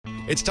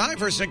It's time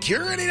for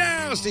Security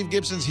Now. Steve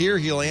Gibson's here.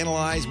 He'll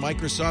analyze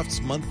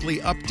Microsoft's monthly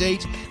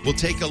update. We'll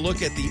take a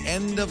look at the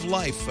end of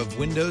life of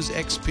Windows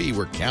XP.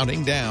 We're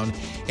counting down,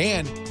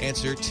 and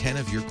answer 10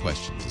 of your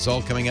questions. It's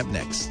all coming up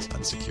next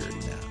on Security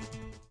Now.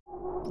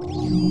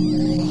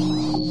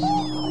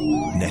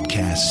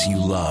 Netcasts you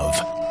love.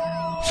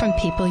 From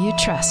people you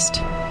trust.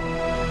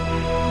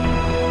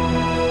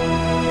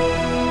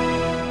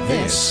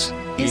 This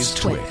is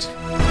Twit.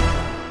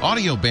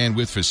 Audio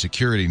bandwidth for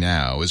Security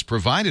Now is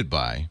provided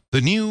by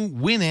the new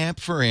Winamp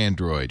for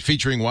Android,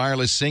 featuring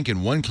wireless sync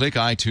and one-click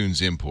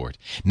iTunes import.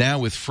 Now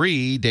with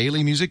free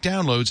daily music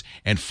downloads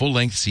and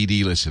full-length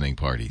CD listening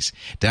parties.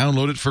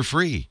 Download it for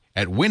free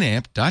at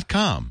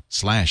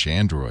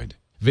winamp.com/Android.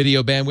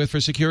 Video bandwidth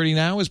for Security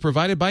Now is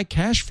provided by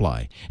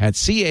CacheFly at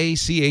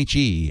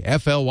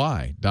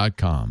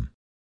CacheFly.com.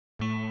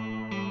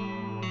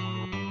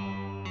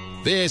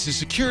 This is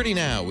Security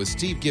Now with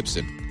Steve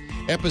Gibson.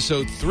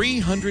 Episode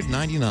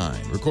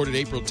 399, recorded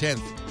April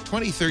 10th,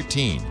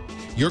 2013.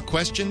 Your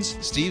questions,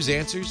 Steve's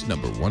answers,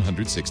 number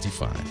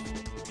 165.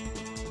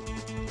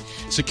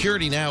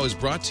 Security Now is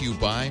brought to you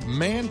by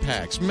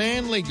Manpack's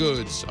Manly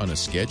Goods on a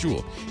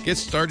schedule. Get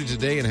started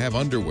today and have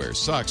underwear,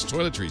 socks,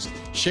 toiletries,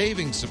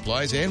 shaving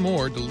supplies, and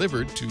more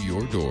delivered to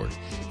your door.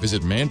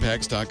 Visit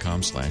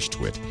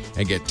manpacks.com/twit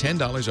and get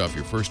 $10 off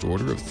your first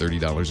order of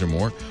 $30 or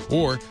more,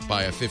 or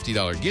buy a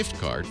 $50 gift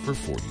card for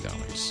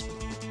 $40.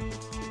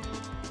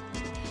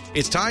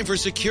 It's time for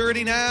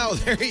Security Now.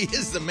 There he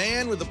is, the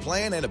man with a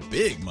plan and a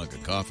big mug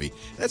of coffee.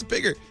 That's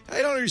bigger.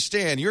 I don't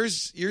understand.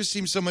 Yours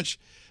seems so much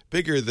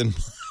bigger than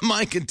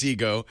my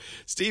Contigo.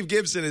 Steve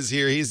Gibson is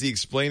here. He's the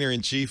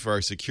explainer-in-chief,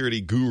 our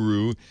security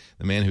guru,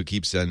 the man who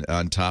keeps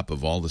on top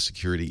of all the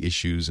security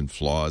issues and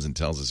flaws and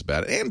tells us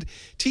about it and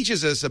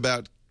teaches us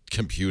about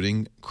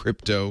computing,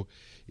 crypto,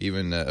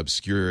 even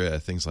obscure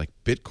things like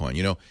Bitcoin.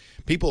 You know,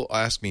 people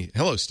ask me,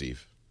 hello,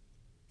 Steve.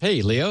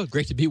 Hey, Leo.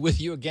 Great to be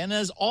with you again,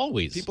 as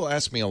always. People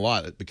ask me a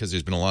lot, because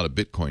there's been a lot of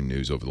Bitcoin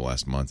news over the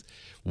last month.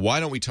 Why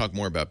don't we talk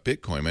more about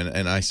Bitcoin?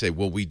 And I say,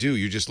 well, we do.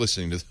 You're just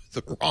listening to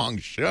the wrong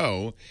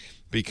show,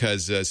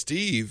 because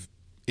Steve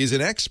is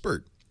an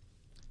expert.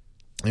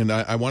 And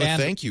I want to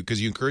thank you, because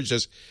you encouraged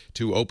us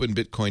to open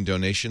Bitcoin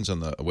donations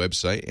on the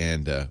website,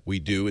 and we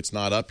do. It's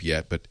not up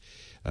yet, but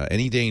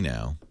any day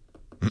now.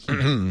 I'm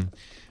going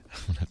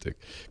to have to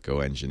go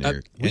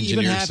engineer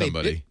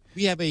somebody.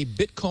 We have a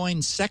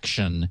Bitcoin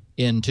section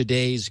in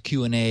today's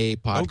Q&A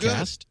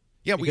podcast.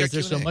 Yeah, we got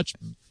there's so much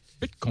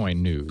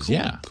Bitcoin news.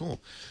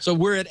 Cool. So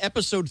we're at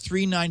episode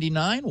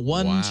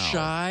 399,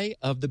 shy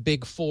of the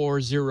big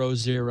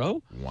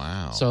 400.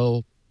 Wow.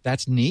 So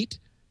that's neat.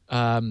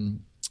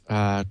 I'm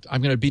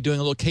going to be doing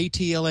a little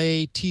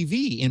KTLA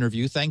TV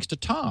interview thanks to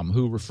Tom,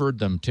 who referred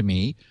them to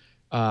me,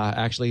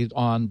 actually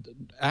on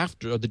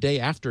the day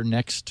after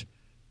next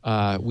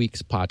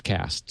week's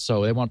podcast.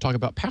 So they want to talk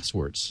about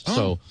passwords.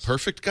 So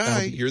perfect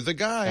guy. You're the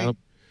guy.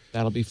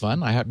 That'll be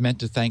fun. I have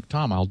meant to thank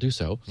Tom. I'll do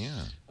so.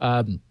 Yeah.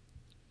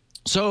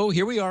 So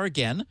here we are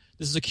again.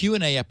 This is a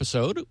Q&A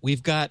episode.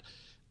 We've got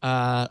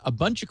a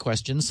bunch of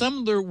questions.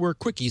 Some were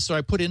quickies, so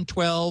I put in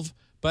 12.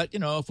 But, you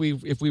know,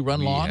 if we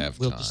run long,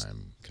 we'll just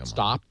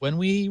stop when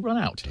we run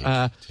out.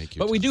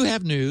 But we do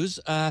have news.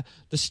 The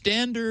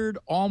standard,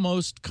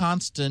 almost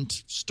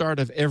constant start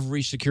of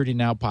every Security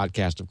Now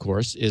podcast, of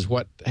course, is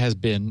what has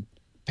been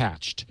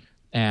patched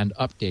and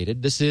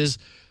updated.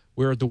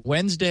 We're the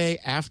Wednesday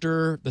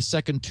after the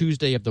second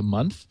Tuesday of the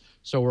month.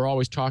 So we're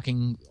always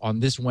talking on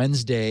this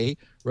Wednesday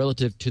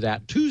relative to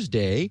that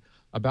Tuesday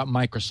about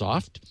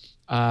Microsoft.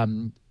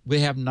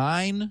 We have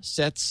 9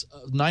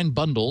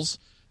 bundles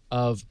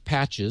of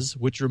patches,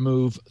 which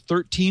remove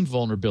 13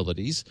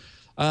 vulnerabilities.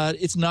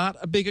 It's not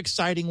a big,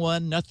 exciting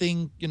one,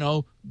 nothing,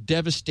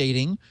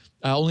 devastating.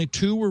 Only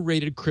 2 were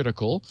rated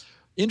critical.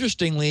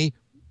 Interestingly,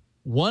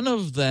 one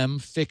of them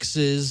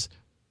fixes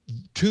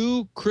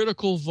 2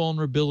 critical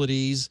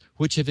vulnerabilities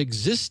which have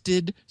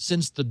existed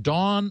since the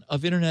dawn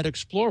of Internet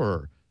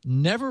Explorer,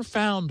 never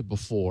found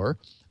before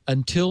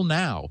until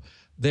now.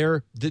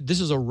 This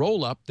is a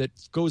roll-up that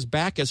goes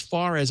back as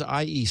far as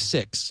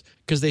IE6,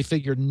 because they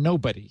figured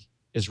nobody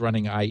is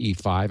running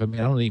IE5. I mean,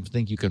 I don't even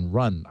think you can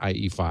run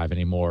IE5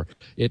 anymore.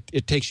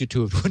 It takes you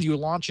to, when you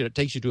launch it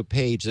takes you to a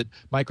page that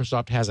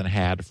Microsoft hasn't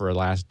had for the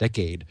last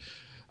decade.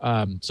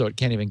 So it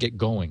can't even get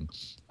going.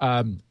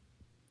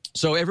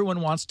 So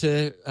everyone wants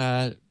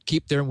to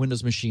keep their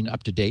Windows machine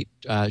up to date,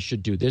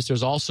 should do this.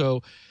 There's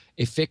also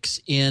a fix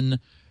in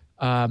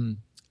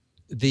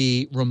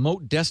the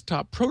remote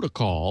desktop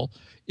protocol.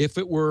 If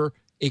it were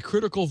a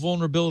critical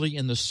vulnerability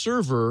in the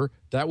server,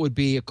 that would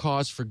be a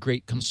cause for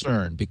great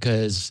concern,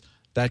 because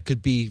that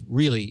could be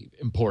really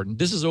important.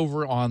 This is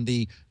over on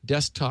the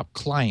desktop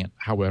client,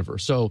 however,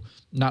 so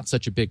not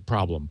such a big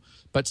problem.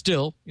 But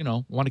still,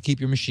 want to keep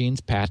your machines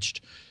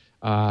patched,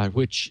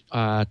 which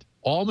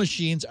all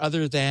machines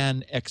other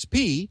than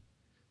XP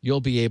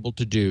you'll be able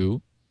to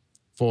do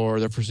for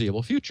the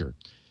foreseeable future.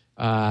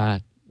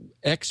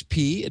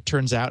 XP, it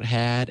turns out,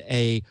 had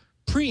a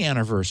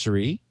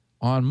pre-anniversary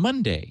on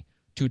Monday,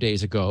 2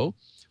 days ago.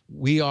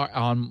 We are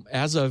on,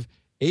 as of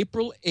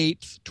April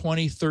 8th,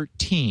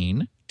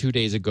 2013, 2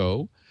 days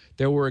ago,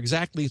 there were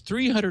exactly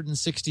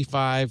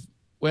 365,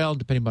 well,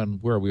 depending on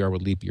where we are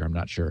with leap year, I'm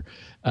not sure.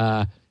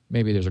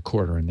 Maybe there's a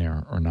quarter in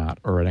there or not,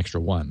 or an extra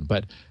one.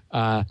 But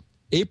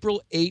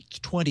April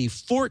 8th,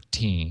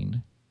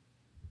 2014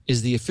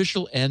 is the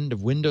official end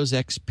of Windows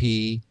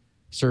XP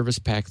Service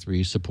Pack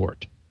 3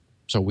 support.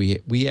 So we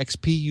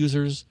XP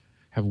users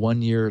have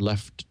 1 year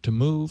left to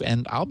move,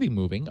 and I'll be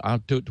moving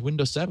to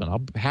Windows 7. I'll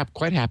be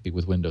quite happy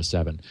with Windows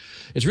 7.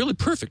 It's really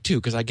perfect, too,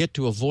 because I get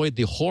to avoid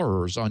the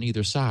horrors on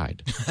either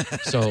side.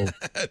 So,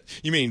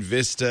 you mean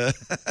Vista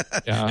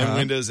and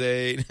Windows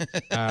 8?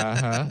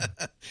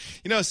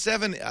 You know,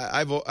 7,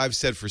 I've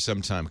said for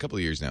some time, a couple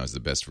of years now, is the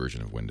best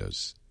version of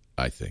Windows,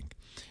 I think.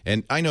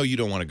 And I know you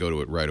don't want to go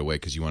to it right away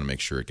because you want to make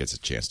sure it gets a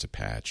chance to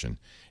patch and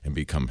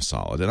become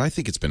solid. And I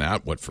think it's been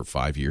out, for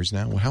 5 years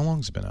now? Well, how long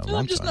has it been out?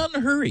 I'm just not in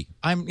a hurry.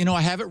 I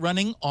have it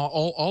running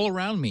all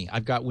around me.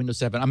 I've got Windows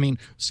 7. I mean,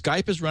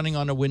 Skype is running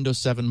on a Windows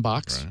 7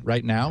 box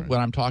right now when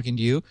I'm talking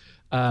to you.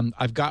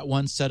 I've got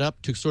one set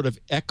up to sort of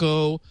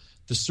echo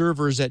the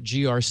servers at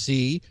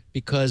GRC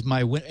because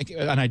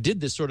and I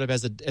did this sort of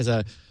as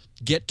a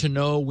get to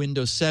know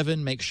Windows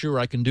 7, make sure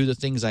I can do the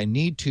things I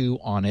need to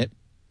on it.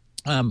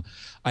 I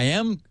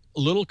am a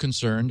little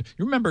concerned.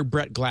 You remember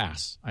Brett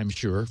Glass, I'm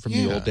sure, from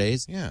the old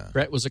days. Yeah.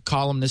 Brett was a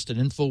columnist at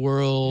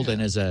InfoWorld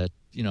and as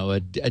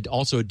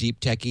also a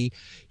deep techie.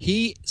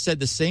 He said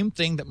the same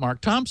thing that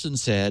Mark Thompson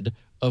said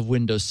of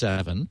Windows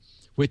 7,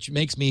 which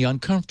makes me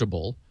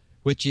uncomfortable,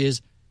 which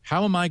is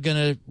how am I going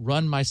to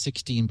run my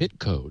 16-bit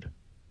code,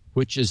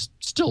 which is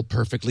still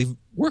perfectly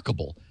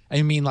workable.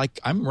 I mean,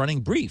 like I'm running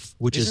Brief,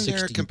 which is 16-bit. Isn't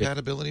there a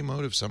compatibility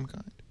mode of some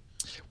kind?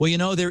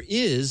 Well, there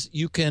is.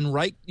 You can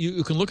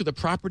look at the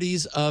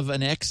properties of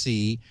an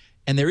XE,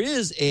 and there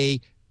is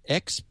a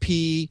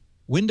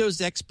Windows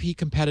XP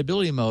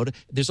compatibility mode.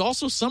 There's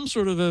also some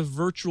sort of a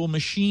virtual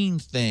machine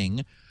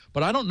thing,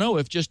 but I don't know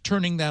if just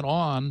turning that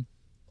on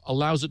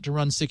allows it to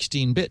run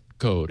 16-bit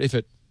code. If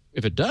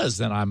it does,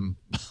 then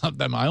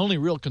then my only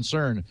real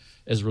concern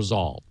is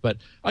resolved. But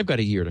I've got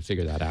a year to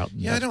figure that out.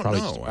 Yeah, I don't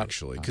know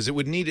actually, because it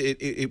would need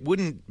it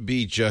wouldn't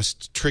be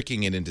just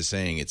tricking it into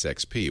saying it's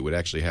XP. It would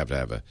actually have to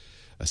have a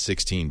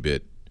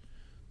 16-bit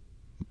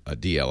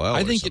DLL.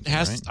 I think it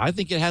has. Right? I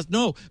think it has.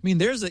 No, I mean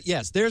there's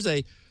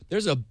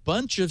a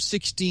bunch of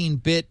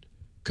 16-bit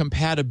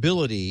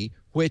compatibility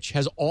which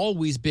has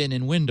always been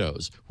in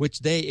Windows,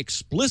 which they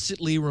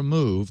explicitly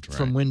removed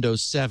from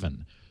Windows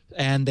 7.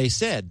 And they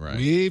said,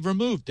 we've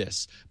removed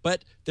this.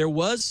 But there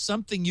was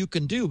something you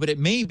can do, but it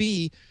may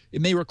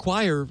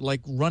require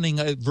like running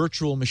a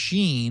virtual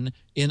machine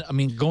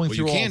going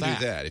through all that. You can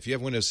do that. If you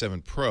have Windows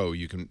 7 Pro,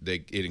 they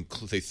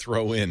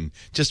throw in,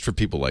 just for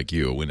people like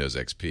you, a Windows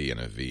XP and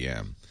a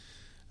VM.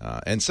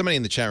 And somebody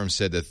in the chat room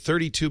said the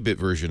 32-bit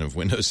version of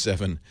Windows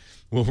 7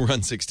 will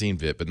run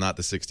 16-bit, but not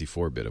the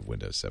 64-bit of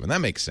Windows 7.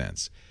 That makes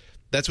sense.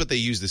 That's what they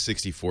used the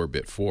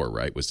 64-bit for,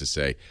 right? Was to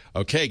say,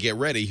 okay, get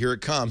ready, here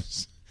it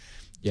comes.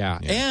 Yeah.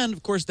 And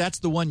of course that's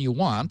the one you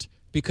want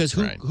because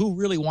who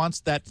really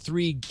wants that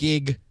 3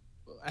 gig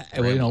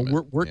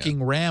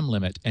working RAM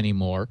limit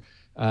anymore?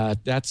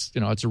 That's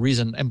it's a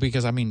reason, and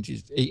because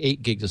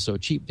 8 gigs is so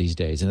cheap these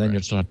days, and then you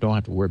just don't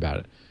have to worry about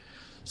it.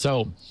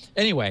 So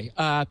anyway,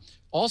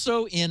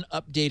 also in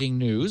updating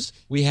news,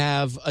 we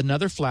have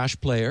another Flash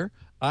player.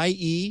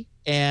 IE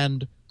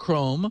and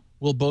Chrome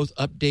will both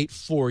update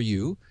for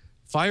you.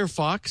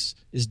 Firefox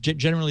is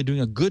generally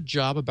doing a good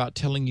job about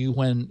telling you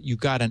when you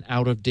got an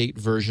out-of-date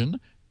version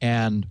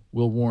and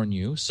will warn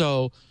you.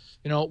 So,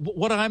 and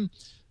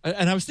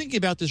I was thinking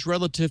about this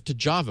relative to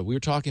Java. We were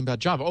talking about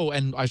Java. Oh,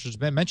 and I should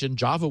mention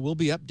Java will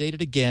be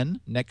updated again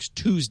next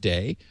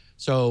Tuesday.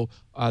 So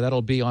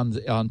that'll be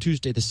on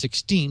Tuesday the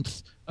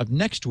 16th of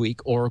next week.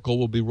 Oracle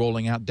will be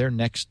rolling out their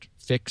next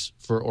fix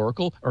for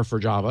Oracle or for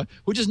Java,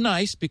 which is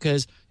nice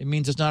because it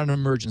means it's not an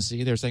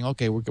emergency. They're saying,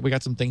 okay, we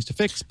got some things to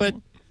fix, but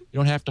you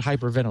don't have to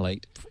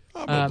hyperventilate.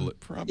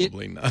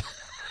 Probably not.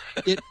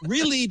 It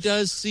really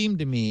does seem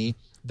to me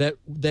that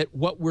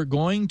what we're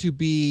going to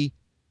be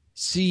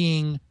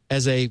seeing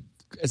as a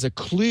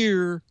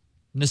clear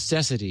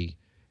necessity,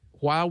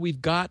 while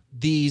we've got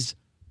these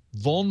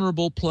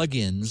vulnerable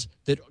plugins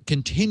that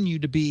continue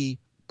to be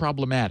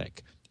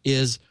problematic,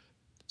 is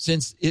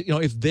since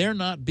if they're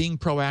not being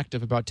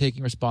proactive about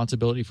taking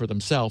responsibility for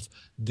themselves,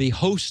 the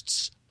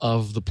hosts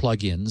of the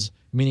plugins,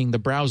 meaning the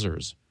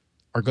browsers,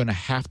 are going to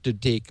have to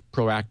take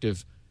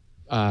proactive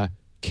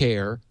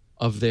care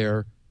of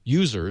their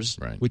users,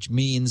 which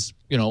means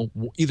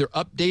either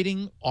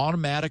updating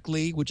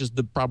automatically, which is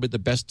probably the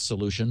best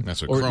solution,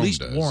 that's what or Chrome at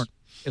least does.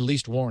 At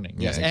least warning.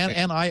 Yes,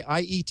 and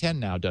IE10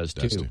 now does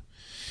too.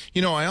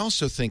 I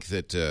also think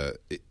that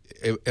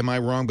am I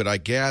wrong? But I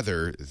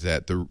gather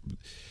that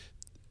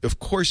of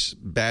course,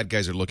 bad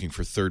guys are looking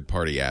for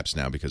third-party apps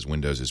now because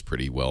Windows is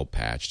pretty well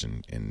patched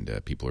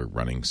and people are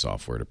running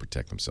software to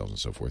protect themselves and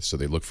so forth. So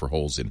they look for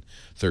holes in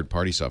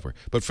third-party software.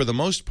 But for the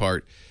most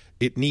part,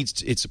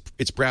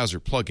 it's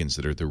browser plugins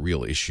that are the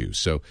real issue.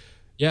 So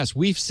Yes,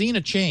 we've seen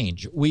a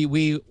change.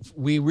 We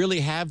really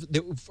have.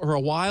 For a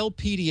while,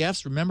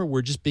 PDFs, remember,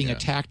 were just being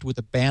attacked with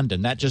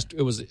abandon.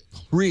 It was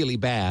really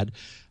bad.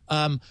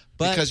 But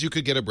because you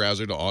could get a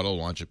browser to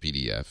auto-launch a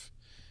PDF.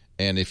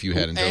 And if you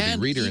had an Adobe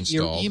Reader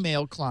installed, your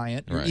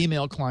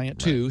email client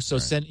too. So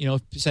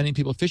sending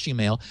people phishing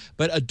mail.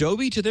 But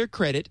Adobe, to their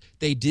credit,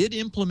 they did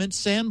implement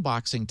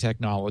sandboxing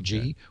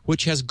technology,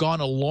 which has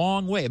gone a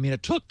long way. I mean,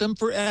 it took them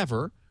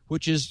forever.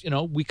 Which is,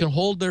 we can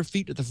hold their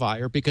feet to the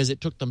fire because it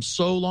took them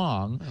so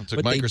long. Well, it took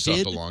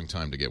Microsoft a long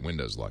time to get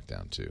Windows locked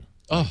down too.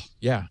 Oh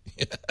yeah,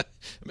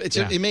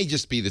 It may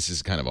just be this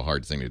is kind of a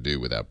hard thing to do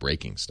without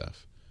breaking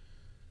stuff,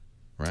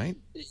 right?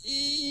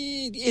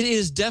 It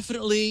is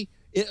definitely.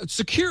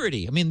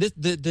 Security. I mean,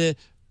 the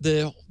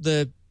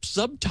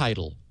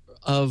subtitle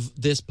of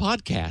this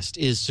podcast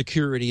is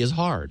 "Security is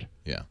Hard."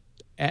 Yeah,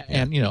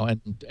 and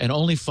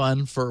only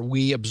fun for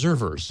we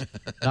observers,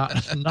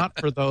 not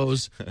for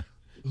those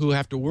who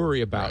have to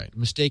worry about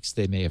mistakes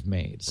they may have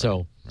made.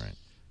 So,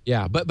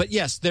 yeah, but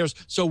yes,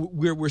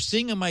 we're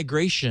seeing a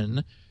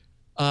migration.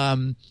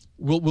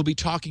 We'll be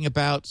talking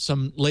about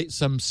some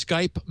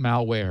Skype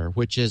malware,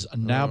 which has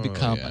now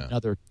become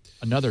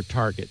another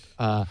target,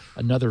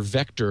 another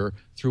vector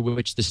through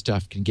which this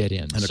stuff can get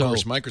in. And of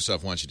course,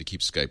 Microsoft wants you to keep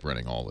Skype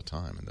running all the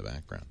time in the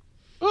background.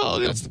 Well,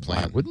 that's the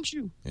plan. Why wouldn't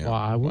you? Yeah.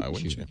 Why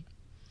wouldn't you?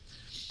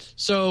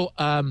 So,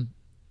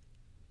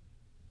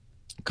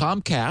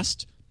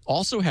 Comcast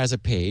also has a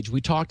page.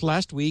 We talked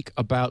last week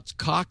about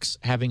Cox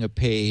having a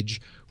page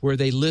where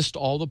they list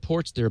all the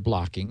ports they're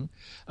blocking.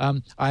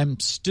 I'm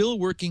still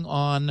working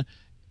on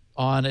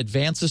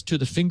advances to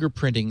the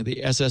fingerprinting,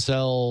 the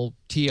SSL,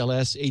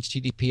 TLS,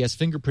 HTTPS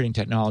fingerprinting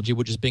technology,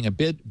 which has been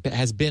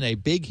a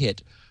big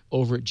hit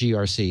over at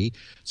GRC.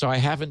 So I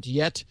haven't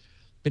yet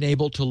been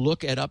able to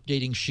look at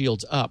updating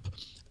Shields Up.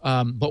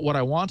 But what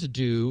I want to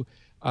do,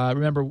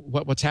 remember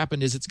what's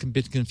happened is it's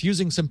been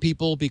confusing some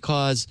people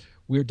because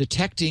we're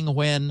detecting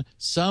when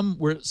some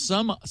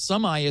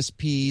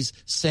ISPs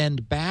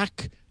send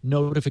back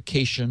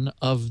notification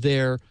of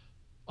their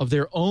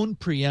own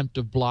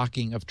preemptive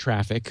blocking of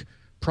traffic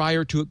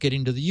prior to it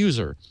getting to the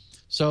user.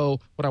 So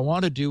what I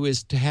want to do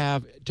is to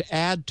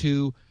add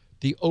to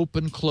the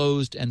open,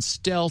 closed, and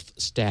stealth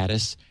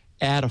status,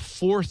 add a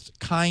fourth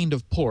kind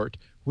of port,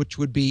 which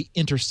would be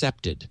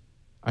intercepted.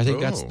 I think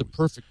that's the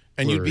perfect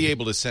And word. You'd be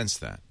able to sense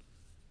that.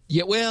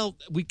 Yeah, well,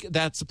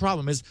 that's the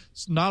problem is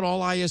not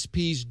all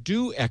ISPs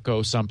do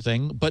echo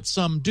something, but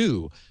some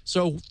do.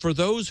 So for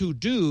those who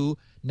do,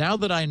 now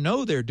that I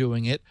know they're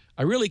doing it,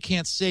 I really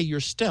can't say you're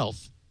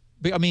stealth.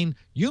 I mean,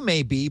 you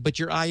may be, but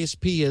your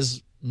ISP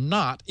is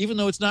not, even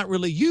though it's not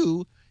really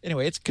you.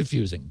 Anyway, it's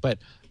confusing. But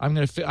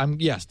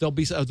yes, there'll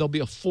be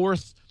a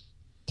fourth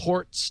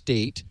port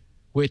state,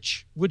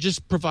 which would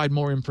just provide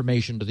more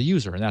information to the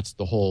user, and that's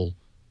the whole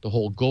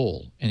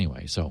goal.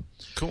 Anyway, so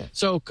cool.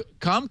 So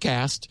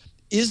Comcast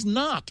is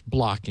not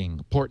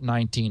blocking port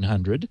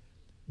 1900,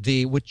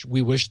 which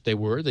we wish they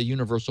were, the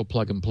universal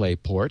plug and play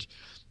port.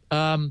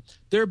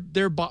 They're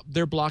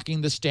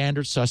blocking the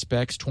standard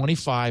suspects,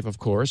 25, of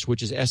course,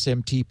 which is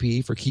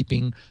SMTP for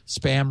keeping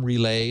spam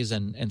relays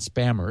and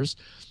spammers.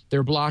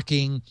 They're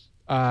blocking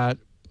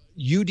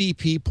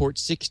UDP port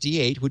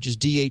 68, which is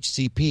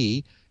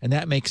DHCP, and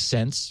that makes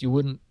sense.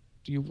 You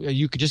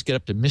could just get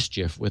up to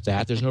mischief with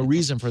that. There's no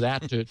reason for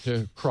that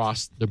to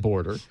cross the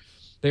border.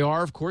 They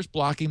are, of course,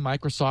 blocking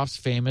Microsoft's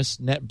famous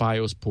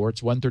NetBIOS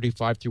ports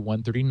 135 through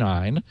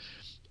 139.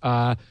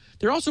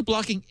 They're also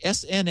blocking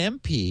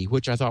SNMP,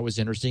 which I thought was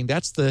interesting.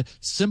 That's the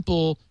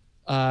simple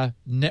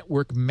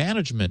network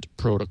management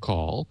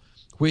protocol,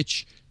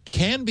 which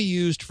can be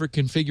used for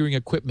configuring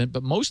equipment,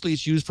 but mostly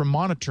it's used for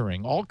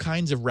monitoring. All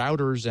kinds of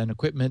routers and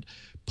equipment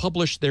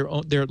publish their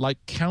like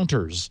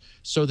counters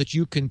so that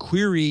you can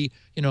query,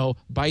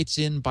 bytes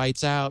in,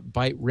 bytes out,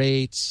 byte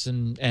rates,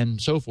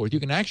 and so forth. You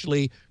can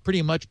actually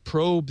pretty much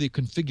probe the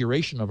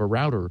configuration of a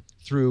router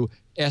through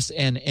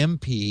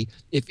SNMP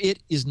if it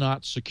is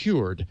not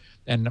secured.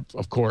 And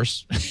of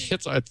course,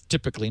 it's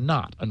typically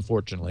not,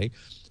 unfortunately.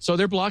 So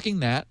they're blocking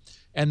that.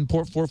 And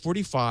port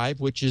 445,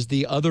 which is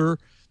the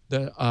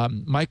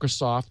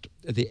Microsoft,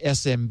 the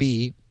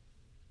SMB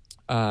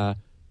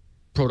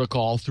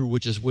protocol through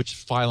which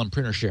file and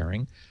printer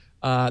sharing.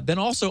 Then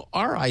also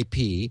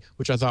RIP,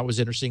 which I thought was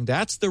interesting.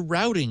 That's the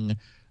routing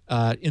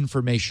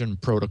information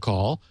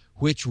protocol,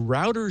 which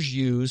routers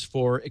use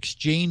for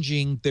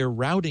exchanging their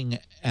routing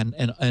and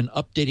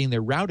updating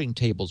their routing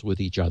tables with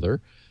each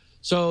other.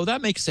 So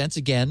that makes sense.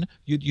 Again,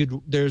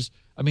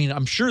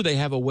 I'm sure they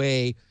have a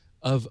way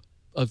of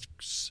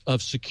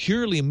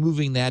securely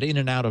moving that in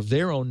and out of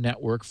their own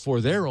network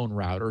for their own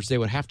routers. They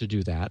would have to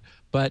do that,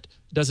 but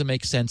it doesn't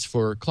make sense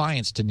for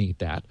clients to need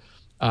that.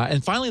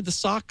 And finally, the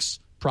SOX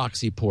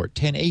proxy port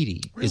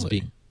 1080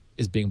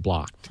 is being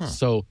blocked. Huh.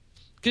 So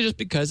just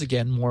because,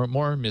 again,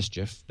 more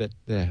mischief that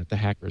the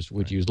hackers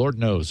would use. Lord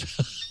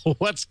knows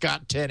what's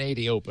got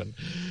 1080 open.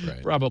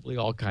 Right. Probably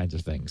all kinds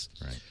of things.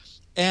 Right.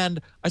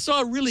 And I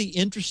saw a really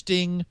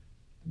interesting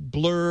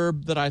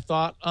blurb that I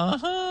thought,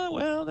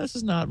 well, this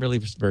is not really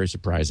very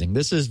surprising.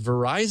 This is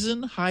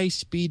Verizon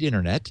high-speed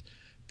internet.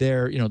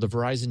 The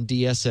Verizon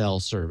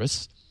DSL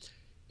service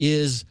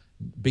is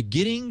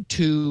beginning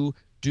to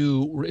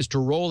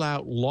roll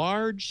out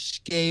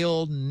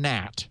large-scale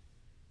NAT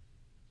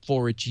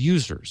for its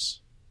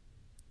users,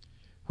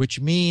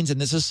 which means,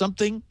 and this is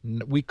something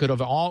we could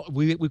have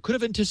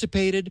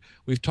anticipated.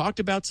 We've talked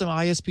about some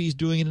ISPs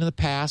doing it in the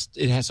past.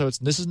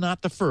 This is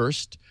not the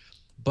first,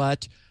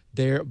 but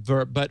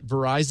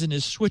Verizon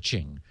is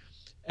switching,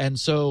 and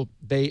so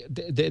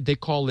they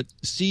call it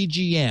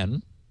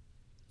CGN,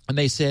 and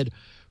they said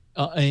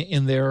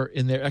in their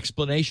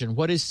explanation,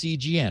 what is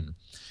CGN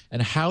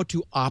and how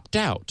to opt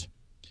out.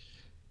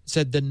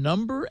 Said the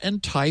number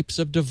and types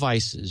of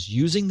devices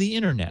using the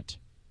internet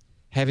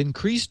have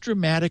increased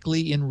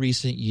dramatically in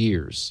recent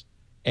years,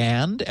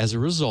 and as a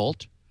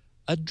result,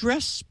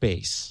 address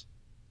space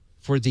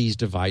for these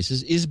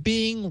devices is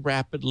being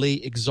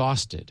rapidly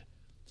exhausted.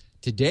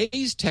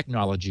 Today's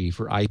technology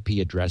for IP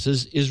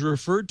addresses is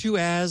referred to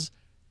as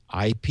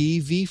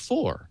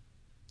IPv4,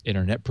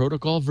 Internet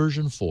Protocol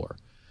version 4.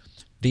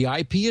 The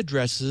IP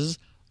addresses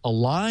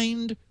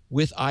aligned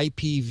with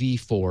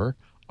IPv4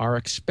 are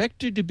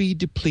expected to be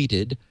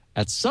depleted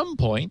at some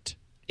point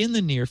in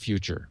the near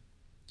future.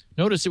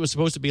 Notice it was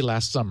supposed to be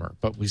last summer,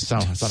 but we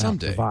somehow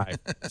survived.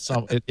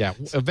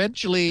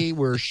 Eventually,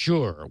 we're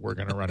sure we're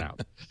going to run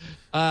out.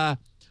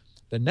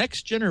 The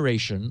next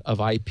generation of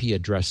IP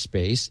address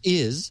space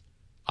is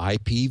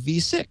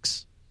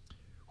IPv6,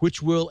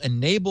 which will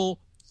enable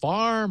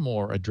far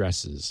more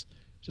addresses,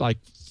 like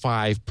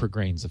 5 per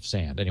grains of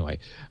sand, anyway,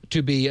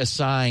 to be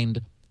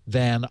assigned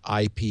than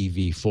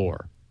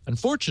IPv4.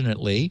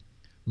 Unfortunately,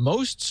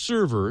 most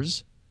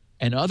servers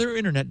and other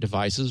internet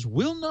devices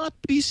will not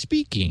be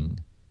speaking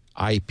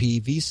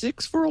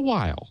IPv6 for a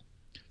while.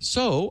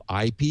 So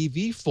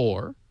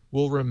IPv4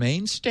 will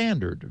remain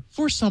standard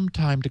for some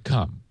time to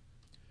come.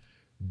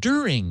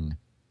 During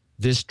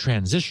this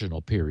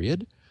transitional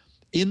period,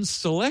 in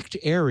select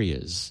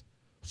areas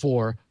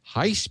for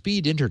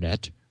high-speed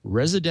internet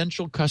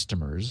residential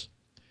customers,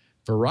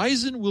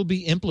 Verizon will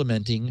be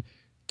implementing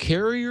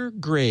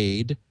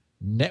carrier-grade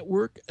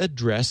network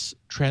address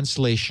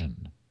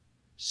translation,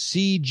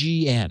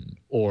 CGN,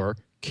 or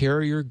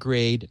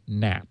carrier-grade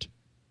NAT.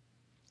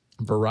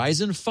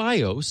 Verizon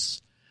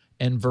Fios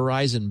and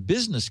Verizon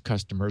Business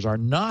customers are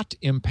not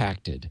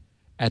impacted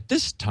at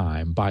this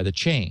time by the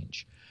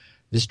change.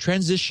 This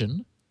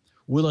transition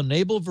will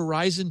enable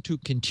Verizon to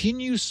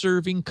continue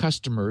serving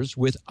customers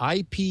with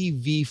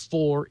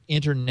IPv4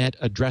 internet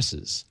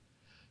addresses.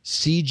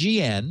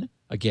 CGN,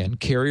 again,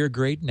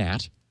 carrier-grade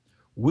NAT,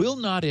 will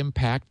not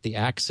impact the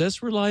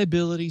access,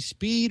 reliability,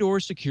 speed,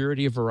 or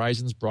security of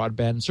Verizon's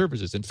broadband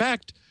services. In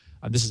fact,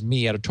 this is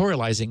me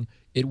editorializing,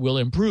 it will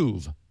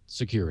improve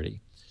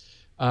security.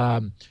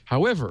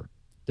 However,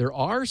 there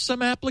are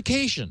some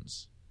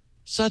applications,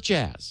 such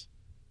as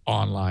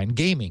online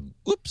gaming,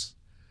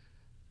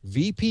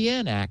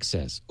 VPN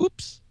access,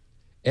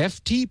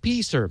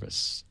 FTP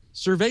service,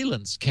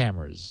 surveillance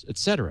cameras,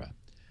 etc.,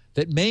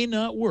 that may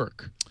not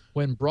work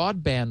when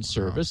broadband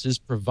service is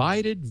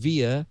provided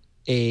via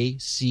a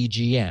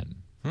CGN.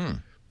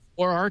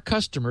 For our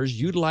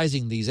customers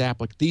utilizing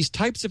these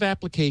types of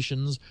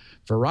applications,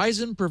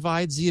 Verizon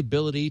provides the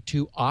ability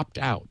to opt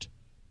out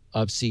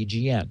of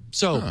CGN.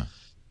 So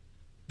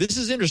this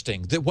is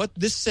interesting. That what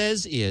this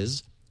says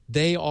is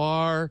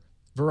Verizon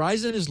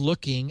is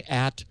looking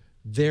at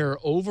their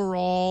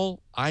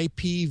overall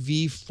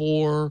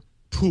IPv4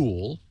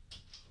 pool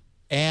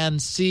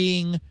and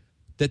seeing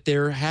that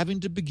they're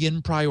having to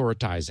begin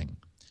prioritizing.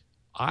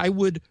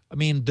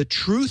 The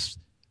truth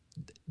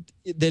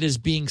that is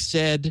being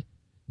said,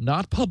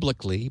 not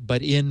publicly,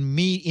 but in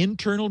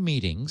internal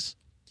meetings,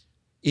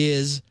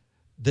 is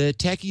the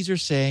techies are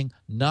saying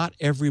not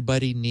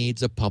everybody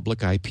needs a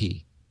public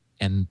IP.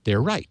 And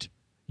they're right.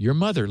 Your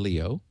mother,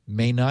 Leo,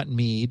 may not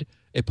need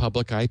a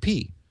public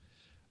IP.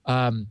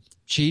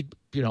 She,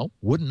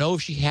 wouldn't know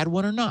if she had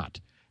one or not.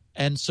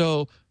 And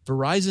so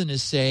Verizon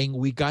is saying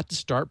we got to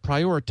start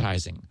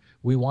prioritizing.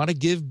 We want to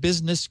give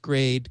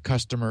business-grade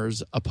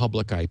customers a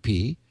public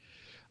IP.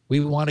 We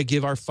want to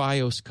give our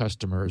Fios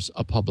customers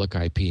a public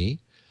IP.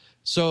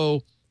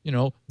 So,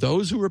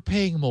 those who are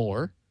paying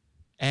more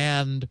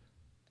and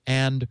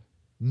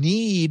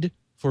need,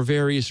 for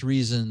various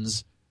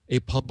reasons, a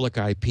public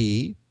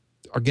IP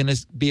are going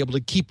to be able to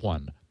keep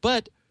one.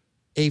 But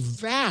a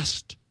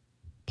vast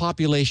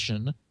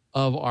population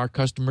of our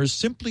customers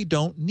simply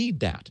don't need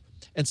that.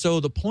 And so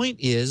the point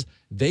is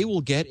they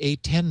will get a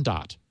 10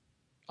 dot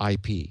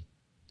IP.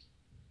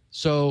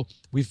 So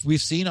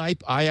we've seen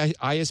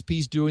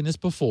ISPs doing this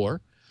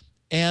before,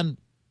 and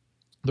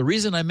the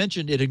reason I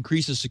mentioned it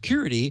increases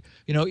security,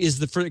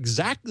 is for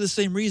exactly the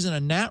same reason a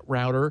NAT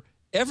router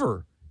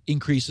ever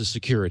increases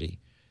security,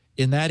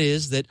 and that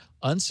is that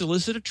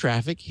unsolicited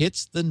traffic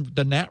hits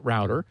the NAT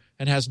router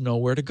and has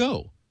nowhere to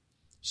go.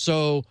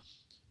 So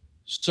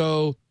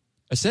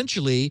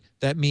essentially,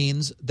 that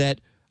means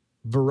that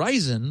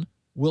Verizon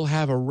will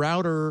have a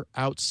router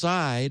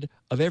outside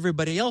of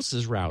everybody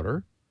else's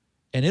router,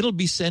 and it'll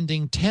be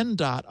sending 10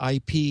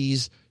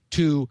 IPs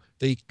to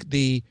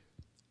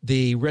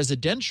the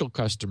residential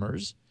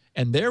customers,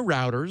 and their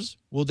routers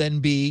will then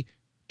be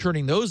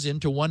turning those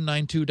into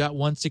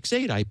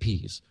 192.168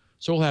 IPs.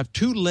 So we'll have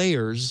 2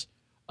 layers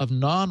of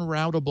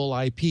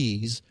non-routable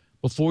IPs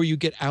before you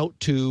get out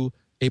to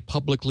a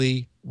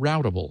publicly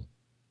routable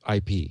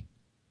IP.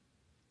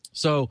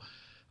 So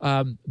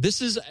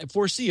this is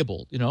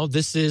foreseeable.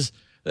 This is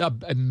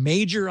a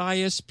major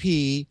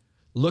ISP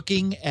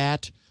looking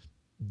at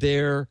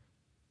their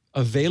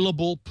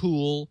available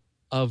pool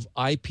of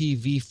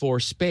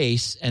IPv4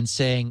 space and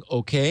saying,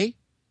 okay,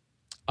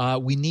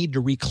 we need to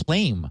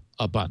reclaim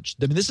a bunch.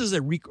 I mean, this is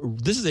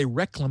a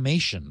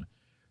reclamation,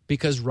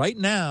 because right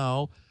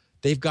now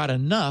they've got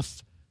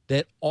enough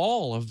that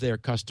all of their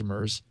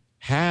customers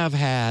have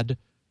had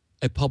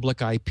a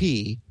public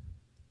IP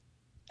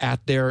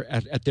at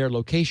their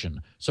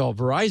location. So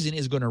Verizon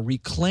is going to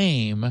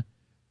reclaim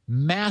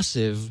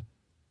massive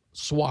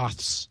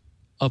swaths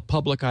of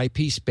public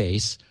IP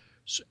space,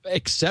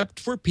 except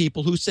for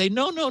people who say,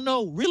 no,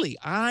 really,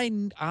 I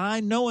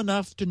know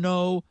enough to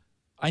know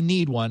I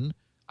need one.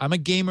 I'm a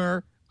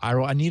gamer.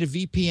 I need a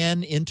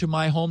VPN into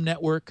my home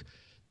network.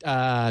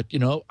 I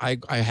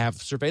have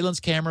surveillance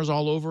cameras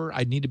all over.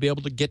 I need to be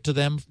able to get to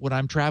them when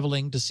I'm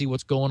traveling to see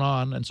what's going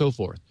on and so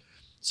forth.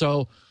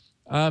 So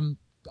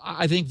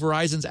I think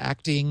Verizon's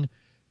acting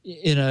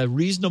in a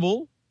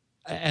reasonable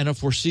and a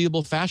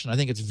foreseeable fashion. I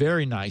think it's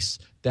very nice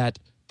that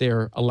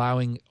they're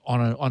allowing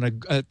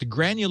at the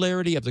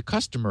granularity of the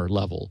customer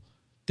level,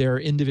 their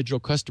individual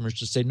customers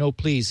to say, no,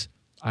 please,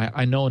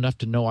 I know enough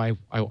to know I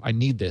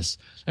need this.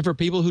 And for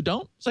people who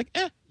don't, it's like,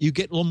 you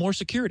get a little more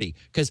security,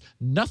 because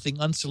nothing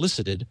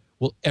unsolicited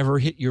will ever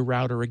hit your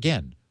router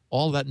again.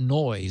 All that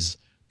noise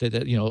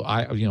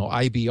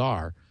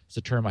IBR is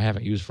a term I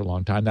haven't used for a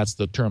long time. That's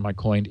the term I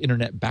coined,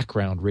 internet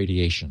background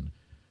radiation.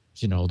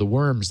 The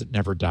worms that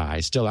never die,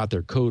 still out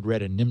there, Code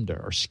Red and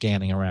Nimda are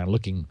scanning around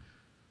looking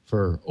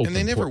for open And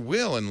they never port.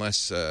 will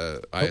unless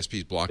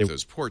ISPs block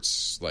those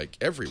ports like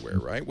everywhere,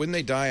 right? Wouldn't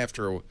they die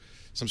after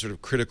some sort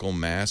of critical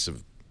mass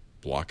of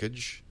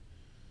blockage?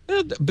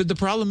 But the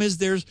problem is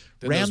there's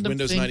then random those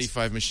Windows things.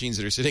 95 machines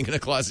that are sitting in a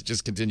closet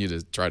just continue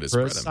to try to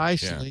spread them.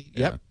 Precisely.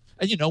 Yeah.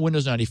 Yep. And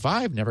Windows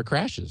 95 never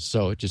crashes,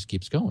 so it just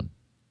keeps going.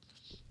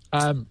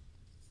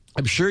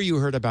 I'm sure you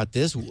heard about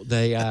this.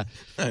 They a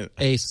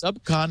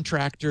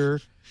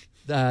subcontractor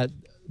that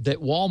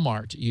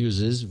Walmart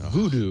uses,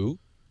 Voodoo,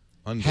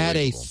 had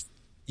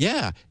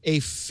a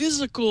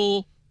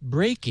physical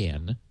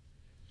break-in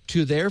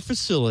to their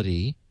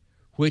facility,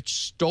 which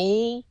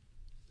stole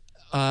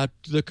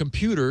the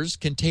computers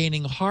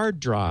containing hard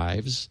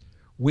drives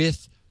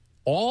with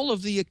all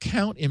of the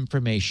account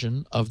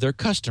information of their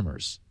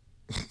customers.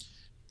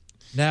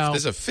 Now,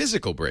 there's a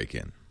physical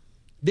break-in.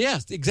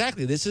 Yes,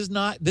 exactly. This is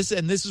not this,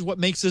 and this is what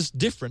makes this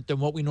different than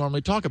what we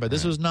normally talk about.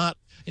 This was not,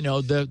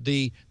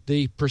 the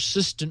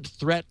persistent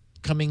threat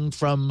coming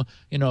from,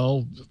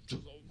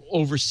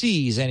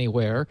 overseas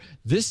anywhere.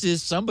 This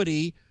is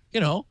somebody,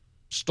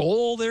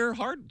 stole their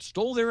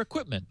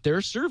equipment,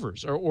 their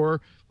servers, or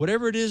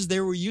whatever it is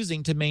they were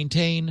using to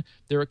maintain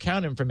their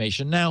account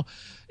information. Now,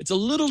 it's a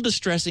little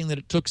distressing that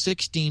it took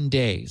 16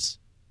 days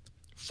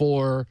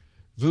for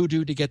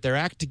Voodoo to get their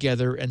act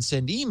together and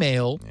send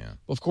email. Yeah.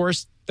 Of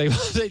course,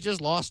 they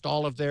just lost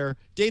all of their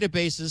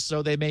databases,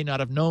 so they may not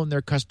have known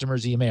their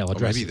customers' email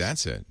addresses. Maybe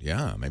that's it.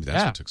 Yeah, maybe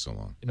that's what took so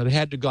long. They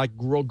had to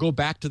go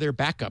back to their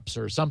backups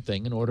or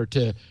something in order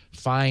to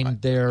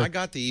find their. I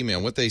got the email.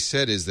 What they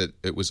said is that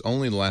it was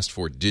only the last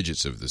 4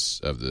 digits of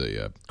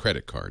the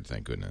credit card.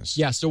 Thank goodness.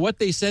 Yeah. So what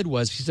they said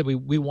was, he said,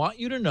 we want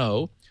you to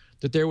know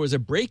that there was a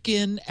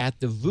break-in at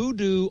the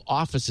Voodoo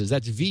offices.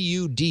 That's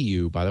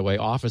VUDU, by the way,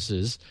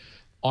 offices.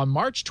 On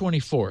March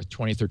 24th,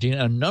 2013,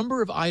 a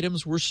number of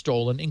items were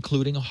stolen,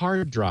 including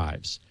hard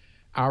drives.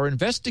 Our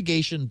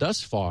investigation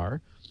thus far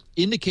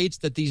indicates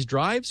that these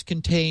drives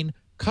contain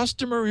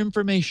customer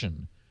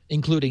information,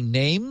 including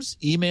names,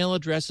 email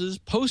addresses,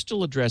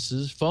 postal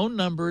addresses, phone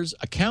numbers,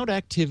 account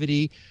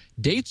activity,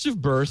 dates of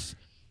birth,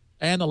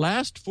 and the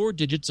last 4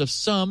 digits of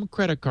some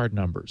credit card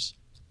numbers.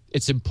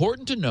 It's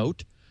important to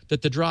note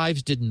that the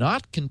drives did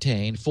not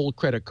contain full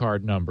credit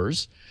card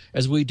numbers,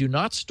 as we do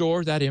not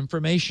store that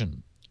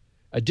information.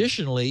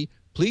 Additionally,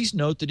 please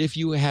note that if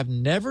you have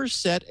never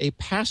set a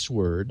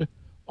password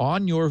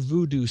on your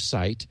Voodoo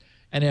site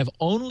and have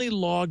only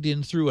logged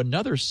in through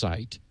another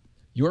site,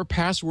 your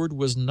password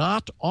was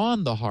not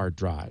on the hard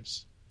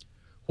drives.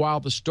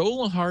 While the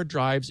stolen hard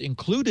drives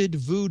included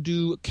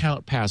Voodoo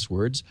account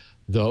passwords,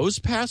 those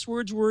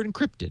passwords were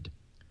encrypted.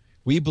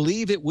 We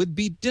believe it would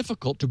be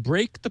difficult to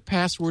break the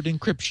password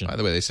encryption. By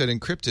the way, they said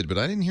encrypted, but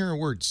I didn't hear a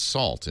word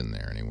salt in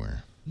there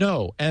anywhere.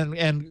 No,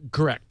 and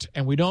correct.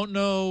 And we don't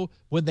know,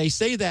 when they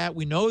say that,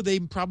 we know they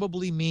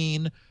probably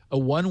mean a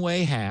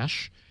one-way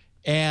hash,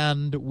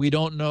 and we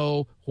don't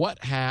know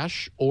what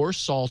hash or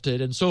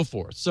salted and so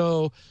forth.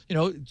 So,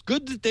 it's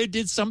good that they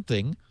did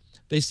something.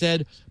 They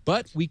said,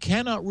 but we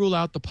cannot rule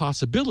out the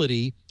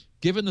possibility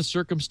given the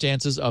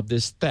circumstances of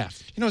this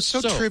theft. It's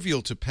so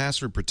trivial to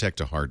password protect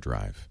a hard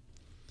drive.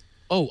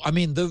 Oh, I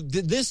mean,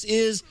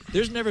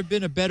 there's never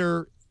been a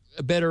better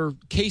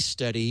case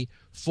study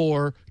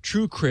for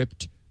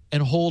TrueCrypt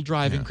and whole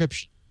drive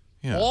encryption.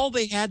 Yeah. All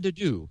they had to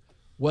do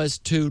was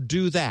to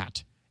do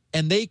that,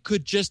 and they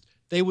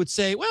would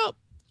say, well,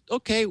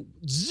 okay,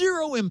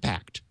 zero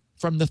impact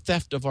from the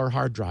theft of our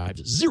hard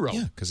drives. Zero.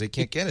 Yeah, because they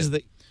can't get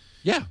it.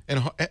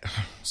 And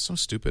so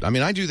stupid. I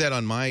mean, I do that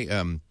on my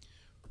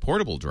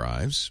portable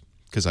drives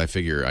because I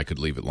figure I could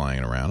leave it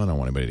lying around. I don't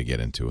want anybody to get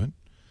into it.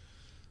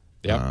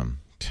 Yeah.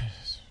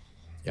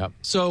 Yep.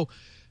 So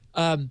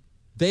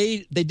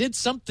they did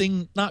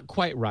something not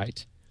quite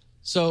right.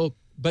 So,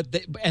 but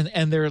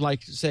they're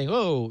like saying,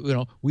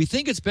 oh, we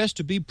think it's best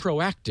to be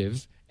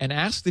proactive and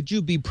ask that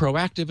you be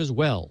proactive as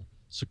well.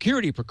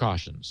 Security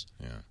precautions.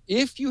 Yeah.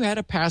 If you had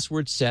a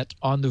password set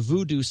on the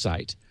Voodoo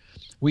site,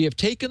 we have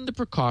taken the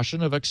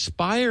precaution of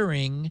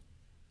expiring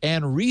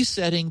and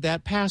resetting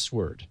that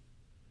password.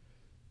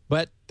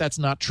 But that's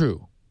not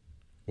true.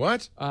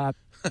 What?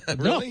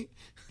 Really?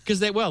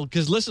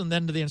 Because listen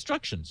then to the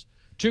instructions.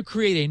 To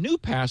create a new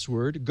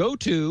password, go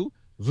to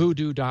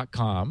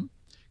voodoo.com,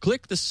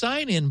 click the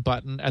sign-in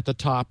button at the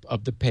top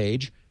of the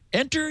page,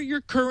 enter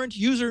your current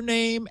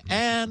username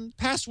and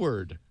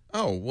password.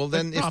 Oh, well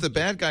then if the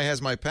bad guy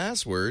has my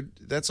password,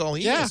 that's all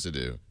he has to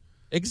do.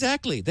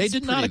 Exactly. They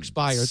did not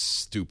expire.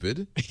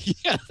 Stupid.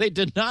 Yeah, they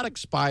did not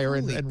expire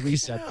and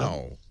reset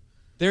them.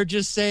 They're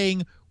just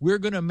saying, we're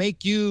going to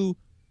make you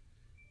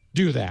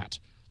do that.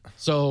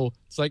 So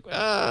it's like,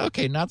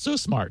 okay, not so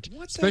smart.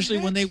 Especially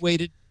when they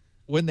waited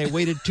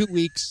 2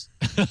 weeks.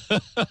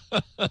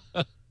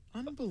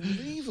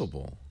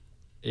 Unbelievable.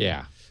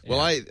 Yeah.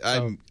 Well,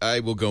 I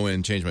will go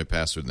in, change my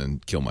password, and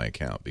then kill my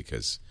account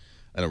because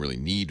I don't really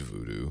need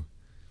Voodoo.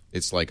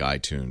 It's like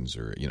iTunes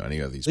or any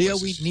of these. Leo,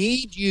 places. we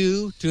need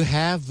you to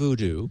have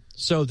Voodoo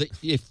so that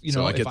if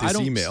so I get this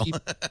email.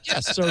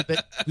 So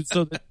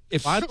that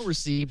if I don't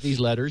receive these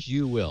letters,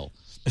 you will.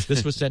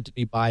 This was sent to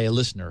me by a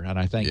listener, and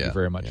I thank you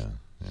very much.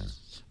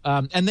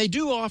 Yeah. And they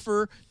do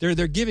offer.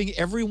 They're giving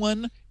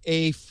everyone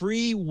a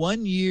free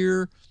 1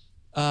 year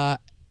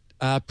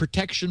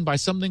protection by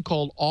something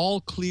called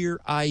All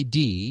Clear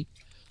ID.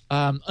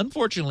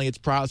 Unfortunately, it's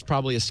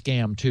probably a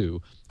scam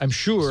too. I'm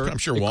sure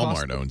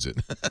Walmart owns it.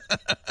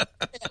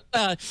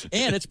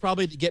 And it's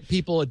probably to get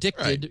people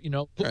addicted,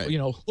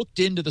 hooked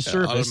into the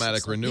service.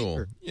 Automatic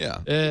renewal.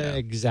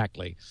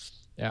 Exactly.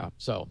 Yeah.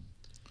 So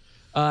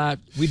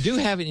we do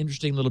have an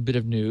interesting little bit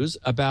of news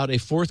about a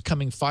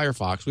forthcoming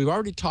Firefox. We've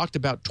already talked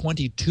about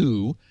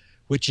 22,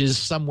 which is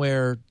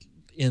somewhere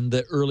in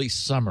the early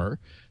summer.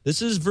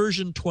 This is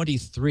version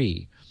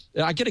 23.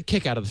 I get a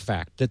kick out of the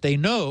fact that they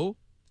know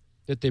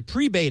that the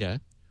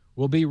pre-beta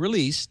will be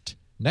released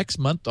next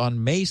month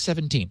on May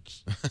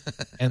 17th.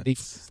 And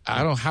I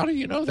don't know, how do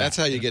you know that? That's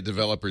how you get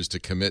developers to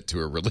commit to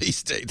a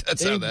release date.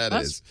 That's how that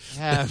is.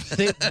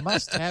 They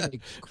must have a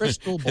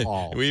crystal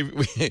ball.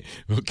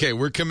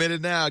 We're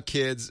committed now,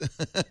 kids.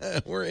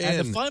 We're in. And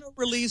the final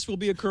release will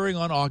be occurring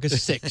on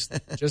August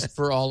 6th, just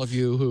for all of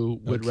you who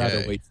would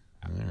rather wait.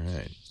 All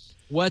right.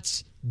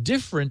 What's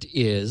different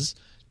is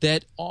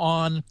that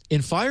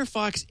in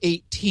Firefox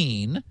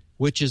 18,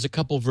 which is a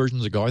couple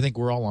versions ago, I think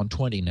we're all on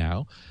 20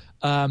 now,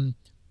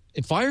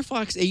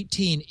 Firefox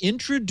 18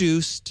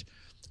 introduced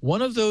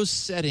one of those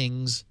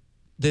settings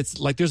that's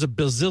like there's a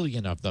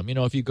bazillion of them.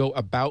 If you go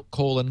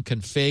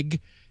about:config,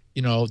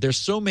 there's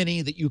so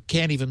many that you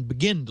can't even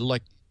begin to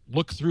look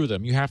through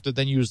them. You have to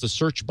then use the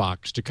search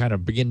box to kind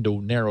of begin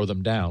to narrow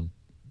them down.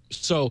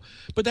 So,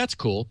 but that's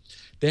cool.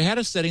 They had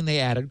a setting they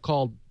added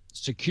called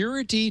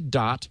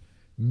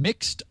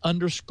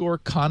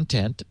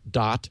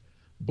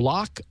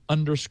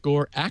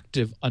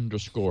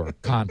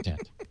security.mixed_content.block_active_content.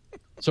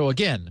 So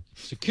again,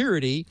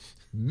 security,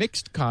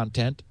 mixed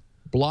content,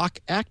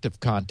 block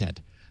active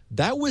content.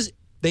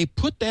 They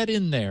put that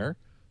in there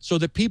so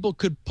that people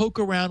could poke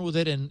around with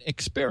it and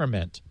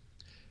experiment.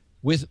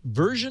 With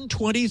version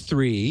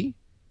 23,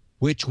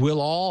 which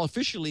we'll all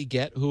officially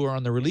get who are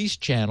on the release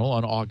channel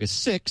on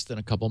August 6th in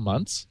a couple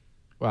months.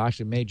 Well,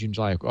 actually May, June,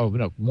 July. Oh,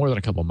 no, more than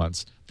a couple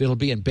months. It'll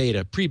be in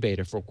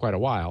pre-beta for quite a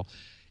while.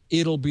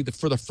 It'll be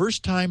for the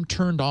first time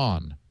turned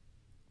on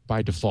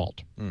by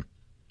default.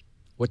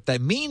 What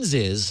that means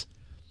is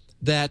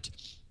that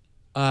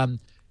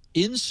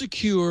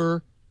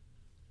insecure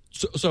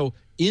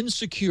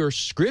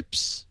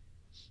scripts,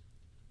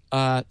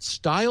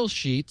 style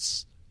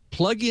sheets,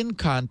 plug-in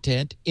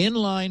content,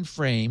 inline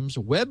frames,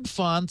 web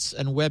fonts,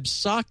 and web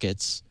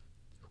sockets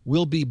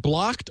will be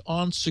blocked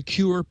on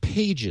secure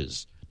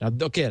pages. Now,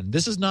 again,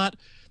 this is not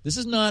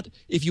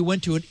if you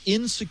went to an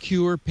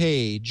insecure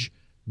page,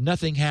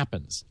 nothing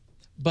happens.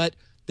 But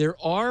there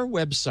are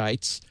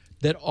websites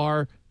that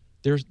are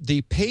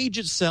the page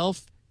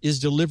itself is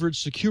delivered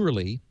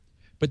securely,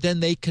 but then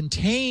they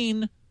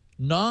contain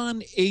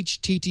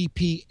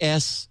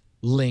non-HTTPS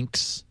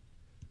links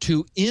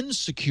to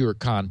insecure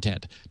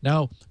content.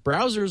 Now,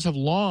 browsers have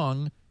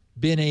long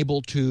been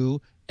able to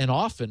and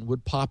often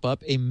would pop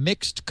up a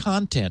mixed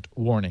content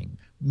warning.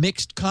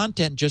 Mixed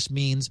content just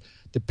means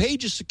the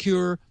page is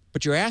secure,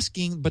 but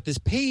this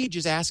page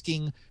is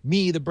asking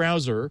me, the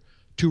browser,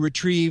 to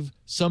retrieve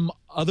some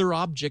other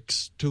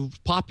objects to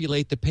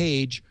populate the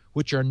page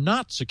which are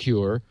not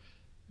secure.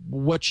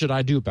 What should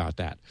I do about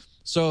that?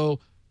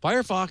 So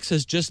Firefox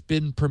has just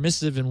been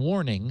permissive in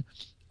warning.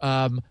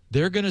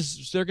 They're going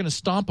to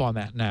stomp on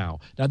that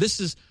now. Now, this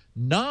is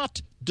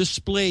not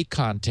display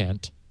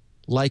content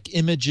like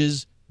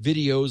images,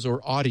 videos,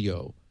 or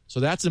audio. So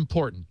that's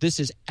important. This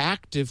is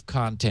active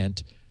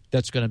content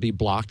that's going to be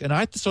blocked. And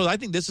I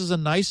think this is a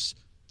nice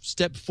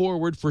step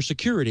forward for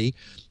security.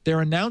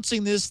 They're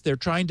announcing this. They're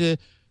trying to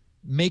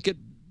make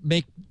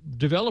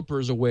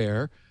developers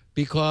aware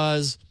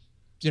because,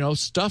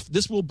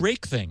 this will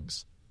break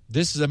things.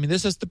 This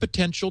has the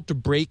potential to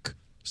break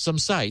some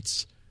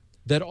sites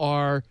that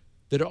are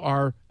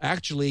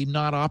actually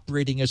not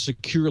operating as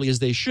securely as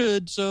they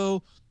should.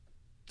 So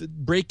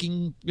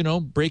breaking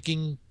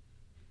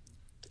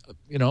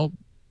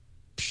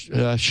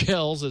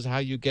shells is how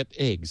you get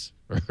eggs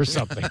or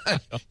something.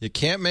 You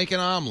can't make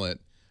an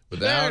omelet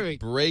without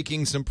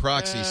breaking some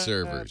proxy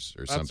servers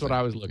or something. That's what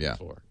I was looking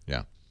for.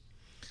 Yeah.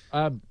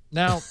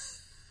 Now,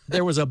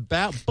 there was a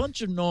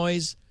bunch of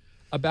noise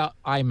about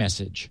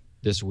iMessage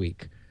this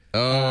week.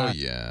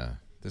 Yeah.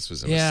 This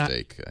was a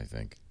mistake, I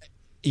think.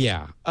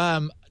 Yeah.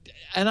 And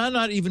I'm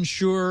not even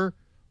sure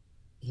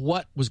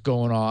what was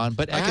going on,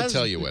 but I can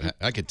tell you what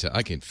I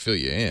can fill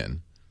you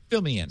in.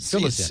 Fill me in.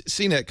 Fill us in.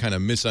 CNET kind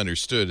of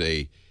misunderstood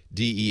a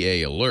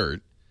DEA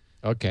alert.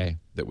 Okay.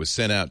 That was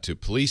sent out to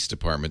police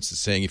departments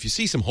saying if you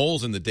see some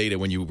holes in the data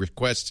when you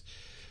request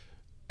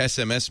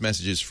SMS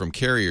messages from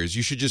carriers,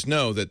 you should just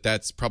know that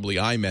that's probably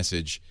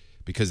iMessage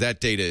because that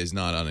data is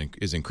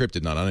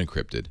encrypted, not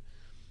unencrypted.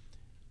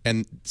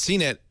 And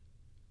CNET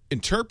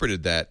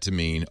interpreted that to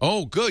mean,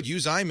 oh, good,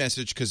 use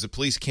iMessage because the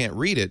police can't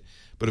read it.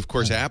 But, of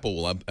course, Apple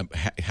will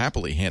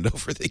happily hand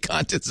over the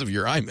contents of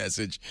your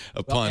iMessage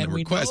upon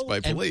request by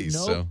police.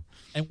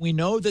 And we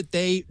know that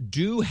they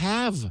do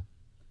have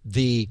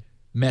the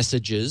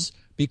messages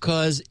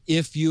because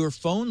if your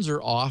phones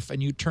are off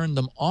and you turn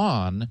them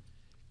on,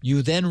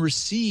 you then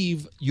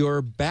receive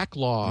your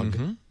backlog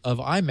of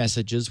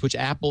iMessages, which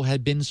Apple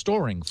had been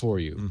storing for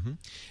you. Mm-hmm.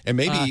 And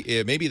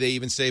maybe they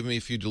even save them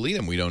if you delete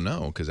them. We don't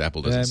know because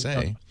Apple doesn't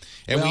say.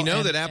 And we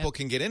know that Apple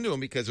can get into them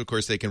because, of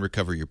course, they can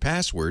recover your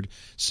password.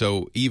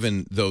 So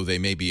even though they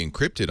may be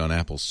encrypted on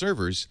Apple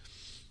servers,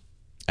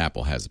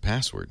 Apple has the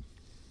password.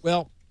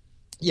 Well,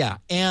 yeah,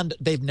 and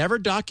they've never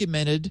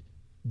documented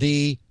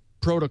the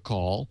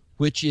protocol,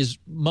 which is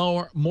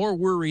more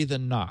worry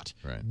than not.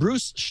 Right.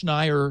 Bruce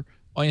Schneier,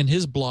 in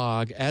his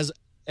blog, as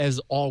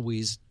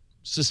always,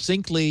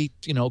 succinctly,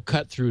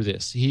 cut through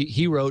this.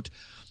 He wrote,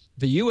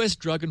 the U.S.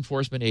 Drug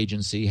Enforcement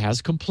Agency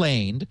has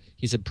complained,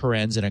 he said,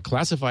 parens, in a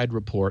classified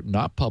report,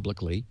 not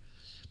publicly,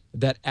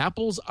 that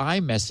Apple's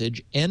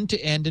iMessage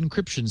end-to-end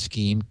encryption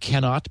scheme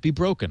cannot be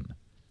broken.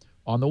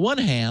 On the one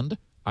hand,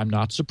 I'm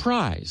not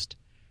surprised.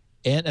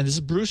 And this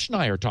is Bruce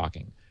Schneier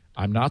talking.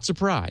 I'm not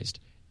surprised.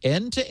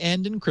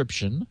 End-to-end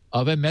encryption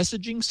of a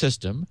messaging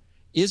system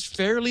is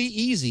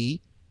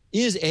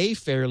a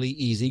fairly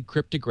easy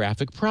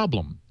cryptographic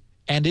problem,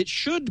 and it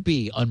should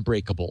be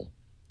unbreakable.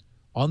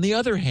 On the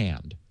other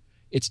hand,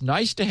 it's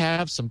nice to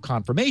have some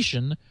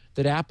confirmation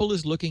that Apple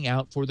is looking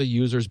out for the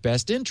user's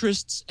best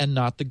interests and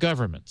not the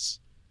government's.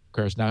 Of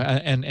course, now,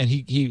 and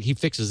he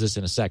fixes this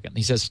in a second.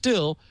 He says,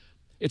 still,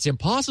 it's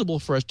impossible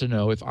for us to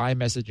know if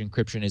iMessage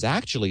encryption is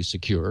actually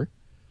secure.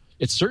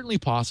 It's certainly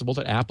possible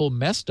that Apple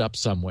messed up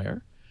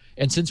somewhere,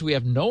 and since we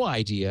have no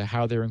idea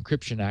how their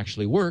encryption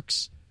actually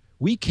works,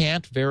 we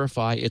can't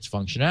verify its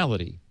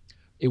functionality.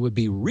 It would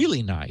be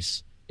really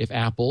nice if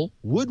Apple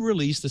would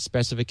release the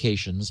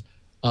specifications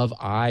of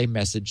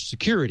iMessage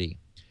security.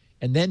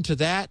 And then to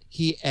that,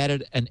 he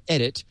added an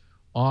edit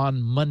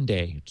on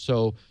Monday.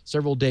 So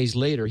several days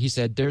later, he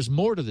said, there's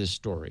more to this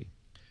story.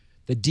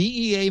 The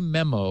DEA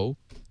memo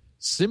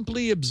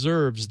simply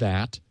observes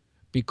that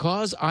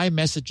because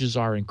iMessages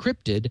are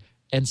encrypted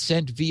and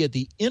sent via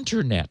the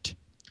internet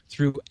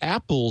through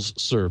Apple's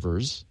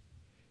servers,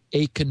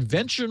 a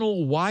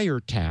conventional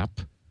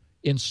wiretap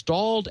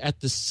installed at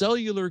the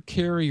cellular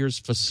carrier's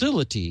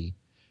facility,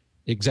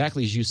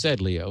 exactly as you said,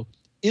 Leo,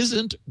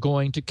 isn't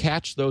going to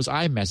catch those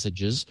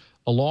iMessages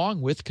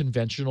along with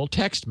conventional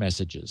text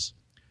messages,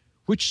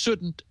 which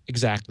shouldn't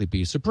exactly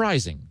be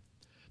surprising.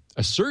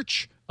 A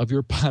search of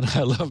your,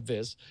 I love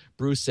this,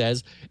 Bruce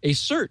says, a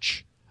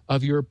search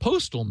of your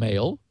postal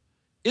mail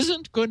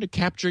isn't going to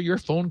capture your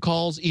phone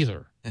calls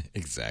either.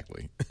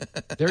 Exactly.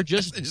 They're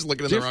just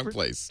looking in the wrong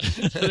place.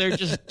 They're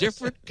just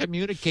different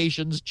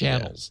communications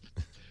channels.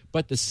 Yeah.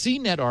 But the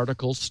CNET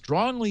article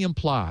strongly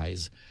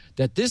implies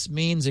that this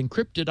means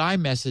encrypted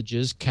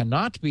iMessages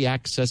cannot be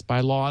accessed by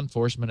law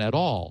enforcement at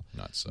all.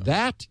 Not so.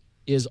 That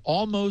is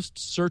almost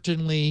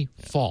certainly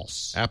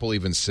false. Apple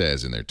even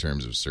says in their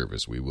terms of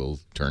service, we will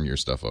turn your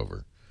stuff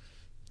over.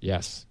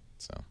 Yes.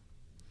 So.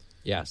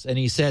 Yes. And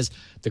he says,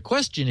 the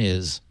question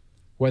is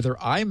whether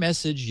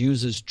iMessage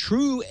uses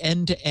true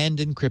end-to-end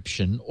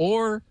encryption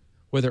or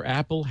whether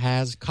Apple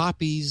has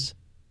copies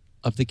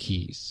of the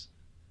keys.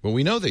 Well,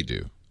 we know they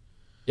do.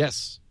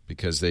 Yes.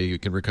 Because they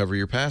can recover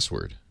your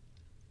password.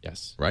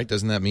 Yes. Right?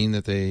 Doesn't that mean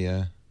that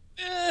they...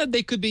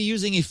 They could be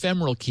using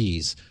ephemeral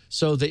keys,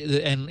 so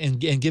and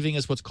giving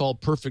us what's called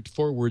perfect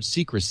forward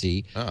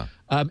secrecy.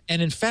 And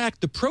in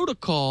fact, the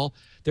protocol,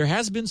 there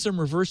has been some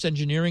reverse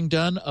engineering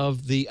done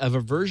of a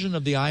version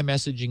of the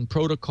iMessaging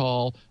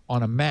protocol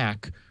on a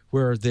Mac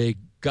where the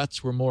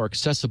guts were more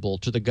accessible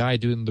to the guy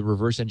doing the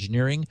reverse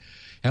engineering,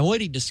 and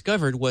what he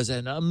discovered was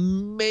an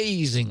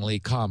amazingly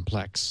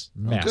complex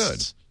mess. Oh,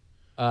 good.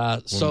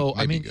 So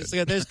I mean,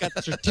 there's got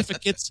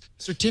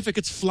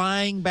certificates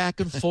flying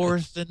back and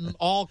forth, and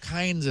all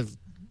kinds of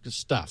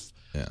stuff.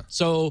 Yeah.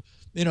 So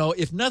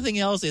if nothing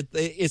else,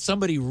 if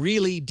somebody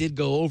really did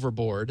go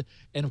overboard,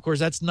 and of course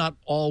that's not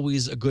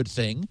always a good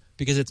thing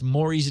because it's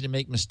more easy to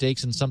make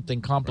mistakes in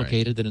something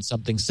complicated than in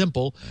something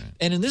simple. Right.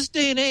 And in this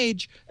day and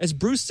age, as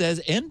Bruce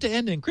says,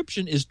 end-to-end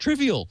encryption is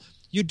trivial.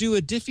 You do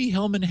a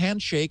Diffie-Hellman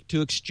handshake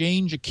to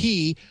exchange a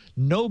key.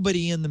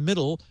 Nobody in the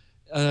middle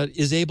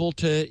is able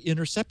to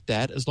intercept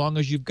that as long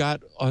as you've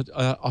got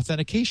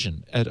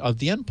authentication of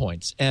the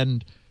endpoints,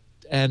 and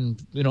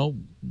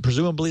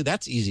presumably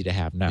that's easy to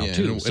have now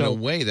too. In a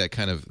way, that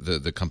kind of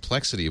the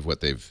complexity of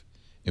what they've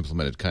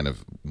implemented kind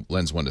of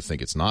lends one to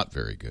think it's not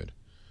very good.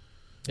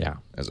 Yeah,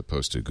 as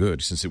opposed to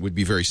good, since it would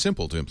be very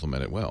simple to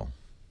implement it well.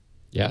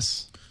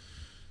 Yes.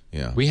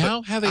 Yeah.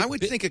 I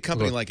would think a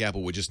company like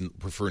Apple would just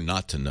prefer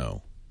not to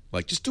know.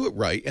 Like, just do it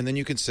right, and then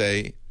you can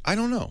say, "I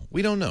don't know.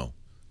 We don't know.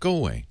 Go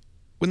away."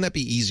 Wouldn't that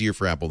be easier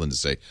for Apple than to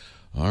say,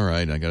 all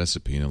right, I got a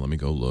subpoena, let me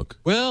go look?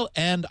 Well,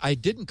 and I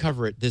didn't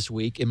cover it this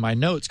week in my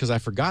notes because I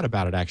forgot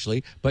about it,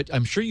 actually. But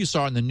I'm sure you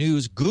saw in the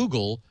news,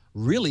 Google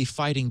really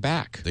fighting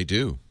back. They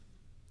do.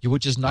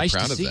 Which is nice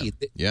to see.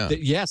 Yeah.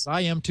 Yes,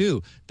 I am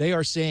too. They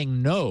are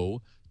saying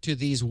no to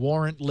these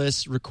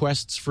warrantless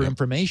requests for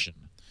information.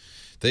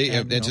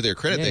 And to their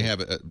credit, they have,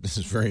 this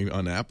is very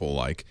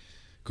un-Apple-like,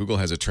 Google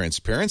has a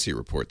transparency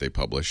report they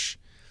publish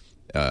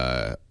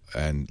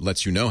and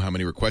lets you know how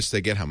many requests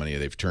they get, how many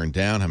they've turned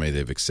down, how many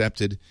they've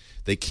accepted.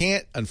 They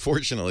can't,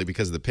 unfortunately,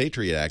 because of the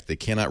Patriot Act, they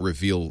cannot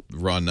reveal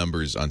raw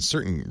numbers on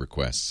certain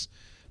requests.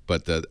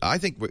 But I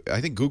think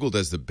Google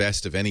does the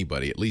best of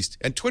anybody, at least,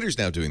 and Twitter's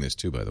now doing this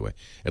too, by the way,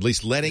 at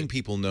least letting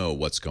people know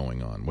what's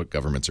going on, what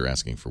governments are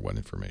asking for what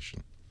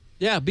information.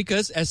 Yeah,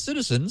 because as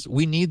citizens,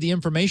 we need the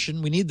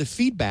information, we need the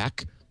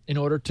feedback in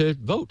order to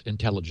vote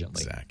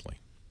intelligently. Exactly.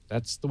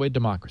 That's the way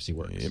democracy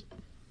works. Yep.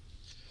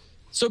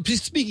 So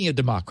speaking of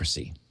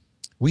democracy,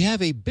 we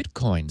have a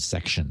Bitcoin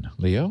section,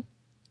 Leo,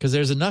 because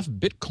there's enough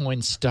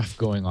Bitcoin stuff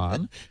going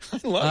on. I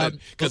love it,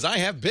 because I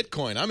have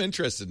Bitcoin. I'm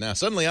interested now.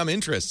 Suddenly I'm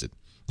interested.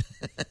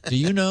 Do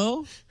you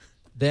know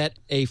that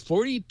a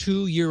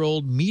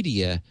 42-year-old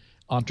media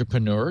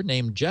entrepreneur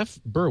named Jeff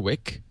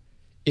Berwick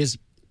is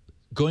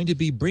going to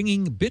be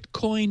bringing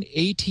Bitcoin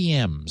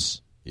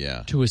ATMs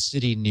to a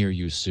city near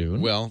you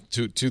soon? Well,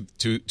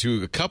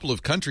 to a couple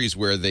of countries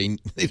where they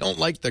don't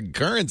like the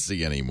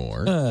currency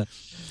anymore.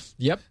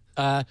 Yep.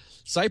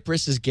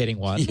 Cyprus is getting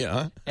one.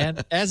 Yeah.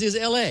 And as is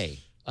L.A.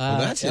 Well,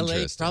 that's L.A.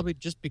 interesting. Probably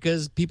just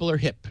because people are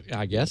hip,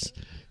 I guess.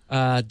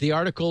 The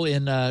article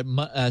in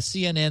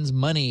CNN's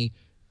Money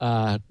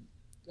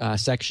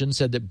section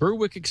said that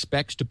Berwick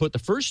expects to put the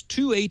first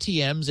 2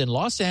 ATMs in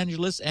Los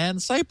Angeles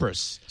and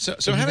Cyprus.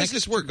 So how does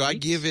this work? I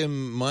give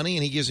him money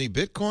and he gives me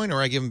Bitcoin,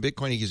 or I give him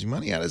Bitcoin and he gives me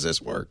money? How does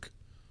this work?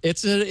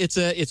 It's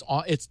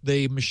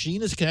the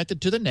machine is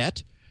connected to the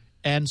net,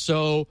 and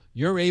so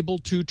you're able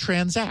to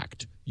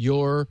transact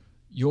your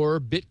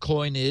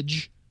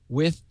Bitcoinage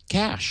with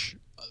cash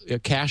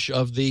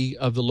of the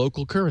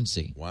local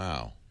currency.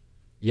 Wow.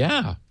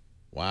 Yeah.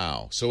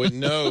 Wow. So it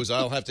knows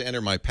I'll have to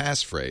enter my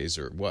passphrase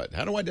or what?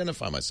 How do I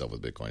identify myself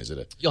with Bitcoin? Is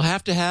it You'll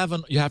have to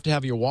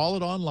have your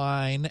wallet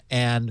online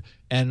and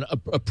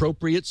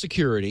appropriate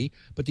security.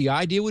 But the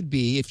idea would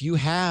be if you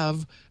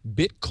have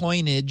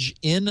Bitcoinage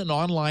in an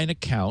online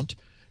account,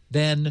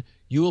 then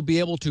you will be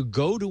able to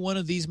go to one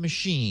of these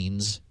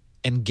machines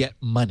and get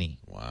money.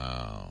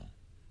 Wow.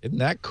 Isn't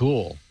that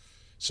cool?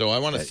 So I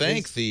want to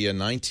thank the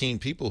 19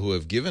 people who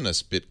have given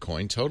us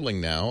Bitcoin,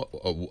 totaling now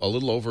a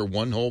little over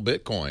one whole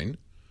Bitcoin.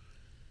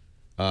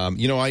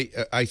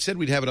 I said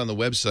we'd have it on the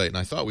website, and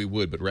I thought we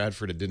would, but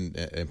Radford didn't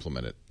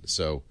implement it.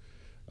 So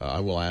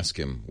I will ask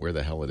him where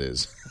the hell it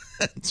is.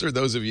 For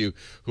those of you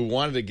who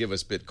wanted to give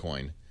us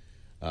Bitcoin,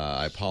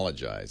 I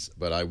apologize.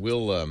 But I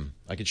will.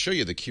 I could show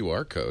you the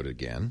QR code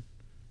again,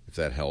 if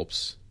that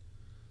helps.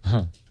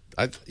 Huh.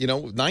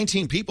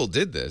 19 people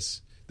did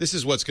this. This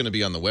is what's going to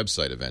be on the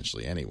website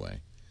eventually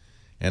anyway.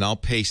 And I'll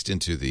paste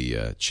into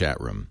the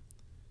chat room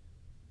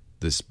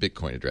this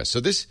Bitcoin address. So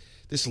this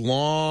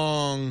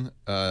long,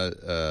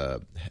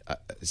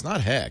 it's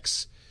not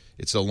hex,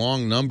 it's a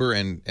long number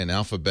and an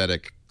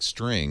alphabetic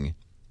string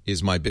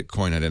is my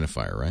Bitcoin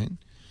identifier, right?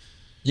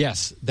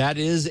 Yes, that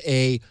is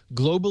a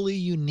globally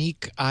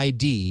unique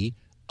ID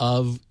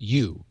of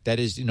you. That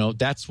is,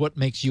 that's what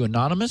makes you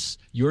anonymous.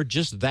 You're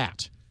just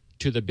that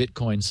to the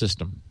Bitcoin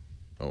system.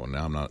 Oh,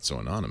 now I'm not so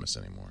anonymous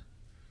anymore.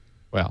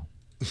 Well,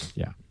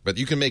 yeah. But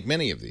you can make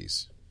many of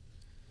these.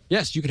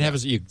 Yes, you can have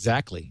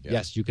exactly. Yeah.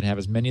 Yes, you can have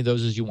as many of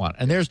those as you want.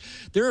 And there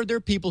are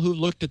people who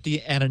looked at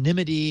the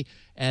anonymity,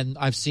 and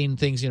I've seen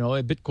things.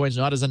 Bitcoin's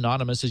not as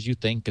anonymous as you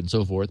think, and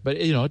so forth. But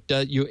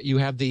you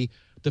have the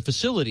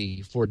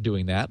facility for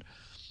doing that.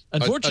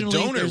 Unfortunately,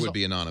 a donor would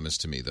be anonymous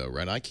to me, though,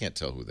 right? I can't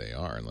tell who they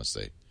are unless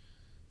they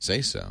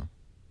say so,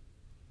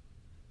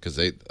 because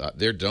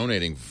they're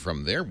donating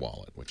from their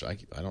wallet, which I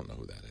don't know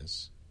who that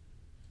is.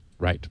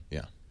 Right.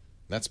 Yeah,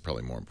 that's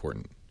probably more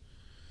important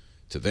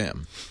to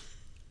them.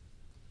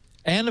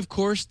 And, of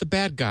course, the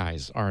bad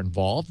guys are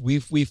involved.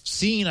 We've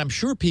seen, I'm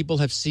sure people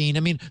have seen,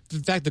 in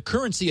fact, the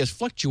currency has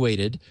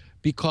fluctuated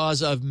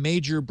because of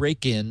major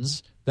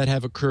break-ins that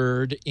have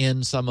occurred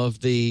in some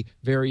of the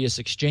various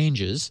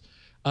exchanges.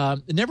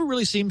 It never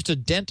really seems to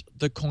dent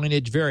the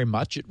coinage very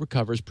much. It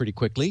recovers pretty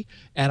quickly.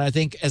 And I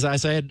think, as I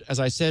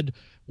said,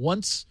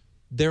 once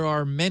there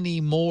are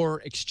many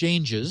more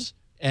exchanges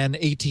and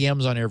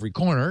ATMs on every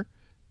corner,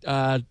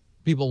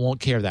 people won't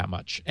care that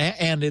much.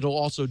 And it'll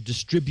also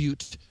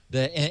distribute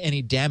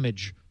any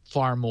damage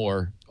far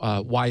more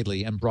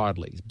widely and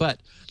broadly. But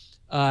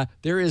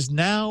there is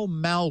now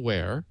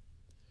malware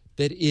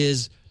that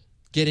is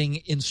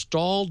getting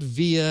installed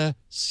via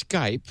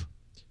Skype.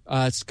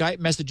 Skype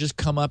messages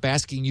come up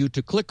asking you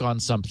to click on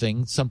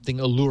something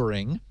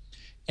alluring.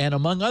 And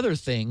among other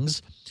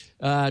things,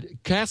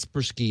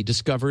 Kaspersky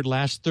discovered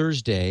last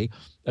Thursday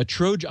a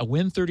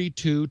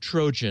Win32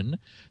 Trojan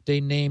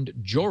they named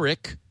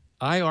Joric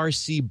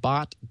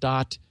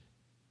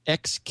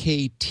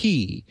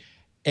ircbot.xkt.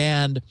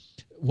 And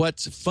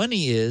what's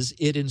funny is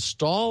it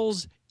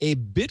installs a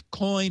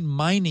Bitcoin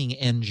mining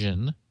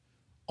engine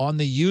on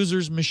the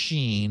user's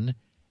machine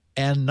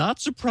and, not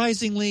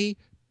surprisingly,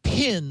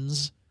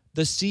 pins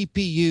the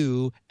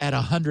CPU at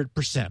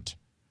 100%.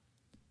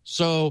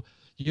 So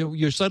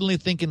you're suddenly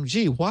thinking,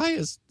 gee, why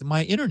is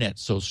my internet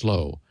so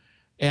slow?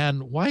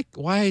 And why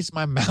is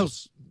my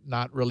mouse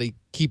not really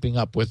keeping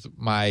up with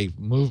my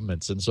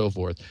movements and so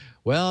forth?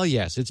 Well,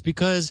 yes, it's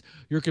because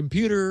your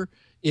computer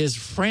is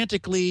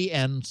frantically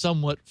and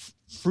somewhat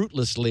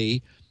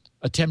fruitlessly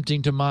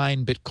attempting to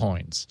mine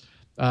Bitcoins.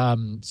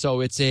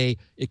 So it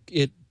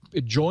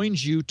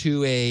joins you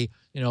to a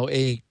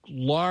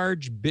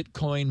large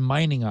Bitcoin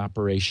mining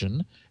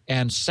operation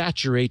and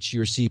saturates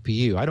your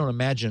CPU. I don't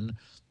imagine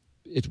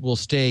it will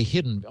stay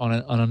hidden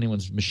on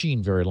anyone's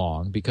machine very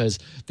long, because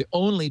the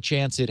only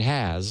chance it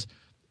has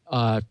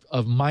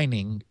of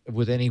mining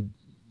with any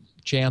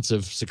chance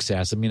of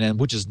success, and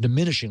which is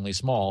diminishingly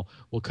small,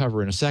 we'll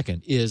cover in a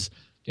second, is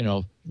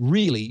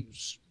really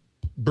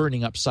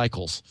burning up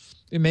cycles.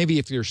 And maybe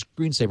if your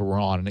screensaver were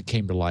on and it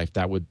came to life,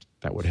 that would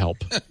help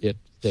it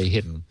stay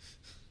hidden.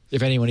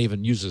 If anyone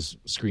even uses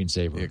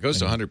screensaver, it goes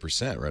to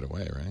 100% right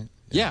away, right?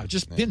 Yeah, it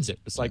just pins it.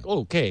 It's like,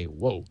 okay,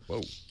 whoa.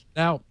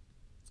 Now,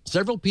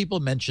 several people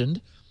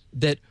mentioned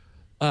that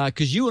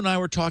because you and I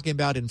were talking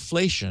about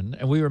inflation,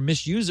 and we were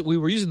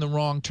using the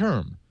wrong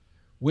term.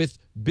 With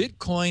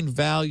Bitcoin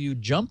value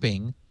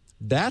jumping,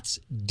 that's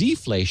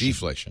deflation.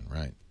 Deflation,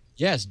 right.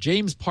 Yes,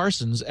 James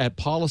Parsons at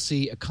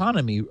Policy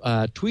Economy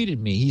tweeted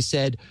me. He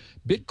said,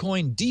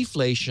 Bitcoin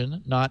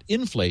deflation, not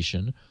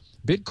inflation.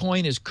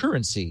 Bitcoin is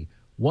currency.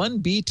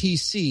 One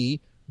BTC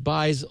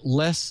buys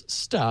less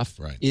stuff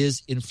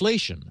is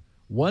inflation.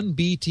 One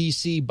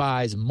BTC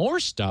buys more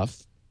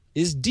stuff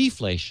is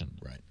deflation.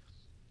 Right.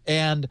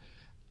 And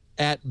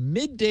at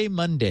midday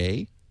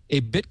Monday,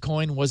 a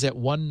Bitcoin was at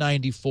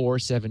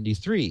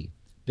 $194.73.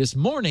 This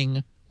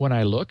morning, when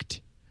I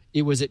looked,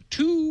 it was at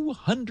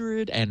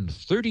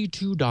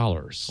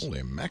 $232.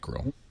 Holy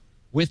mackerel.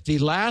 With the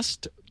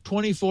last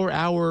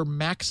 24-hour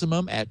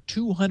maximum at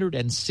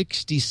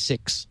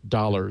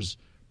 $266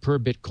 per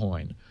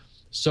Bitcoin.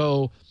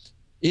 So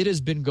it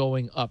has been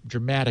going up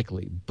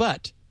dramatically.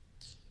 But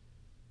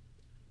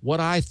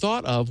what I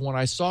thought of when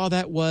I saw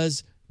that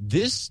was,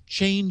 this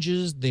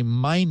changes the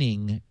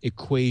mining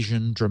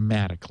equation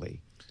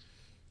dramatically.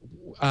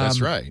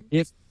 That's right.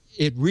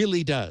 It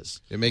really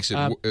does. It makes it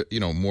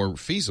more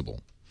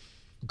feasible.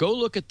 Go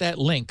look at that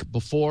link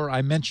before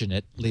I mention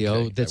it, Leo.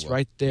 Okay, that's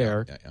right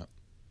there. Yeah.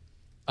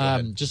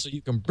 Just so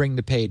you can bring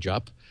the page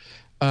up.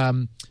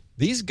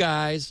 These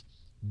guys,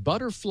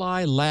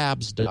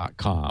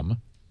 ButterflyLabs.com,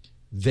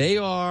 they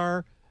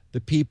are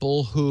the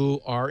people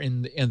who are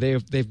and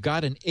they've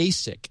got an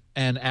ASIC,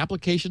 an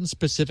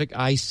application-specific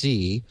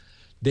IC,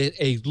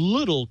 a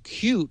little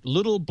cute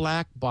little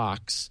black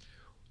box,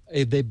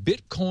 the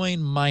Bitcoin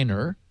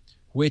miner,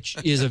 which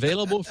is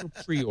available for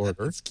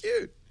pre-order. It's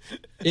cute.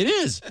 It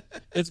is.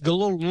 It's got a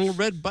little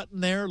red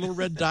button there, a little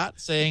red dot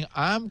saying,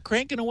 I'm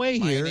cranking away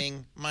here.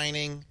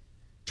 Mining.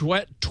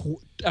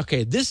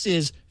 Okay, this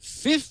is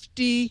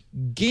 50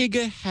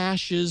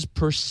 gigahashes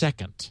per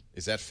second.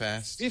 Is that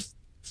fast?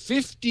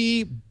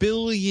 50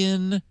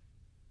 billion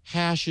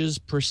hashes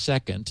per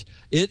second.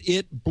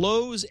 It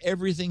blows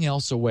everything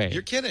else away.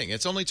 You're kidding.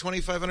 It's only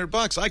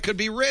 $2,500. I could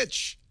be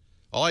rich.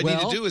 All I need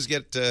to do is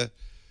get, 2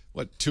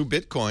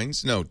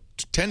 Bitcoins? No,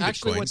 10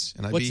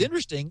 Bitcoins. What's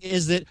interesting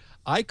is that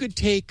I could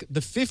take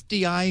the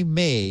 50 I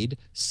made,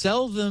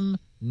 sell them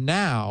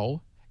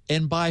now,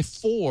 and buy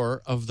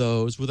 4 of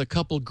those with a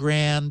couple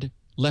grand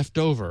left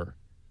over.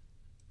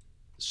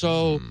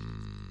 So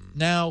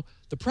now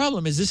the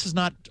problem is this is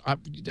not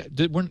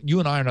you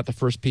and I are not the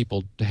first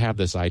people to have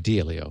this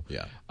idea, Leo.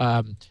 Yeah.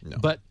 No.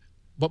 But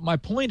my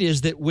point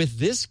is that with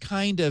this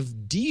kind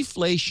of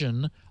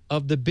deflation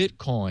of the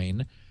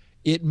Bitcoin,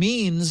 it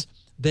means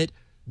that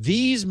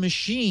these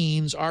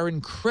machines are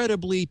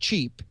incredibly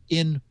cheap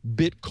in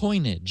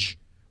Bitcoinage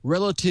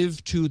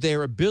relative to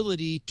their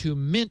ability to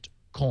mint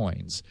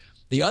coins.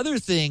 The other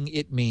thing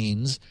it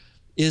means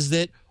is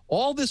that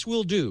all this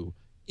will do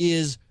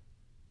is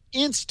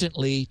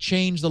instantly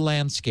change the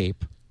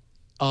landscape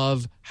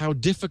of how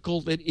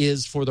difficult it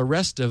is for the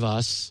rest of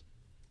us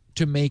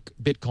to make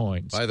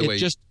Bitcoins. By the way,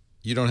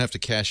 you don't have to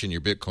cash in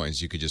your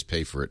Bitcoins. You could just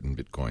pay for it in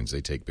Bitcoins.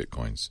 They take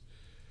Bitcoins.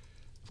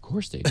 Of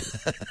course they do.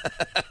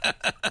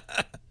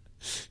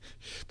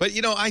 But,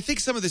 I think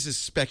some of this is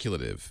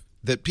speculative,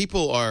 that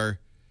people are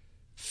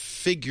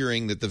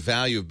figuring that the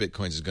value of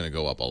Bitcoins is going to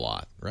go up a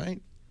lot,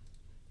 right?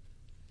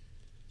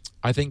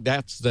 I think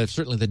that's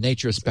certainly the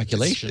nature of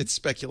speculation. It's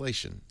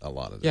speculation, a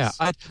lot of this.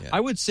 Yeah, I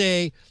would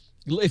say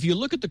if you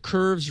look at the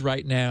curves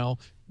right now,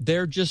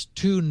 they're just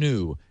too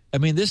new. I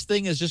mean, this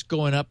thing is just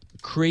going up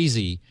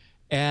crazy.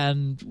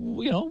 And,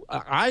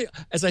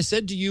 as I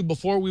said to you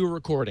before we were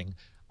recording,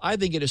 I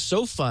think it is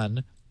so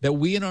fun that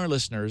we and our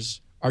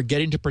listeners are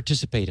getting to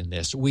participate in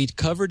this. We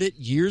covered it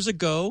years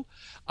ago.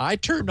 I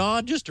turned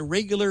on just a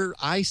regular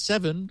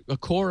i7, a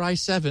Core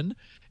i7,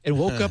 and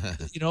woke up,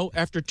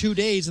 after 2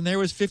 days, and there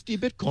was 50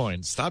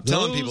 Bitcoins. Stop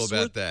telling people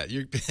about that.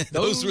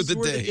 Those were the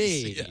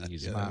days. Yeah,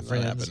 my that's friends.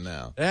 what happened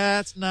now.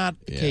 That's not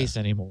the case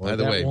anymore. By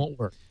the way, won't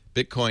work.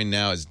 Bitcoin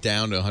now is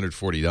down to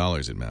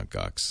 $140 at Mt.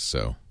 Gox.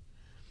 So,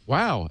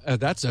 wow,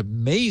 that's an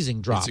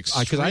amazing drop. It's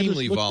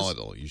extremely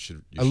volatile.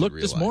 I looked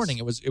this morning.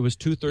 It was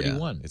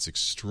 231. Yeah, it's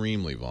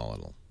extremely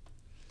volatile.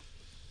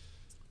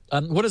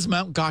 What is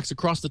Mt. Gox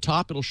across the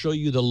top? It'll show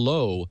you the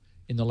low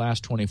in the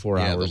last 24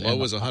 hours. The low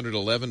was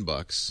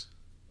 $111.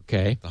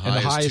 Okay. The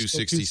high is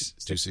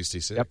 266.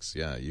 266. Yep.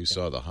 Yeah, you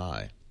saw the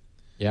high.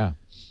 Yeah.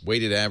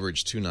 Weighted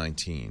average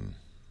 219.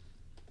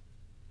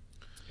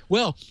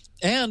 Well,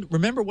 and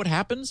remember what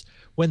happens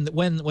when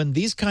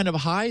these kind of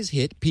highs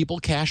hit, people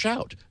cash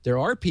out. There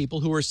are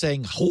people who are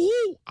saying,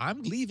 "Oh,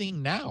 I'm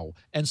leaving now."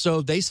 And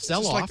so they sell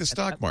off. Just like the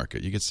stock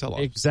market. You get sell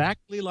off.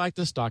 Exactly like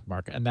the stock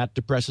market, and that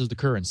depresses the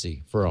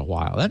currency for a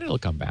while. Then it'll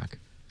come back.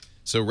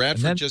 So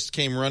Radford just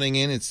came running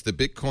in. It's the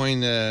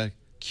Bitcoin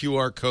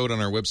QR code on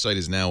our website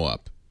is now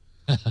up.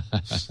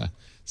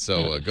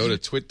 So go to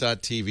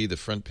twit.tv, the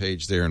front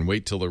page there, and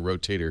wait till the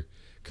rotator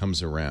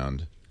comes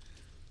around.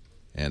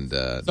 And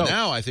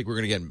now I think we're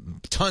going to get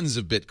tons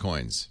of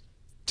Bitcoins.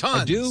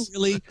 Tons.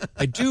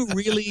 I do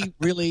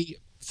really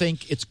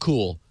think it's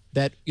cool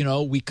that,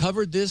 we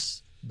covered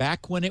this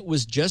back when it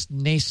was just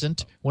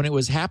nascent, when it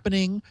was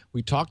happening.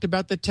 We talked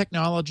about the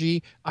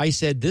technology. I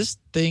said, this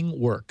thing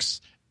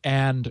works.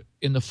 And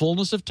in the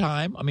fullness of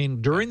time,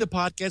 during the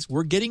podcast,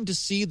 we're getting to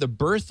see the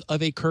birth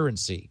of a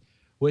currency,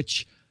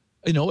 which,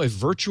 a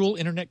virtual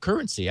internet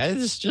currency.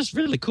 It's just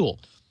really cool.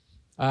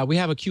 We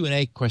have a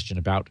Q&A question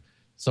about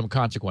some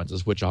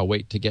consequences, which I'll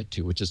wait to get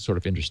to, which is sort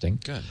of interesting.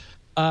 Good.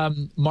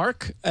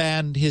 Mark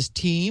and his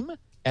team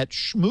at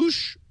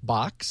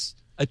Smooshbox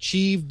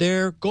achieved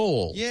their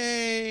goal.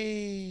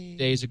 Yay!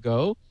 Days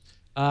ago.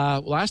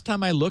 Last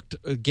time I looked,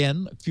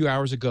 again, a few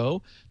hours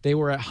ago, they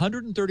were at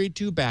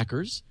 132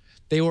 backers.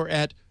 They were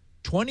at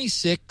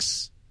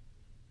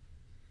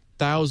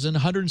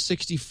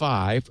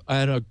 26,165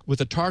 with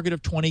a target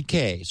of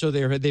 20K. So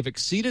they've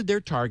exceeded their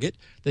target.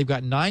 They've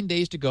got 9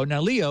 days to go.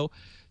 Now, Leo,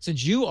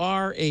 since you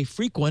are a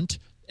frequent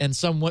and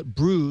somewhat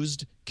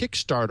bruised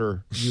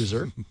Kickstarter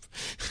user,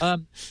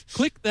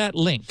 click that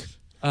link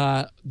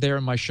there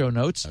in my show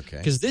notes,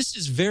 because this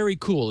is very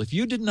cool. If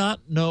you did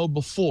not know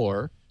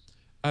before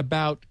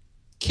about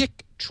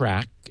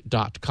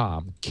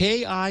KickTrack.com,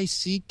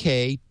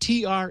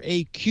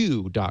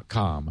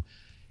 KickTraq.com,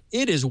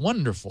 it is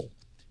wonderful.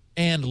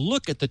 And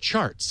look at the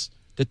charts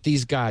that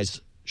these guys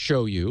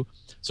show you.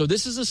 So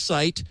this is a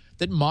site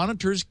that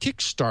monitors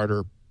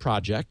Kickstarter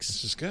projects.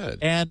 This is good.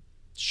 And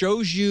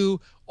shows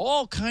you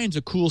all kinds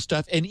of cool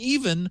stuff, and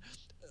even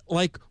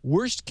like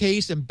worst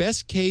case and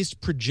best case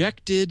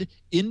projected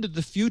into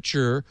the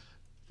future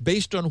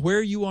based on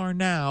where you are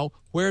now,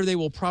 where they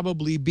will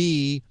probably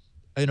be,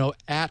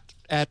 at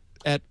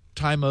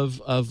time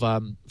of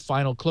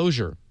final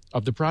closure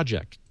of the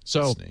project.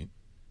 So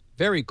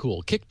very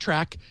cool.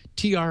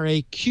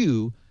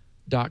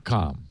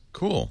 KickTrack.com.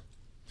 Cool.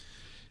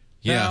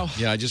 Yeah,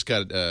 I just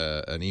got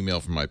an email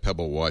from my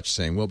Pebble Watch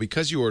saying, well,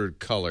 because you ordered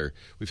color,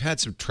 we've had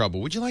some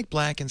trouble. Would you like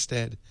black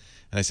instead?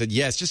 And I said,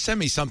 yes, just send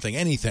me something,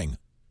 anything.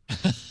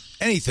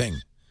 Anything.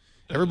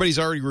 Everybody's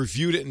already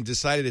reviewed it and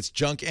decided it's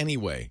junk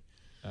anyway.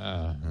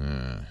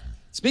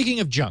 Speaking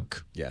of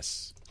junk.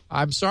 Yes.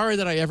 I'm sorry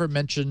that I ever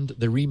mentioned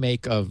the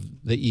remake of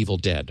The Evil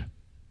Dead.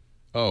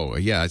 Oh,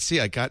 yeah. See,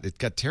 it got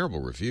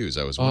terrible reviews.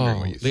 I was wondering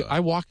what you thought. I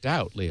walked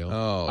out, Leo.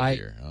 Oh,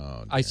 dear.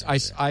 Oh,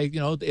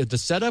 dear. The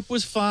setup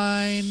was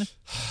then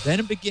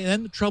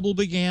the trouble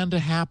began to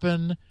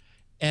happen.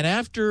 And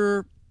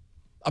after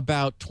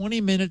about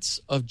 20 minutes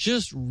of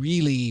just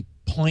really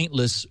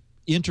pointless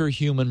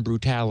interhuman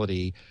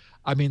brutality,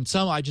 I mean,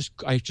 I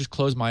just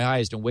closed my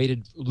eyes and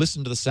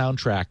listened to the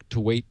soundtrack to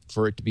wait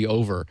for it to be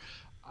over.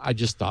 I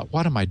just thought,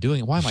 what am I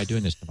doing? Why am I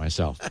doing this to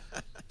myself?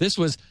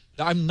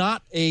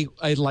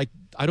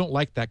 I don't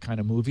like that kind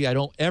of movie. I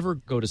don't ever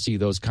go to see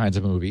those kinds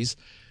of movies.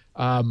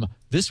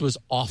 This was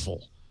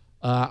awful.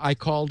 I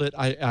called it,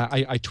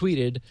 I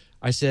tweeted,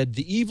 I said,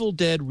 The Evil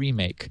Dead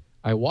remake.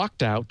 I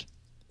walked out,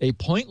 a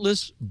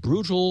pointless,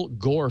 brutal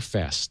gore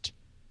fest.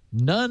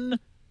 None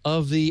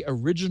of the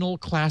original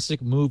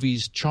classic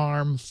movies'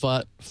 charm,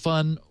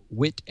 fun,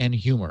 wit, and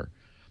humor.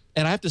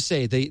 And I have to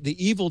say,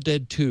 the Evil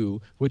Dead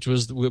 2, which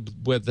was the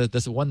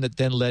one that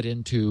then led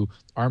into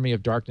Army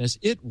of Darkness,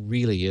 it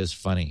really is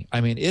funny.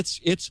 I mean, it's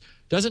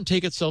doesn't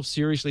take itself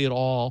seriously at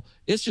all.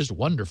 It's just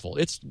wonderful.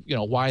 It's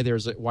why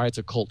it's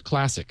a cult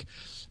classic.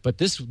 But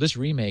this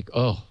remake,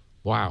 oh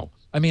wow!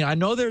 I mean, I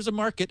know there's a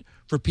market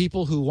for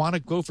people who want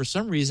to go for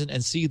some reason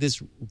and see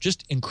this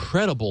just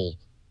incredible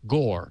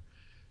gore.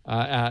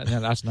 No,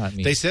 that's not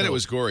me. They said it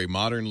was gory,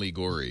 modernly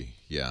gory.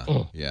 Yeah,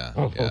 yeah.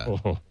 Oh,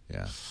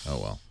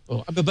 well.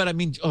 Oh, but I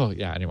mean,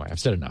 anyway, I've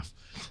said enough.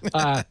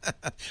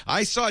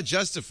 I saw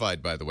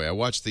Justified, by the way. I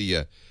watched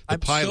the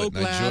pilot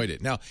and I enjoyed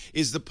it. Now,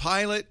 is the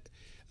pilot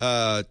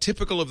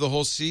typical of the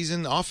whole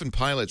season? Often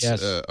pilots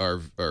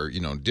are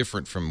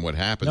different from what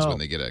happens when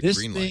they get a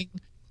green light.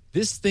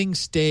 This thing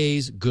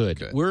stays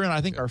good. We're in, I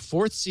think, our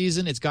 4th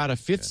season. It's got a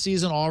 5th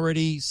season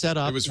already set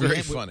up. It was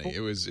very funny. It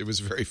was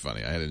very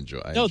funny. I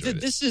enjoyed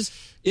it.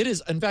 It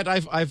is. In fact,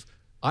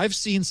 I've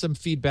seen some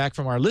feedback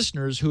from our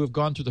listeners who have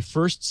gone through the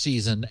first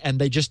season and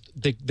they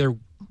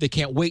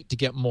can't wait to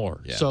get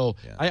more. Yeah, so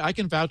I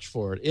can vouch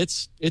for it.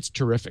 It's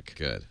terrific.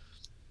 Good.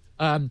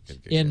 In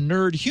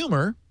Nerd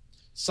Humor,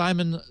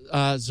 Simon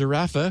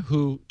Zarafa,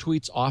 who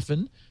tweets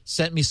often,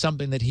 sent me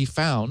something that he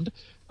found.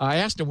 I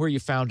asked him where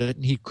you found it,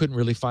 and he couldn't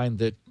really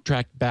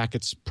track back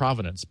its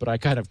provenance, but I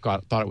kind of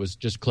thought it was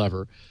just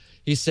clever.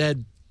 He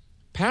said,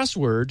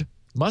 password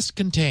must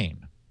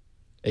contain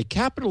a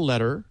capital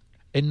letter,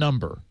 a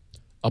number,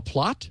 a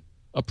plot,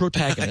 a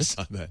protagonist,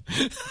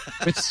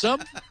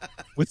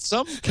 with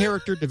some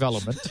character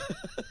development,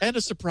 and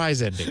a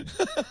surprise ending.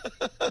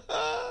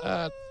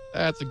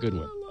 That's a good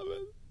one. I love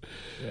it.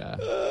 Yeah,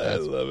 I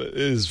love it. It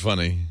is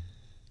funny.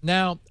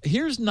 Now,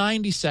 here's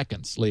 90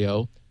 seconds,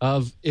 Leo,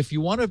 of if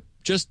you want to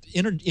just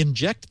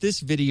inject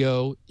this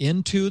video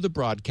into the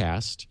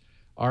broadcast.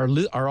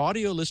 Our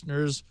audio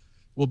listeners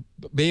will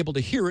be able to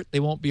hear it.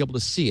 They won't be able to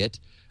see it.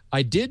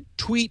 I did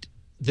tweet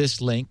this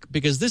link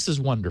because this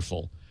is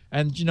wonderful.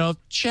 And,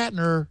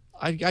 Shatner,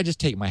 I just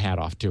take my hat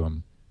off to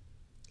him.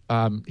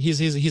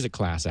 He's a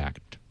class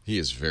act. He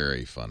is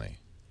very funny.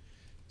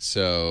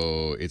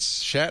 So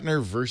it's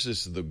Shatner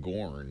versus the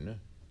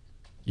Gorn.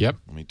 Yep.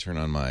 Let me turn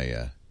on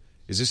my...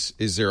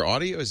 Is there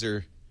audio? Is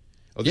there...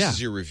 Oh, this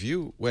is your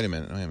review? Wait a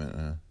minute.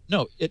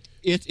 No,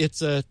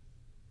 it's a...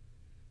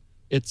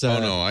 Oh,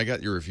 no, I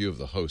got your review of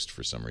the host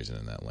for some reason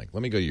in that link.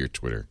 Let me go to your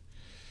Twitter.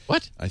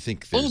 What? I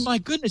think Oh, my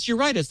goodness, you're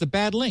right. It's the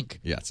bad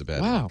link. Yeah, it's a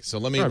bad link. So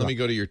let me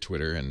go to your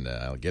Twitter, and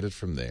I'll get it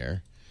from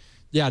there.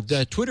 Yeah,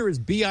 the Twitter is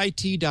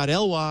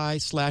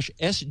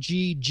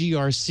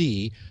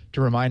bit.ly/SGGRC to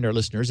remind our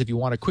listeners if you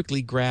want to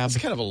quickly grab... It's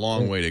kind of a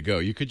long way to go.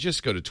 You could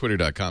just go to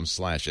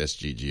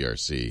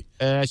twitter.com/SGGRC.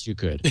 Yes, you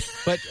could.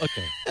 But,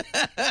 okay.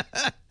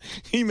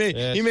 He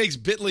makes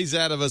Bitleys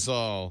out of us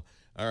all.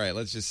 All right,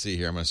 let's just see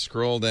here. I'm going to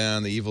scroll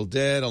down. The Evil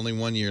Dead, only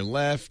 1 year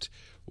left.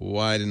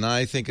 Why didn't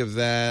I think of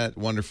that?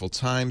 Wonderful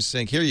time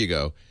sync. Here you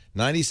go.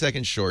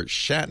 90-second short.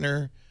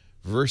 Shatner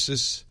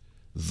versus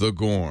the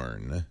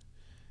Gorn.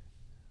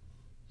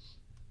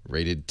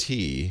 Rated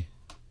T.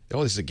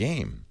 Oh, this is a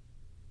game.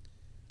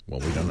 Well,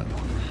 we don't know.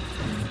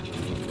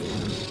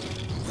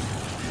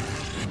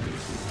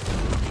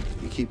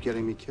 You keep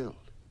getting me killed.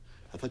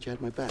 I thought you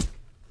had my back.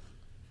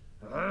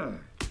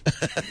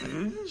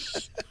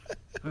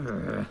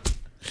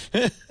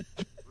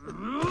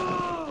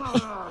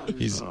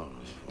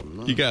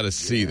 You got to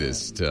see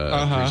this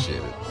to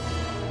appreciate it.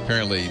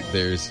 Apparently,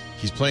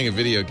 he's playing a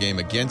video game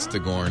against the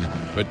Gorn,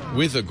 but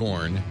with a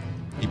Gorn.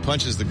 He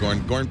punches the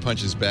Gorn. Gorn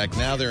punches back.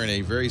 Now they're in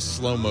a very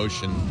slow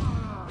motion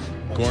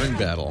Gorn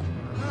battle.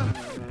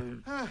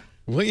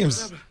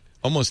 William's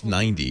almost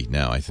 90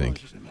 now, I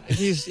think.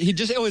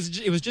 It was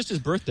just his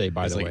birthday,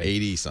 by the way. He's like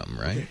 80 something,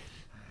 right?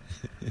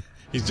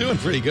 He's doing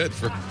pretty good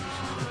for.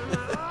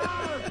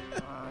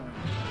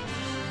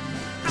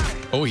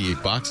 Oh, he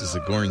boxes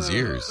the Gorn's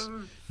ears.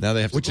 Now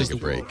they have to take a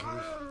break.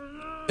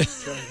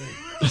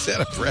 He's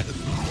out of breath.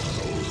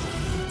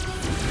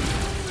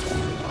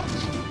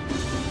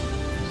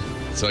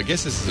 So I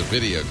guess this is a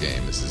video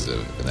game. This is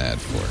an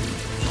ad for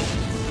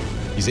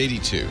it. He's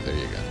 82. There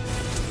you go.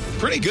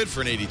 Pretty good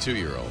for an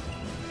 82-year-old.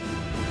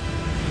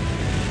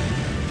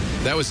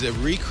 That was a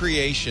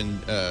recreation.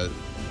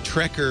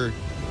 Trekker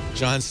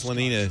John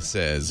Slanina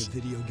says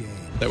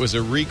that was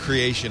a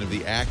recreation of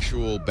the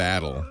actual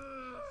battle.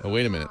 Oh,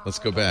 wait a minute. Let's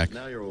go back.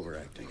 Now you're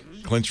overacting.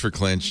 Clinch for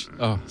clinch.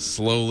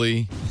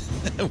 Slowly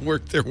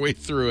work their way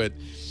through it.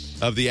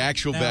 Of the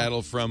actual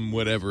battle from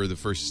whatever, the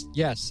first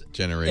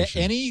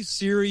generation. Any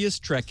serious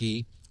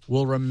Trekkie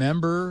will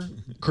remember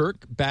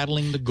Kirk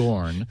battling the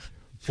Gorn,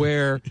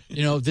 where,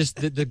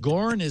 the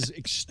Gorn is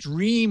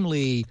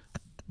extremely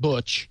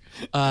butch.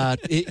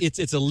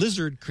 It's a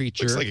lizard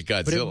creature. Looks like a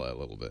Godzilla a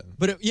little bit.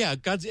 But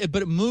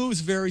it moves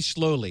very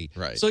slowly.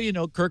 Right.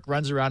 So, Kirk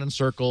runs around in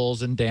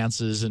circles and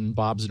dances and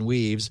bobs and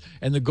weaves,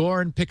 and the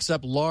Gorn picks up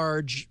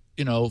large,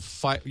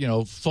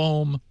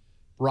 foam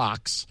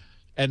rocks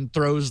and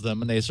throws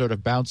them, and they sort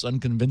of bounce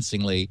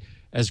unconvincingly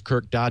as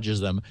Kirk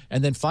dodges them.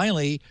 And then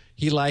finally,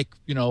 he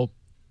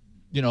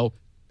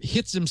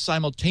hits him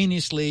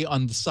simultaneously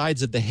on the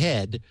sides of the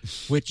head,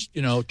 which,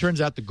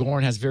 turns out the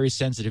Gorn has very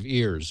sensitive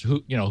ears.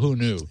 Who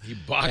knew? He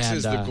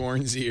boxes the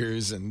Gorn's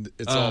ears, and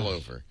it's all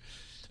over.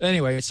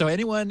 Anyway, so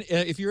anyone,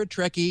 if you're a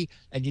Trekkie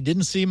and you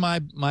didn't see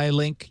my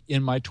link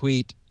in my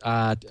tweet,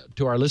 to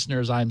our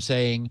listeners, I'm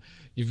saying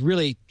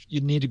you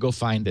need to go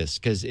find this,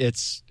 because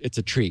it's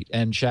a treat.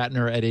 And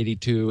Shatner at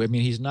 82,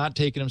 he's not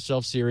taking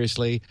himself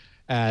seriously,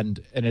 and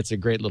it's a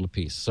great little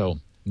piece. So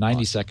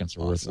 90 seconds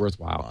are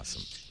worthwhile.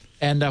 Awesome.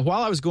 And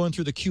while I was going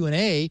through the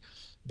Q&A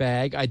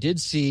bag, I did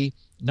see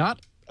not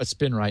a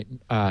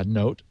SpinRite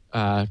note,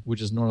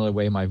 which is normally the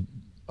way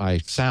I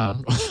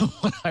sound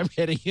when I'm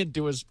heading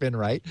into a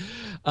SpinRite,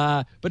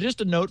 but just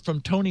a note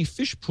from Tony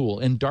Fishpool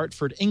in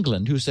Dartford,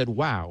 England, who said,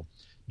 "Wow,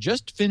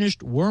 just finished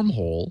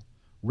Wormhole,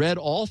 read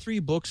all 3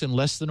 books in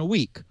less than a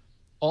week.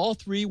 All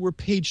 3 were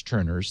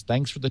page-turners.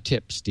 Thanks for the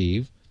tip,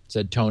 Steve,"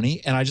 said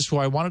Tony. And I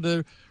wanted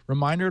to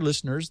remind our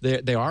listeners,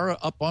 they are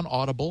up on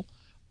Audible.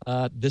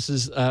 This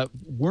is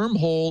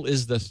Wormhole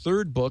is the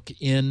 3rd book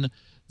in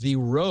the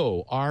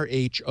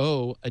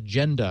RHO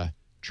Agenda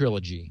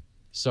trilogy.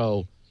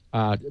 So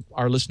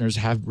our listeners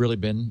have really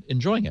been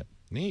enjoying it.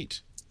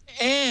 Neat.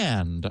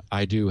 And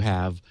I do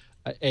have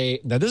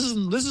now this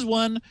is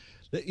one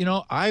that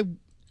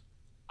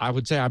I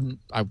would say I'm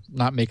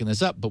not making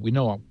this up, but we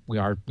know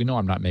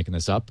I'm not making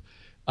this up.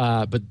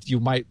 But you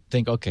might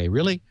think, okay,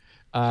 really?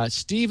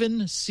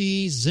 Stephen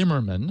C.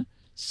 Zimmerman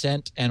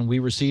sent, and we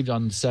received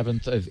on the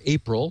 7th of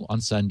April,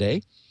 on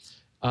Sunday,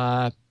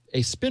 a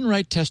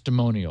SpinRite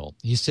testimonial.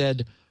 He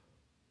said,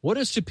 "What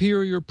a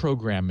superior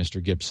program,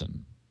 Mr.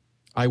 Gibson.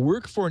 I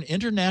work for an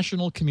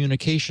international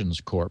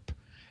communications corp,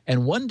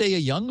 and one day a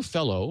young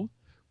fellow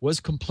was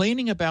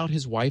complaining about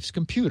his wife's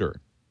computer.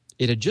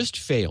 It had just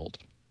failed,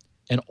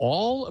 and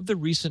all of the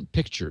recent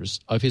pictures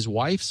of his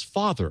wife's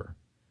father,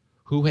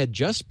 who had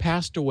just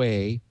passed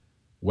away,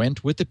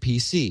 went with the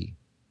PC.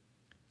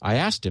 I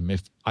asked him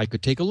if I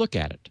could take a look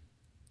at it.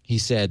 He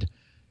said,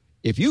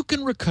 'If you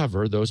can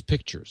recover those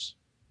pictures,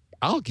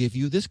 I'll give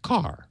you this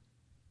car.'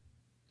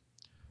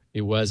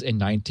 It was a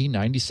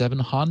 1997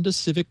 Honda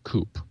Civic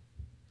Coupe.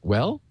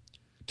 Well,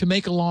 to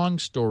make a long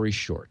story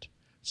short,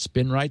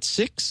 SpinRite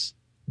 6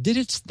 did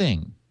its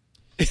thing.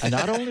 And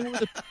not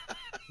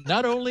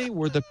only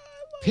were the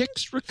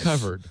pics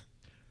recovered,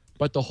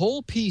 but the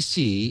whole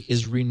PC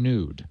is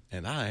renewed.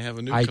 And I have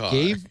a new car.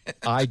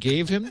 I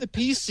gave him the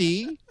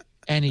PC,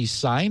 and he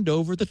signed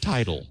over the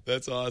title.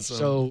 That's awesome.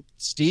 So,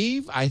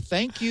 Steve, I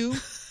thank you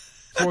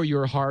for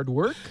your hard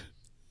work.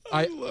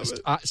 I love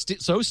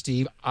it. So,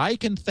 Steve, I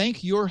can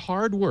thank your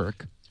hard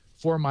work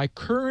for my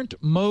current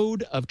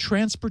mode of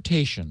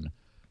transportation,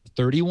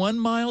 31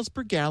 miles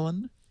per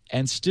gallon,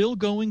 and still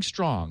going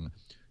strong,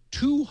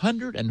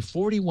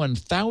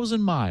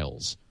 241,000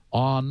 miles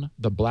on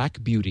the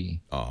Black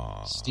Beauty."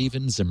 Aww.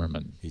 Stephen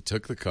Zimmerman. He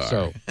took the car.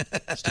 So,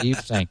 Steve,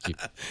 thank you.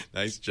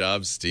 Nice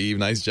job, Steve.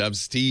 Nice job,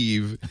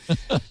 Steve.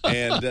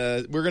 And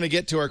we're going to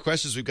get to our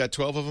questions. We've got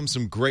 12 of them,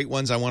 some great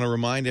ones. I want to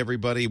remind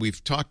everybody,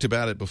 we've talked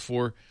about it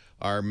before,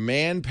 our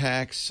Man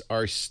Packs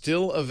are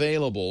still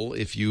available.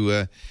 If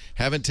you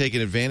haven't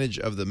taken advantage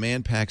of the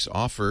Man Packs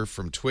offer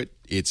from Twit,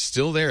 it's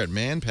still there at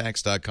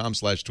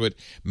manpacks.com/twit.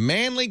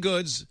 Manly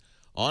goods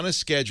on a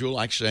schedule.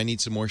 Actually, I need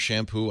some more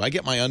shampoo. I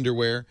get my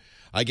underwear.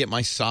 I get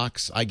my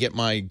socks. I get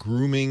my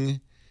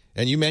grooming.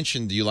 And you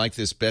mentioned you like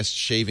this Best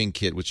Shaving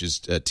Kit, which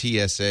is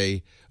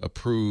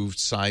TSA-approved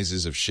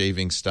sizes of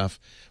shaving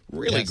stuff.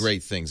 Really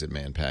great things at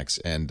Man Packs.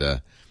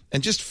 And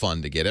just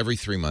fun to get. Every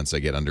 3 months I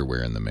get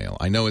underwear in the mail.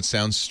 I know it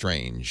sounds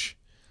strange,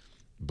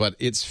 but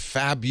it's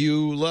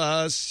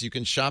fabulous. You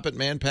can shop at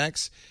Man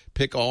Packs,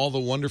 pick all the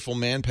wonderful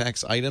Man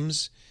Packs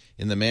items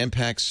in the Man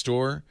Packs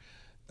store.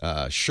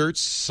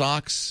 Shirts,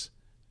 socks,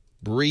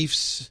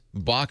 briefs,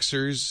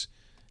 boxers,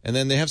 and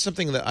then they have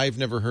something that I've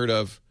never heard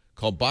of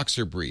called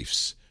boxer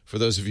briefs, for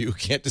those of you who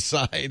can't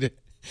decide.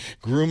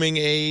 Grooming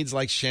aids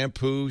like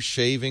shampoo,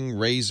 shaving,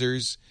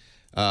 razors,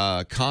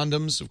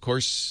 condoms, of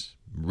course.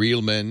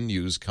 Real men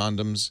use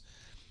condoms,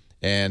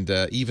 and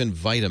even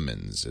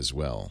vitamins as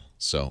well.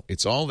 So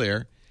it's all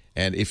there.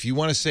 And if you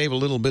want to save a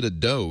little bit of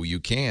dough, you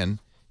can.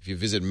 If you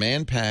visit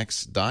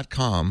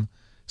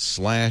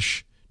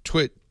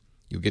manpacks.com/twit,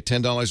 you'll get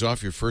 $10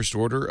 off your first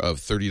order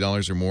of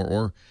 $30 or more,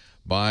 or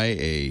buy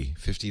a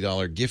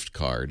 $50 gift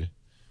card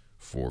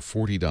for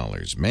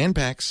 $40.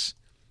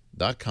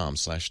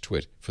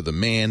 Manpacks.com/twit for the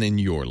man in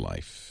your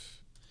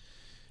life.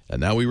 And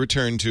now we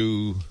return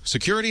to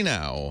Security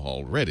Now,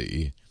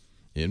 already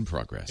in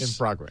progress. In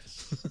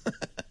progress.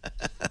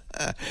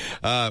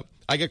 I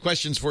got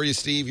questions for you,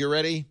 Steve. You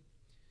ready?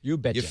 You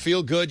betcha. You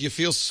feel good? You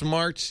feel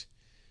smart?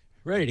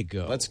 Ready to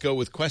go. Let's go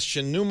with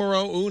question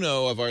numero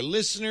uno of our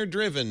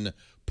listener-driven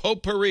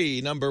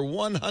potpourri, number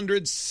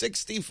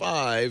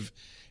 165.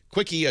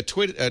 Quickie, a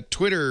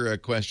Twitter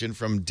question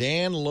from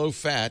Dan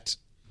Lowfat,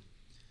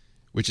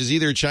 which is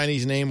either a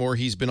Chinese name or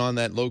he's been on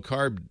that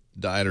low-carb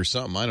diet or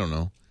something. I don't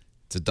know.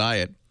 It's a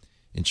diet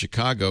in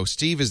Chicago.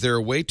 Steve, is there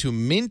a way to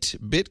mint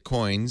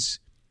Bitcoins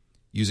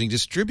using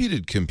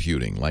distributed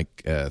computing,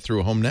 like through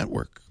a home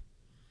network?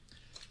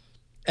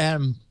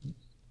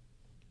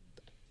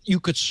 You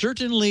could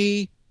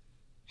certainly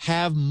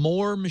have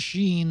more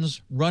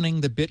machines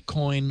running the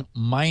Bitcoin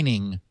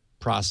mining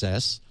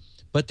process,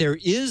 but there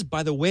is,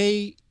 by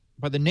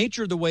the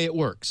nature of the way it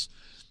works,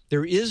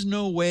 there is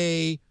no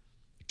way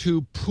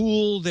to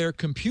pool their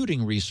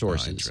computing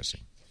resources. Oh,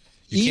 interesting.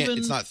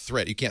 It's not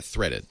thread. You can't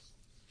thread it.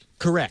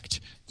 Correct.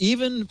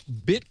 Even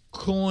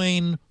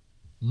Bitcoin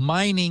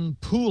mining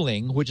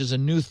pooling, which is a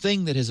new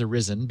thing that has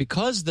arisen,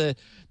 because the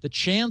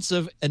chance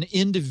of an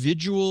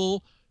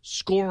individual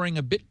scoring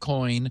a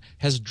Bitcoin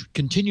has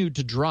continued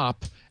to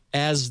drop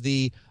as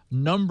the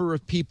number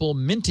of people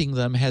minting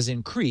them has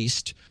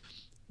increased.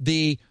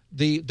 The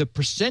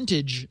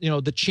percentage,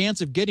 the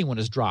chance of getting one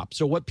has dropped.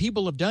 So what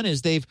people have done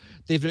is they've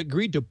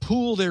agreed to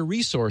pool their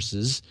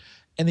resources,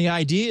 and the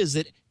idea is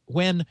that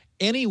when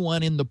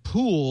anyone in the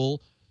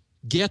pool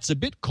gets a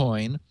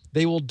Bitcoin,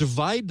 they will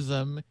divide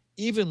them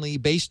evenly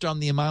based on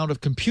the amount of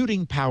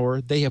computing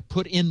power they have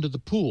put into the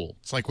pool.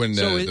 It's like when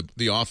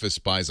the office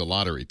buys a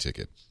lottery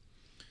ticket.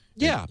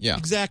 Yeah,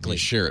 exactly. You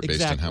share it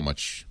based on how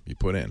much you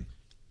put in.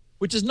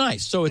 Which is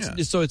nice. So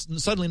it's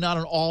suddenly not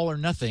an all or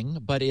nothing,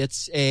 but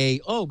it's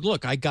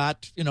look, I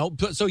got,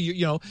 so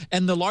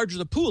and the larger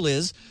the pool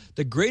is,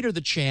 the greater the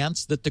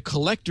chance that the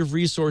collective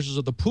resources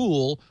of the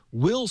pool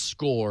will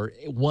score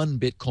one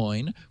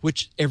Bitcoin,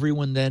 which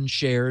everyone then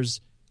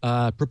shares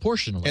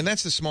proportionally. And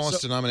that's the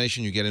smallest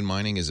denomination you get in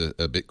mining is a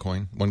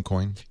Bitcoin, one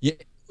coin? Yeah,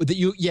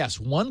 yes,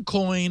 one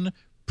coin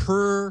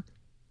per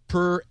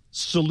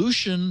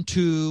solution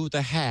to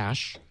the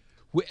hash.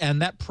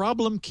 And that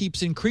problem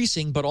keeps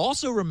increasing, but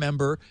also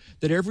remember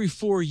that every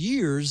 4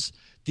 years,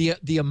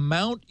 the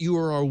amount you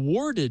are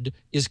awarded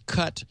is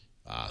cut.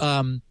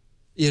 It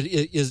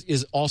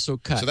is also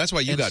cut. So that's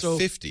why you got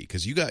 50,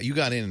 because you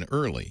got in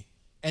early.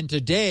 And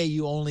today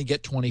you only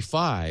get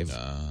 25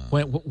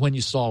 when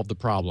you solve the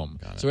problem.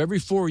 So every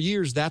 4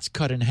 years, that's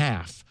cut in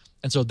half,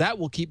 and so that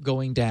will keep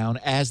going down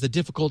as the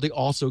difficulty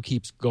also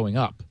keeps going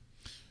up.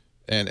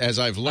 And as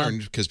I've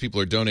learned, because people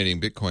are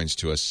donating Bitcoins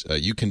to us,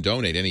 you can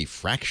donate any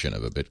fraction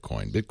of a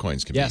Bitcoin.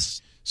 Bitcoins can be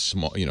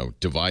small,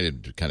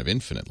 divided kind of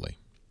infinitely.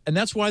 And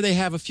that's why they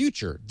have a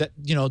future.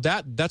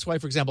 That's why,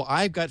 for example,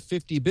 I've got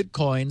 50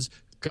 Bitcoins,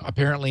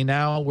 apparently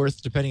now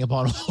worth, depending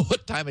upon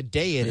what time of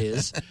day it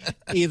is,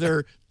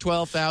 either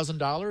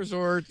 $12,000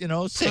 or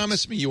 $6,000.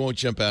 Promise me you won't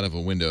jump out of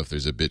a window if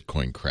there's a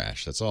Bitcoin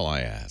crash. That's all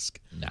I ask.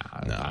 No.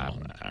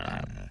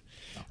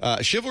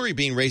 Chivalry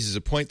Bean raises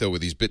a point, though,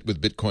 with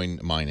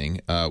Bitcoin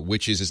mining,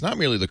 which is it's not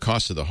merely the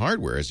cost of the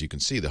hardware. As you can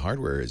see, the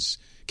hardware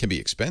can be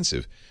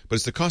expensive, but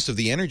it's the cost of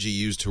the energy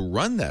used to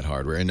run that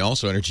hardware and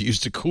also energy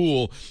used to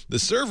cool the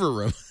server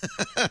room.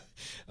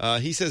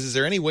 He says, is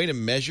there any way to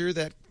measure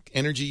that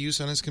energy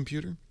use on his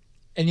computer?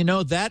 And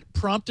that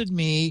prompted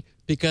me,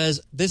 because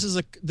this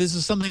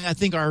is something I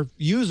think our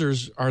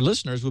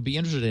listeners would be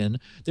interested in.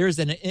 There's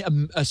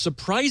a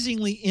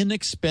surprisingly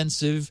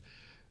inexpensive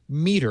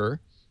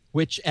meter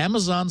which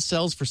Amazon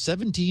sells for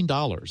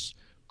 $17,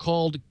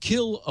 called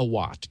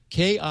Kill-A-Watt,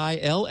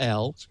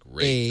 KILLAWATT.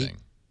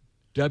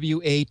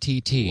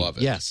 Love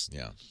it. Yes.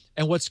 Yeah.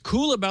 And what's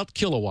cool about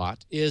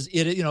Kill-A-Watt is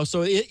you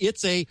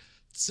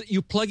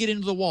plug it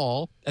into the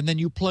wall, and then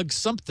you plug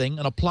an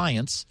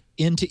appliance,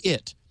 into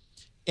it,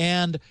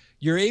 and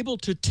you're able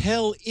to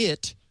tell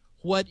it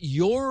what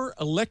your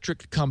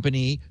electric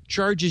company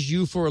charges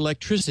you for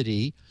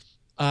electricity,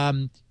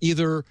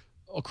 either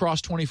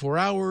across 24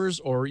 hours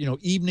or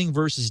evening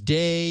versus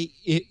day,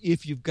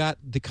 if you've got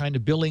the kind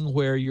of billing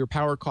where your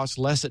power costs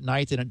less at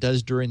night than it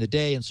does during the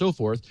day and so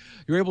forth.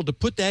 You're able to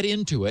put that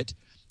into it,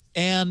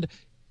 and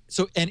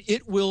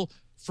it will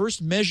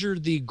first measure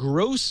the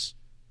gross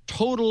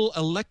total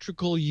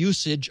electrical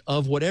usage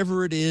of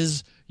whatever it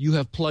is you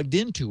have plugged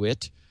into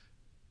it,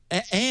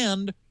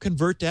 and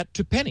convert that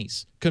to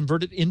pennies,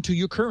 convert it into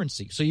your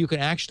currency. So you can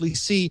actually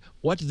see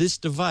what this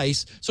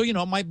device,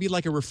 it might be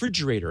like a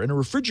refrigerator, and a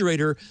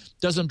refrigerator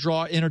doesn't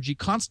draw energy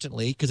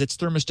constantly because it's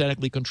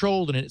thermostatically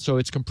controlled, and so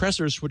its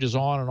compressor switches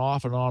on and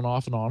off and on and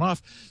off and on and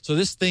off. So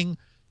this thing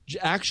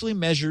actually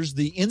measures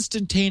the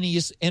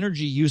instantaneous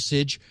energy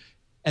usage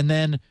and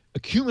then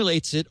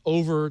accumulates it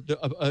over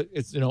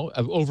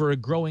over a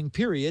growing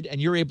period,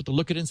 and you're able to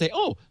look at it and say,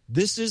 oh,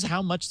 this is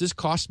how much this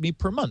cost me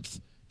per month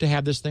to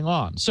have this thing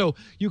on. So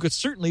you could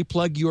certainly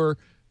plug your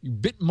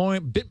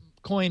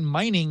Bitcoin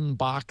mining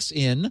box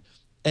in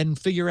and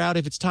figure out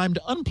if it's time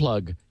to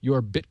unplug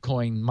your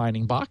Bitcoin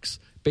mining box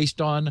based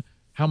on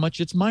how much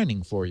it's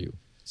mining for you.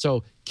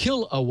 So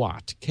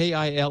Killawatt,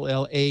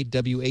 Killawatt,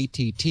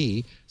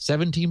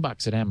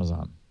 $17 at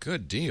Amazon.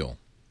 Good deal.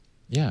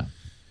 Yeah.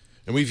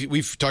 And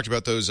we've talked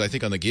about those, I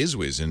think, on the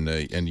GizWiz,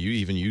 and you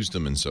even used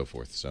them and so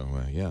forth. So,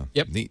 yeah.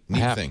 Yep. Neat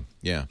thing.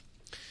 Yeah.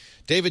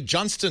 David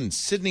Johnston,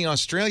 Sydney,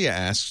 Australia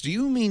asks, do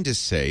you mean to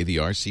say the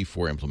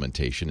RC4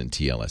 implementation in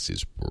TLS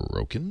is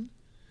broken?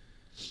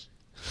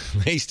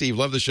 Hey, Steve,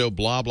 love the show,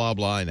 blah, blah,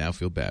 blah. I now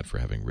feel bad for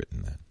having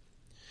written that.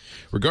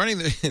 Regarding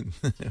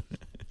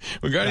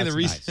the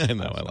recent, I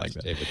know, I like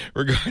that. David.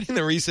 Regarding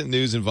the recent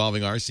news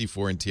involving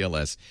RC4 and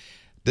TLS,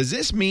 does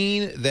this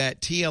mean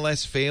that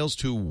TLS fails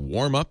to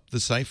warm up the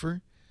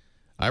cipher?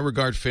 I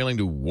regard failing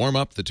to warm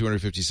up the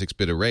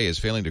 256-bit array as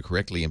failing to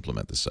correctly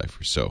implement the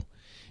cipher. So,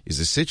 is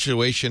the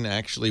situation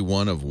actually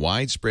one of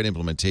widespread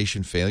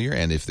implementation failure?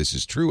 And if this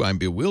is true, I'm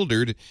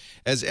bewildered,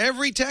 as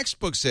every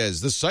textbook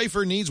says the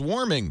cipher needs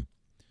warming.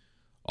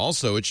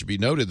 Also, it should be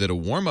noted that a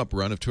warm-up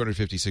run of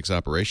 256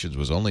 operations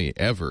was only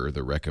ever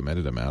the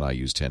recommended amount. I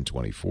used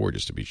 1024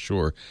 just to be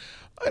sure.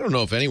 I don't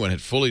know if anyone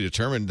had fully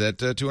determined that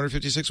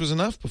 256 was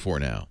enough before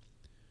now.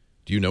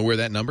 Do you know where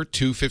that number,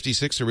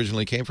 256,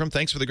 originally came from?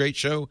 Thanks for the great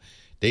show.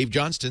 Dave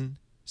Johnston,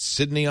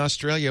 Sydney,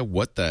 Australia.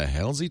 What the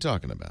hell's he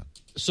talking about?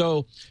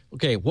 So,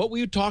 okay, what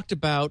we talked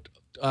about,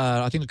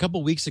 I think a couple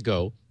of weeks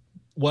ago,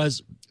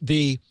 was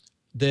the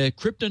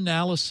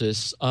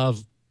cryptanalysis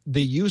of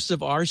the use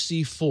of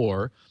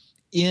RC4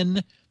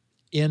 in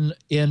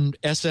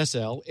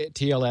SSL,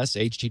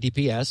 TLS,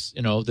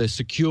 HTTPS, the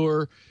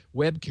secure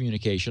web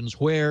communications,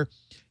 where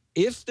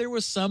if there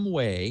was some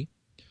way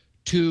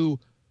to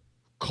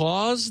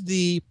cause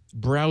the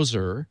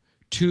browser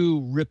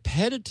to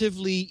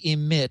repetitively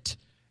emit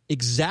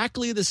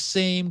exactly the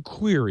same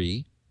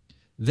query,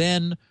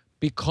 then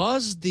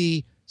because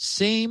the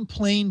same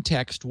plain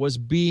text was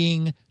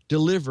being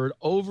delivered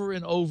over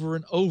and over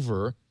and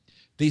over,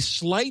 the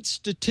slight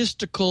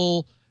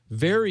statistical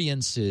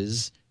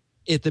variances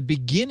at the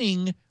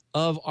beginning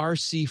of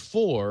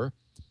RC4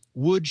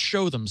 would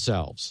show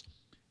themselves.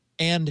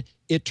 And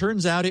it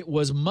turns out it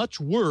was much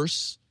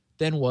worse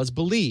than was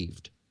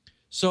believed.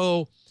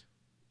 So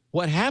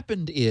what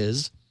happened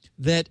is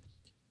that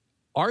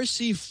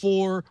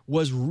RC4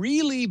 was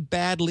really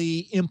badly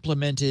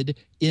implemented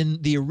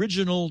in the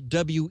original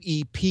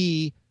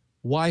WEP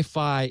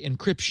Wi-Fi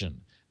encryption.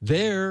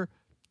 There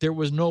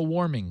was no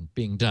warming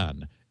being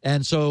done.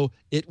 And so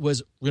it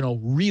was,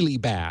 really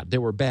bad.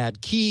 There were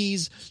bad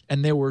keys,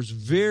 and there was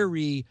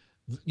very,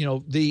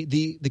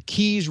 the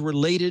keys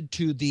related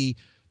to the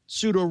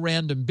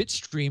pseudo-random bit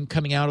stream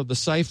coming out of the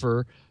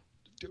cipher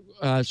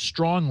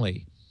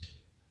strongly.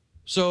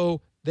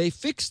 So they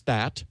fixed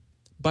that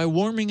by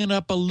warming it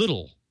up a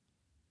little,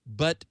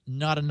 but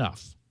not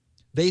enough.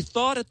 They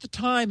thought at the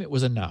time it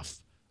was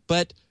enough,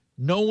 but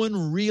no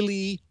one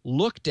really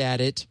looked at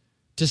it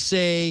to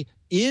say,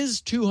 is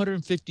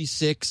discarding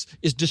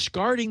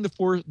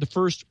the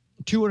first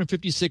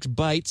 256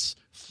 bytes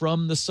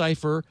from the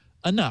cipher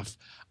enough?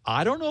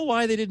 I don't know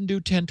why they didn't do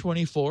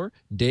 1024.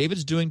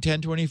 David's doing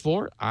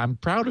 1024. I'm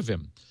proud of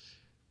him.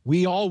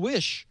 We all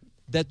wish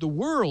that the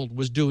world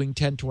was doing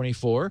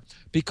 1024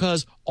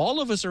 because all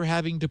of us are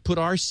having to put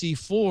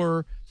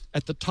RC4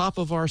 at the top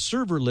of our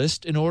server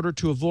list in order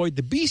to avoid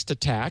the beast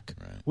attack,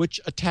 right,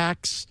 which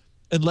attacks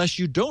unless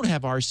you don't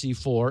have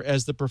RC4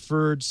 as the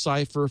preferred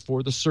cipher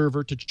for the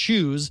server to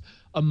choose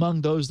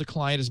among those the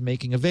client is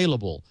making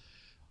available.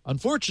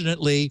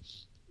 Unfortunately,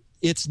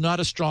 it's not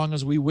as strong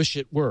as we wish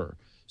it were.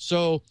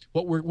 So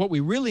what we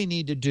really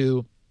need to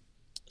do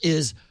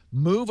is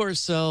move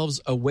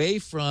ourselves away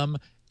from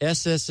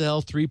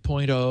SSL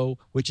 3.0,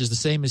 which is the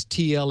same as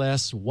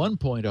TLS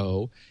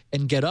 1.0,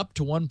 and get up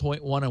to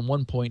 1.1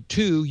 and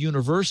 1.2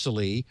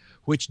 universally,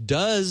 which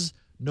does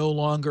no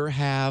longer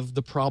have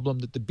the problem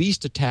that the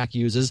beast attack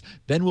uses.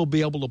 Then we'll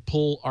be able to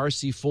pull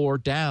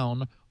RC4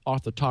 down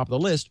off the top of the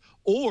list.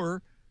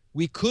 Or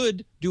we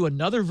could do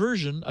another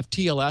version of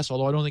TLS,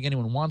 although I don't think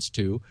anyone wants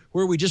to,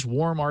 where we just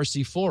warm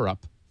RC4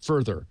 up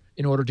further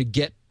in order to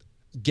get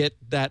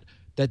the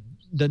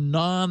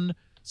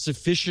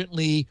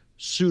non-sufficiently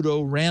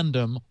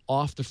pseudo-random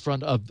off the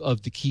front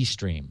of the key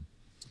stream.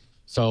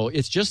 So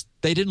it's just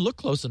they didn't look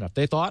close enough.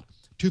 They thought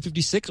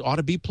 256 ought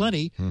to be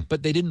plenty,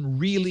 but they didn't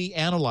really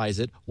analyze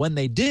it. When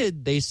they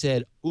did, they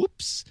said,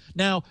 oops.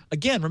 Now,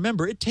 again,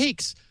 remember, it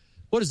takes,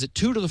 2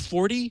 to the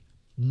 40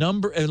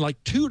 number,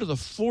 like 2 to the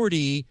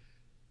 40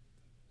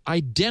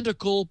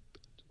 identical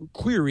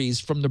queries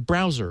from the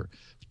browser.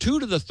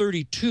 2 to the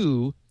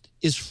 32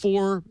 is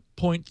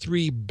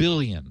 4.3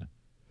 billion.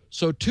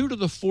 So 2 to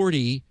the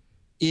 40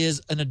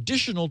 is an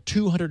additional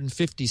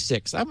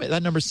 256.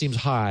 That number seems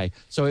high,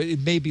 so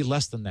it may be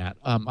less than that.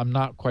 I'm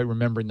not quite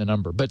remembering the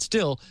number. But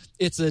still,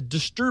 it's a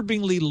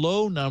disturbingly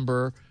low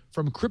number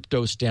from a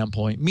crypto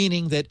standpoint,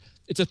 meaning that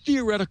it's a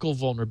theoretical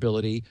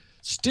vulnerability.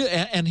 Still,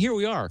 and here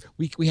we are.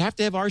 We have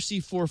to have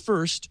RC4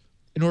 first,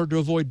 in order to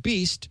avoid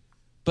Beast,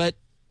 but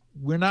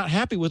we're not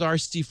happy with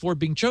RC4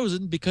 being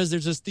chosen because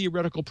there's this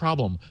theoretical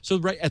problem. So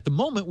right at the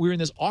moment, we're in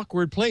this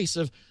awkward place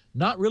of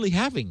not really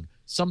having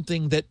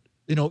something that,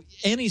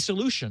 any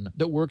solution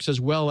that works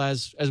as well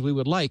as we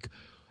would like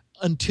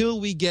until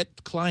we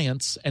get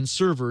clients and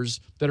servers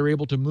that are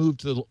able to move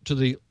to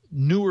the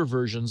newer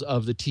versions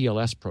of the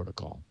TLS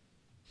protocol.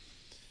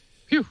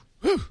 Phew.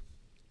 Whew.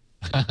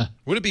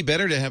 Would it be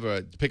better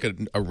to pick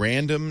a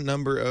random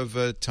number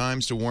of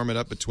times to warm it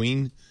up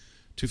between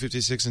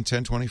 256 and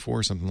 1024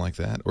 or something like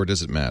that? Or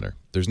does it matter?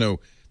 There's no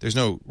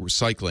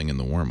recycling in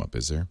the warm-up,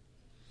 is there?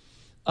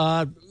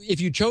 If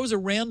you chose a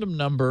random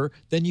number,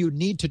 then you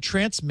need to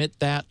transmit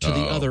that to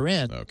the other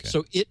end. Okay.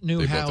 So it knew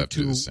they how both have to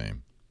do the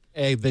same.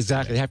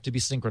 Exactly. They have to be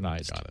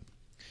synchronized. Got it.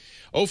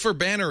 Ofer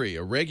Bannery,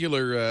 a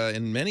regular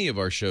in many of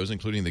our shows,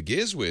 including the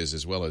GizWiz,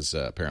 as well as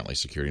apparently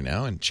Security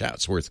Now in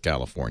Chatsworth,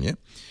 California,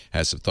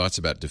 has some thoughts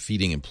about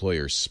defeating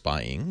employer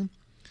spying.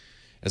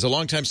 As a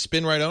longtime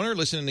SpinRite owner,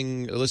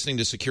 listening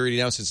to Security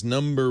Now since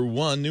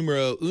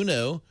numero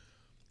uno,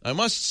 I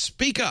must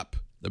speak up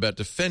about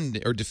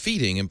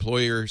defeating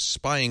employer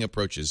spying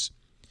approaches.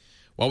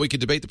 While we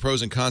could debate the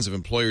pros and cons of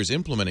employers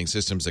implementing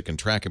systems that can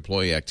track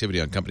employee activity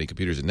on company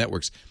computers and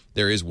networks,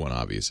 there is one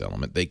obvious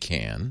element. They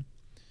can.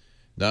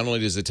 Not only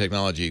does the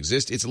technology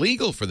exist, it's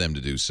legal for them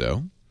to do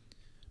so.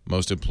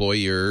 Most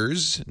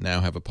employers now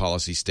have a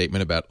policy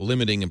statement about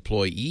limiting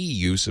employee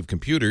use of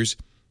computers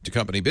to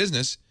company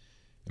business.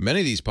 Many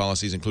of these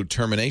policies include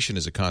termination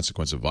as a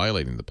consequence of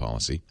violating the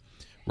policy.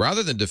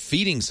 Rather than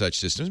defeating such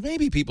systems,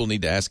 maybe people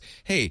need to ask,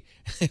 hey,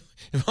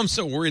 if I'm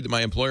so worried that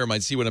my employer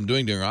might see what I'm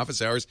doing during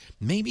office hours,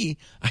 maybe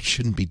I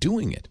shouldn't be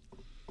doing it.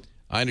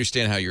 I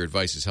understand how your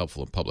advice is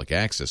helpful in public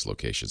access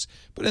locations,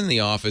 but in the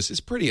office, it's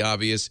pretty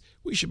obvious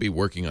we should be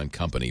working on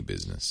company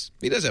business.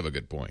 He does have a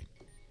good point.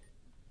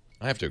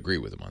 I have to agree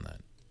with him on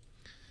that.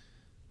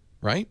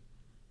 Right?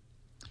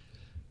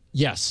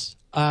 Yes.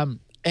 And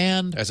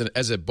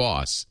as a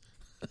boss.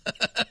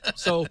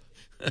 so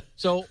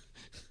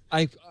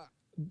I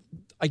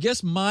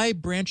guess my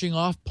branching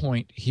off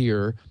point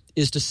here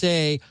is to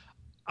say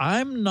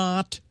I'm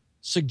not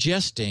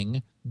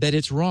suggesting that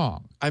it's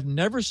wrong. I've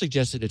never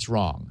suggested it's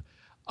wrong.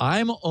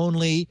 I'm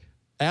only,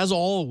 as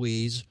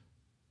always,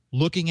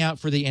 looking out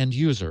for the end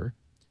user,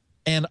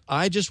 and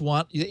I just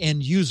want the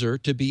end user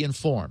to be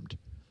informed.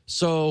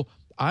 So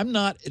I'm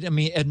not,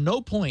 at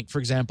no point, for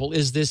example,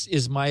 is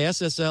my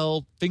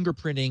SSL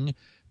fingerprinting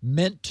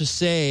meant to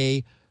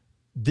say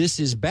this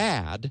is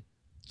bad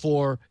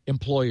for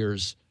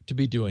employers to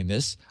be doing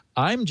this.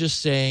 I'm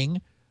just saying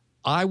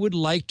I would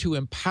like to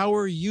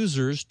empower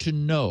users to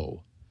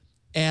know.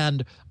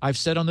 And I've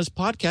said on this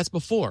podcast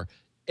before,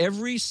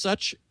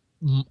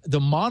 the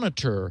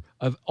monitor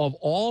of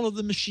all of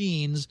the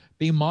machines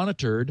being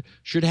monitored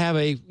should have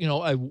a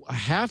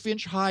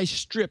half-inch high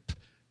strip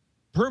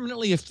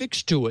permanently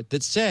affixed to it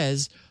that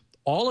says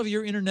all of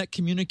your internet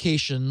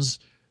communications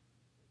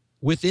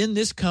within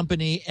this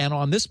company and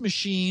on this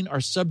machine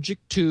are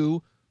subject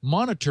to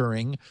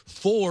monitoring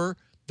for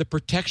the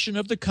protection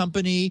of the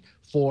company,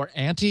 for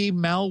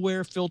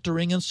anti-malware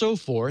filtering and so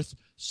forth.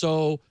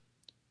 So,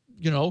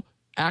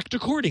 act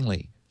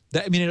accordingly.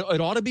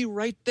 It ought to be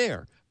right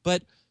there.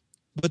 But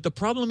the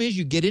problem is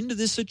you get into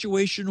this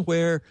situation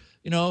where,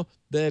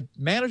 the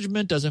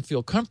management doesn't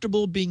feel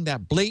comfortable being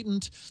that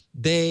blatant.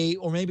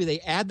 Maybe they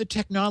add the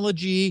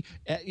technology,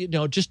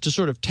 just to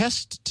sort of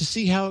test to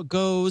see how it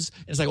goes.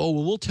 And it's like,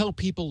 we'll tell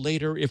people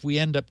later if we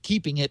end up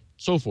keeping it,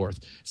 so forth.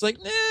 It's like,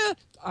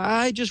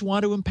 I just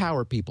want to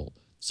empower people.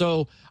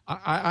 So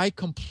I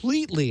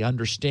completely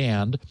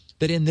understand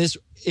that in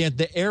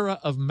the era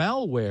of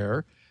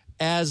malware,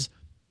 as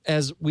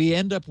we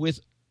end up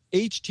with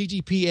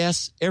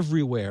HTTPS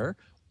everywhere,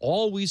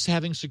 always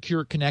having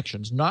secure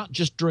connections, not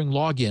just during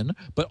login,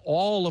 but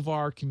all of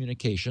our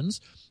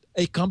communications,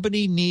 a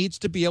company needs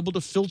to be able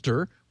to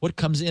filter what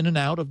comes in and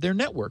out of their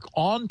network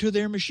onto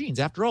their machines.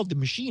 After all, the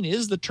machine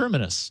is the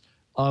terminus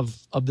of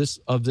this.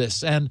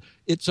 And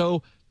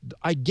so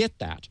I get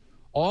that.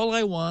 All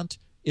I want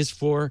is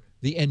for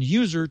the end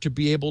user to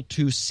be able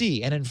to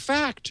see. And in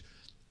fact,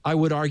 I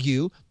would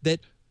argue that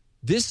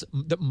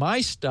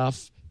my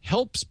stuff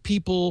helps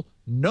people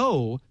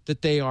know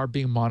that they are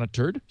being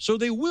monitored, so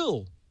they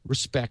will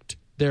respect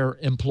their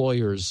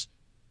employer's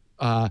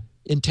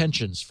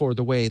intentions for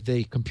the way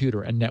the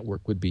computer and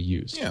network would be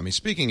used. Yeah,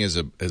 speaking as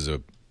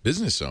a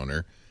business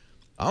owner,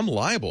 I'm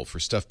liable for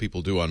stuff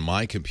people do on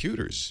my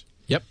computers.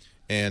 Yep.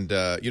 And,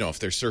 if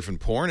they're surfing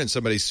porn and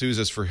somebody sues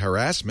us for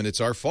harassment,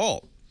 it's our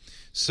fault.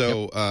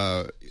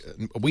 So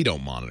we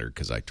don't monitor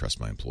because I trust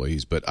my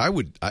employees. But I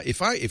would,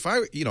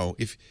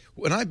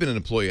 when I've been an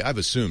employee, I've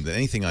assumed that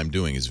anything I'm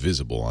doing is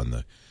visible on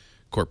the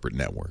corporate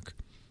network.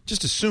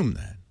 Just assume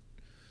that.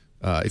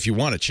 If you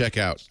want to check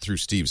out through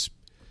Steve's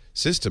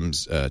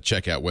systems,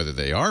 check out whether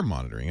they are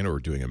monitoring it or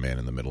doing a man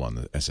in the middle on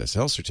the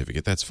SSL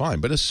certificate, that's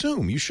fine. But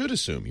you should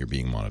assume you're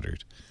being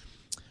monitored.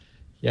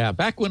 Yeah,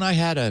 back when I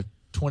had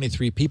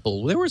 23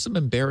 people, there were some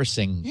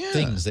embarrassing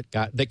things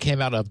that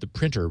came out of the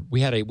printer.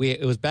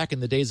 It was back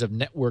in the days of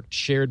networked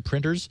shared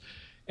printers,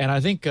 And I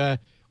think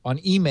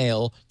on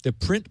email, the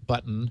print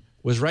button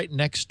was right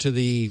next to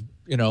the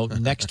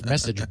next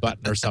message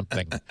button or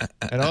something.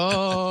 And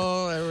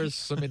there was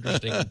some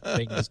interesting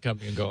things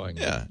coming and going.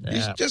 Yeah.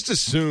 You just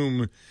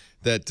assume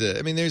that,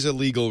 there's a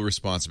legal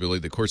responsibility.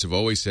 The courts have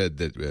always said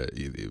that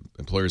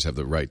employers have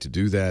the right to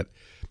do that.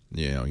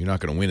 You're not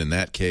going to win in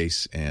that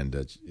case, and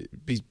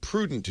it'd be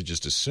prudent to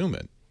just assume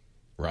it,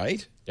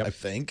 right? Yep. I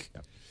think.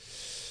 Yep.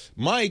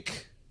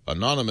 Mike,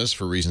 anonymous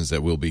for reasons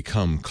that will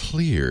become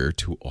clear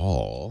to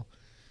all,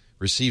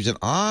 received an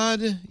odd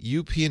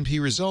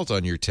UPnP result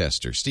on your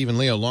tester. Stephen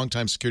Leo,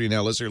 longtime Security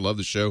Now listener, love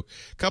the show.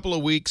 A couple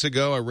of weeks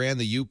ago, I ran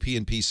the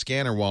UPnP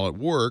scanner while at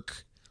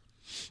work.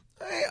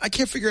 I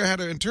can't figure out how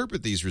to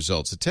interpret these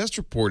results. The test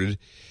reported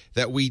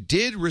that we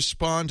did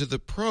respond to the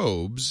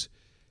probes.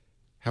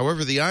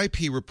 However, the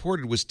IP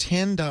reported was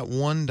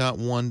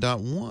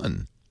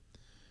 10.1.1.1.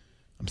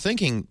 I'm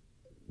thinking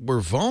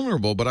we're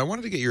vulnerable, but I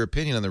wanted to get your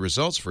opinion on the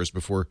results first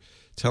before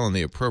telling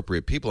the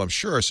appropriate people. I'm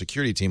sure our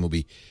security team will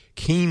be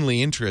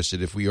keenly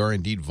interested if we are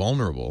indeed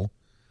vulnerable.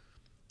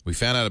 We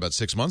found out about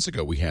 6 months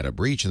ago we had a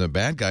breach, and the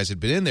bad guys had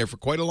been in there for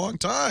quite a long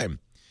time.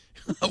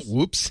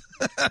 Whoops.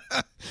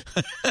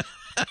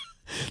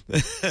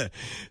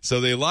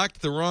 So they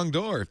locked the wrong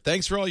door.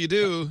 Thanks for all you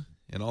do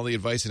and all the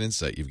advice and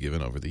insight you've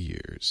given over the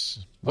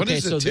years. What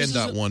is the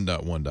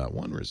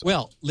 10.1.1.1 result?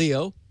 Well,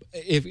 Leo,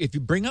 if you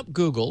bring up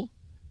Google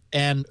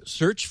and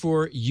search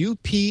for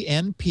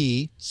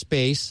UPnP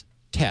space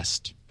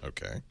test.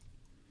 Okay.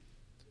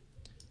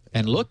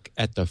 And look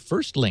at the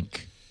first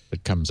link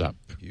that comes up.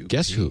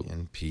 Guess who?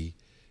 UPnP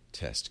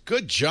test.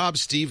 Good job,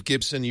 Steve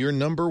Gibson. You're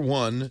number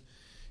one.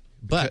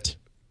 But.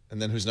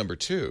 And then who's number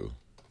two?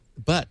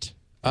 But.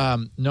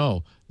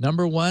 No.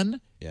 Number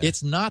one,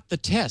 It's not the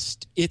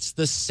test. It's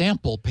the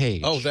sample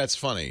page. Oh, that's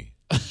funny.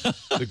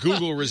 The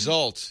Google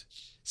result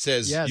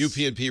says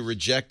UPnP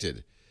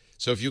rejected.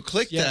 So if you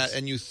click that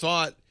and you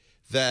thought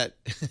that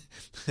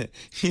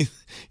you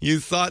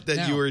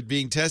were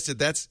being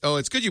tested,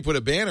 it's good you put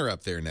a banner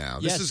up there now.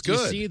 This is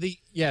good. You see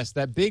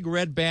that big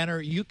red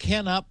banner. You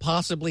cannot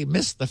possibly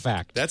miss the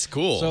fact. That's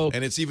cool.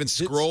 And it's even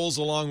scrolls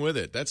along with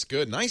it. That's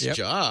good. Nice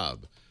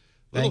job.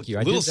 Thank you.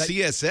 Little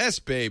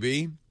CSS,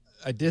 baby.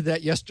 I did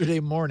that yesterday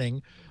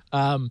morning.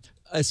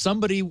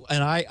 Somebody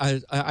and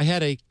I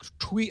had a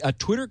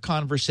Twitter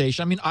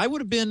conversation. I mean, I would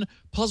have been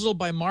puzzled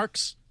by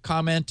Mark's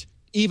comment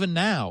even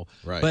now.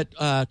 Right.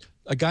 But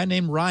a guy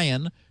named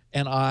Ryan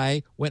and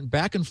I went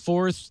back and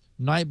forth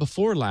night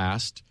before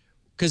last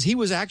because he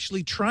was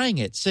actually trying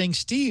it, saying,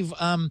 Steve,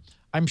 I'm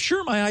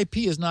sure my IP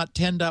is not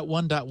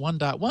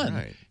 10.1.1.1.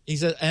 Right. He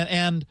said,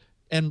 and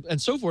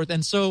so forth.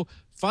 And so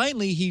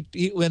finally,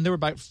 he when there were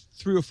about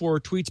 3 or 4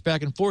 tweets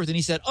back and forth, and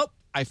he said,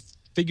 I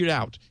figured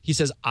out. He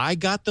says, I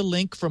got the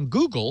link from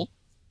Google,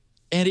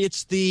 and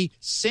it's the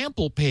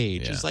sample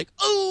page. Yeah. It's like,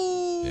 oh.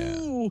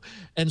 Yeah.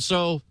 And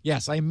so,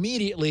 yes, I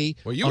immediately.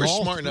 Well, you were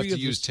smart enough to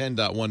use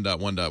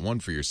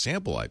 10.1.1.1 for your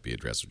sample IP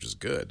address, which is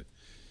good.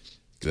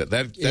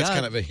 That's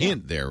kind of a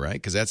hint there, right?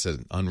 Because that's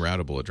an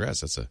unroutable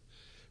address. That's a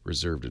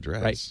reserved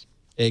address. Right.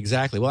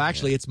 Exactly. Well,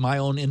 actually, it's my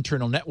own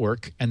internal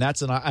network, and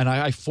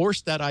I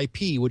forced that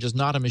IP, which is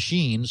not a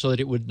machine, so that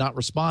it would not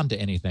respond to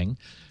anything.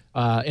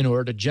 In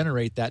order to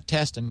generate that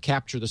test and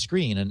capture the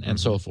screen and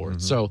so forth.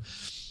 Mm-hmm. So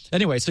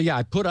anyway,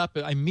 I put up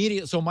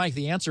immediate. So Mike,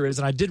 the answer is,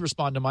 and I did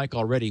respond to Mike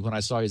already when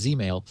I saw his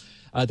email.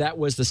 That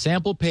was the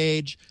sample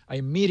page. I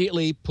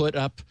immediately put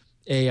up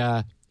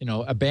a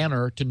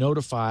banner to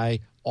notify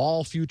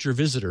all future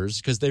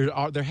visitors because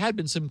there had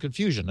been some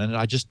confusion, and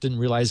I just didn't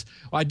realize.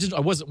 I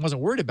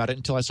wasn't worried about it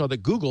until I saw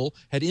that Google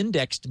had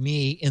indexed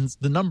me in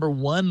the number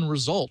one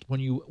result when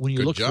you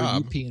look for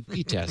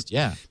UPnP test.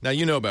 Yeah. Now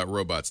you know about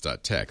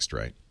robots.txt,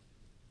 right?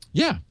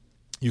 Yeah.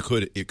 You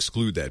could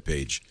exclude that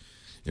page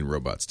in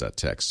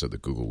robots.txt so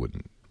that Google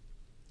wouldn't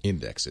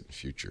index it in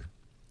future.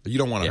 But you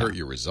don't want to hurt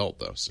your result,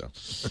 though. So,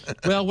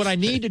 well, what I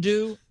need to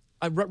do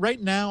right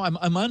now,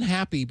 I'm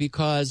unhappy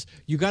because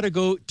you got to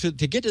go to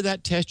get to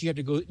that test. You have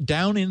to go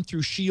down in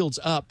through Shields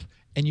Up,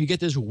 and you get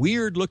this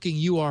weird looking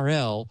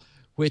URL,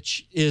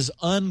 which is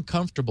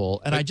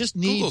uncomfortable. And I just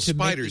need Google to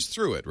spiders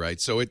through it,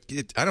 right? So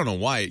it I don't know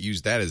why it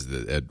used that as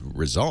the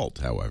result,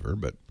 however,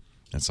 but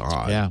that's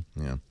odd. Yeah.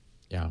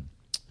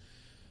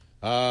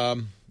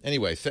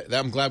 Anyway,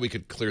 I'm glad we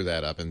could clear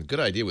that up, and good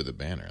idea with the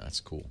banner. That's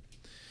cool.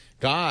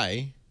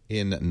 Guy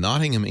in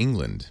Nottingham,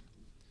 England,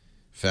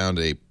 found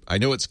I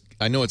know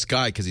it's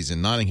Guy because he's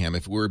in Nottingham.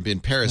 If it were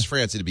in Paris,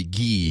 France, it'd be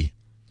Guy.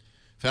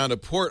 Found a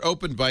port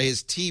opened by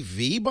his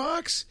TV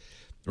box.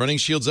 Running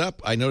Shields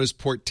Up, I noticed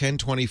port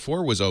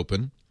 1024 was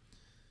open.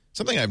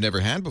 Something I've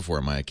never had before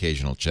in my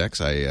occasional checks.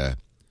 I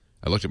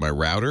looked at my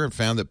router and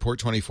found that port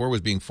 24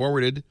 was being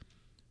forwarded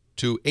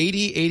to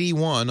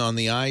 8081 on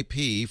the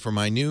IP for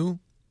my new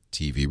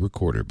TV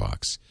recorder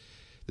box.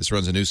 This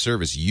runs a new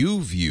service,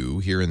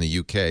 YouView, here in the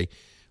UK,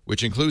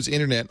 which includes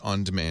Internet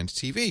on-demand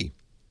TV.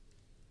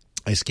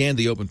 I scanned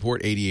the open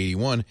port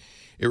 8081.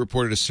 It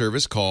reported a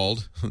service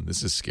called,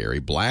 this is scary,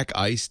 Black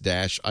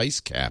Ice-Ice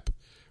Cap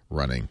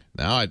running.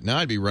 Now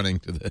I'd be running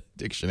to the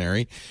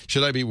dictionary.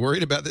 Should I be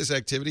worried about this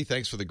activity?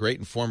 Thanks for the great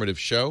informative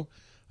show.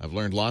 I've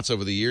learned lots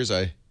over the years.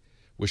 I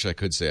wish I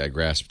could say I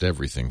grasped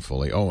everything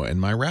fully. Oh, and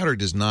my router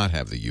does not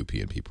have the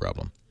UPnP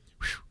problem.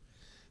 Whew.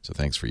 So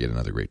thanks for yet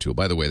another great tool.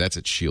 By the way, that's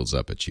at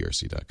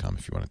shields@grc.com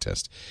if you want to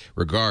test.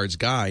 Regards,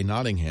 Guy,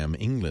 Nottingham,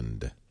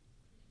 England.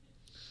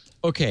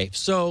 Okay,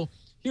 so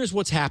here's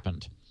what's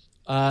happened.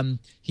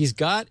 He's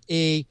got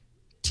a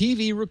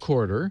TV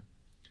recorder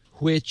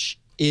which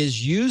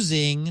is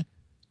using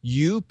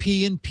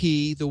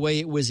UPnP the way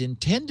it was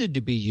intended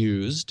to be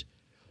used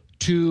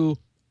to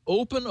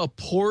open a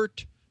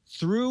port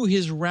through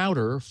his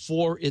router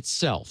for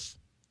itself.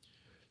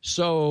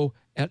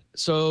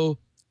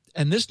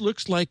 And this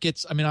looks like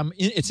it's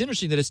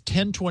interesting that it's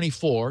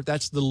 1024.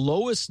 That's the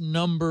lowest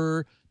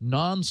number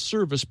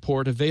non-service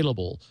port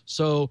available.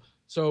 So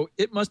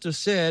it must have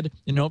said,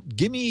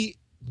 give me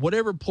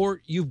whatever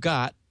port you've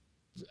got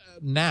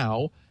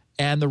now.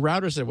 And the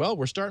router said, well,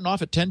 we're starting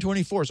off at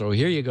 1024, so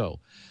here you go.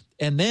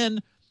 And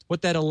then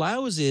what that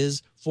allows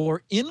is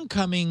for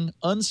incoming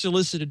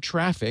unsolicited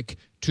traffic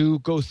to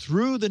go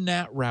through the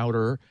NAT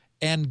router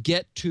and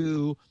get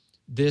to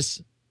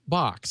this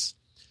box.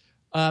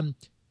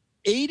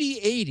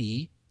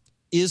 8080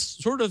 is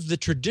sort of the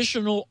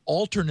traditional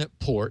alternate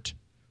port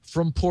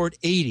from port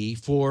 80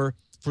 for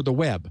the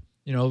web.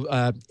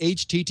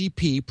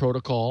 HTTP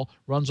protocol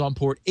runs on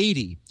port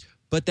 80.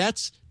 But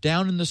that's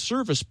down in the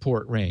service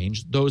port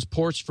range, those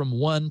ports from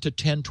 1 to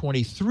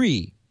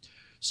 1023.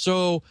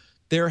 So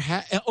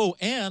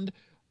and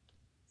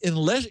in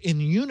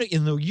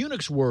the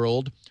Unix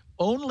world,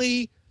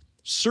 only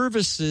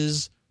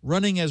services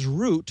running as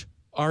root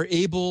are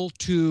able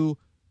to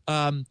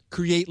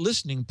create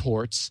listening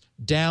ports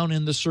down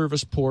in the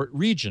service port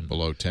region.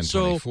 Below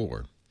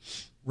 1024.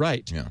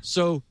 Right. Yeah.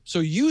 So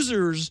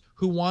users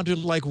who want to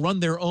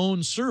run their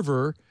own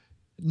server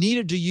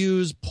needed to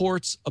use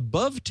ports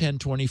above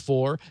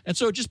 1024, and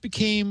so it just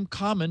became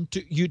common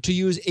to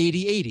use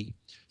 8080.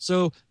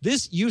 So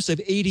this use of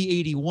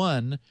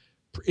 8081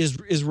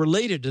 is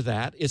related to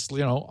that. It's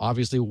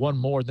obviously one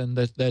more than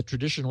the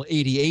traditional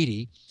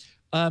 8080.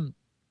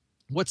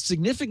 What's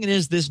significant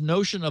is this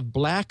notion of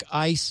black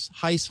ice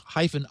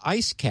hyphen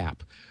ice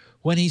cap.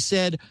 When he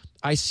said,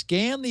 I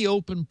scanned the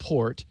open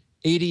port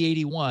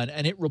 8081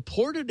 and it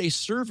reported a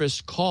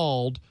service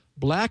called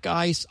black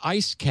ice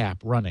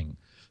cap running.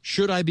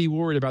 Should I be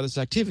worried about this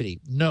activity?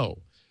 No.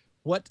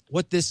 What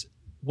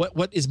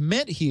is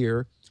meant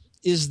here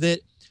is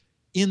that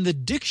in the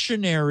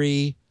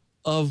dictionary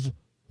of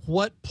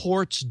what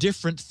ports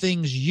different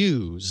things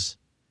use,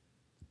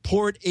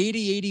 port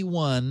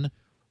 8081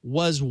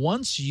 was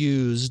once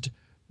used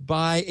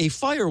by a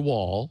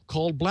firewall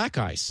called Black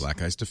Ice.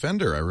 Black Ice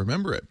Defender, I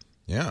remember it.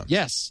 Yeah.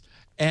 Yes.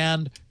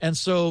 And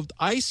so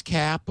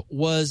IceCap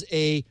was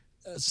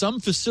some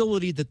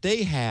facility that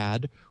they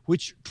had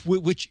which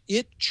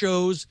it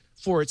chose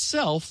for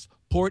itself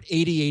port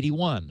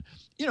 8081.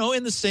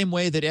 In the same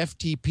way that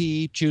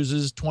FTP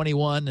chooses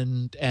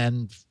 21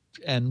 and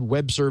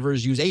web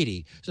servers use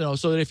 80. So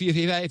that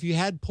if you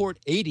had port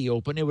 80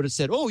 open, it would have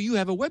said, "Oh, you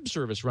have a web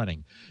service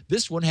running."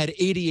 This one had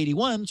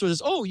 8081, so it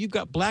says, "Oh, you've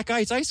got Black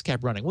Ice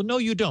IceCap running." Well, no,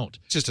 you don't.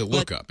 It's just a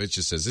lookup. It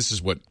just says this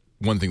is what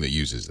one thing that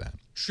uses that.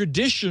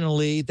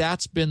 Traditionally,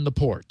 that's been the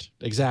port.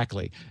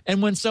 Exactly.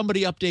 And when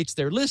somebody updates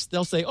their list,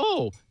 they'll say,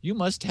 "Oh, you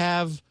must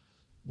have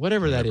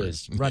whatever that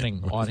is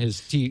running on his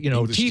TV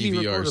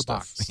recorder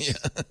stuff. box." Yeah.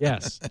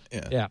 Yes.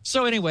 Yeah.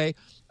 So anyway,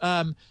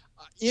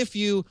 if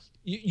you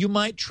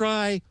might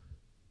try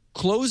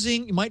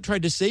closing, you might try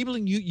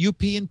disabling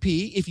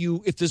UPnP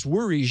if this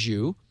worries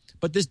you,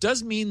 but this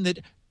does mean that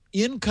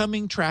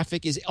incoming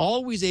traffic is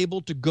always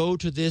able to go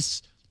to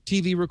this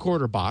TV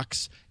recorder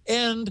box,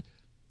 and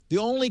the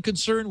only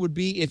concern would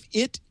be if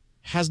it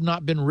has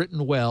not been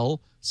written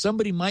well,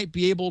 somebody might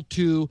be able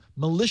to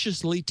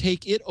maliciously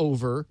take it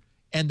over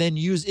and then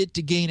use it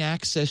to gain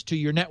access to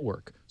your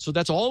network. So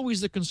that's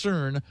always the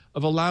concern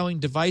of allowing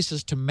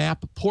devices to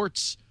map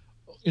ports,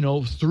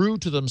 through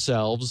to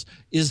themselves,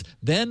 is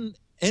then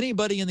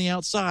anybody in the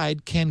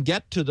outside can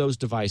get to those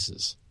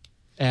devices.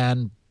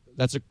 And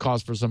that's a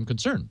cause for some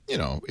concern.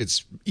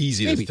 It's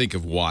easy to think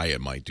of why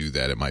it might do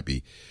that. It might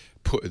be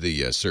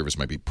the service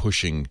might be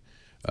pushing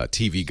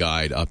TV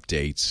guide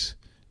updates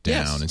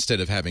down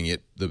instead of having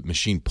the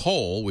machine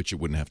poll, which it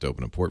wouldn't have to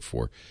open a port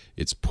for.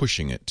 It's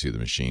pushing it to the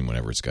machine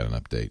whenever it's got an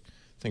update.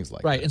 Things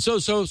like that. Right. And so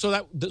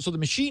the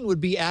machine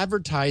would be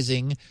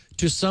advertising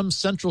to some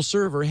central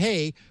server,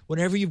 "Hey,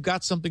 whenever you've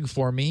got something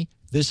for me,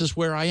 this is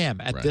where I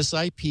am at this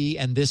IP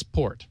and this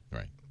port."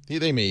 Right.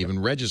 They may even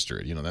register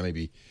it. That may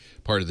be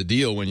part of the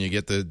deal when you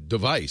get the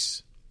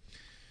device.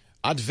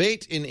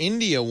 Advait in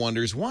India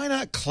wonders, why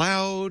not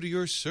cloud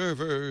your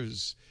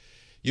servers?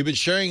 You've been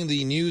sharing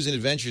the news and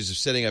adventures of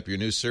setting up your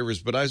new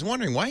servers, but I was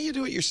wondering, why don't you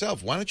do it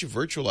yourself? Why don't you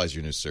virtualize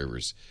your new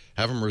servers?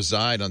 Have them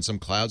reside on some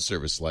cloud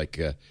service like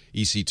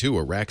EC2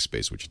 or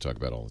Rackspace, which you talk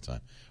about all the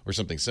time, or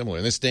something similar.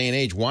 In this day and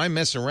age, why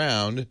mess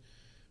around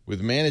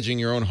with managing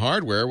your own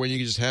hardware when you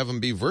can just have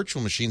them be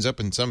virtual machines up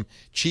in some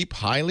cheap,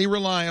 highly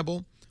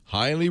reliable,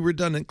 highly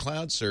redundant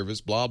cloud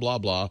service, blah, blah,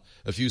 blah,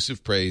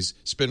 effusive praise,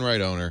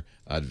 SpinRite owner,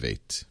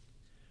 Advait.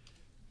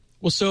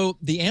 Well, so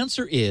the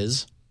answer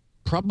is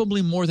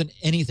probably more than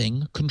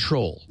anything,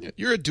 control.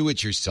 You're a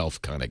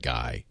do-it-yourself kind of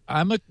guy.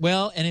 And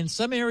in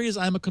some areas,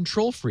 I'm a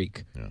control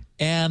freak. Yeah.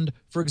 And,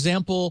 for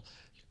example,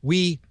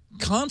 we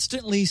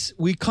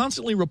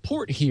constantly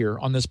report here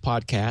on this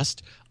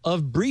podcast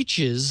of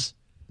breaches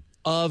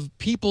of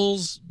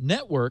people's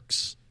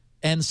networks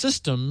and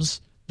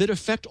systems that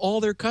affect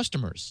all their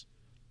customers.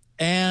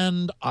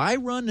 And I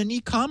run an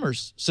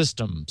e-commerce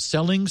system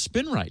selling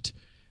SpinRite.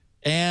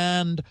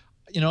 And,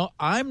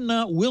 I'm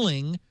not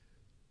willing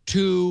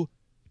to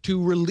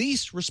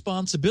release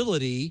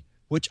responsibility,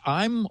 which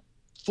I'm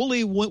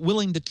fully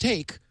willing to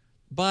take,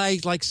 by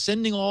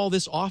sending all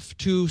this off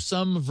to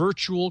some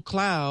virtual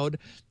cloud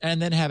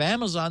and then have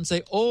Amazon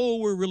say, oh,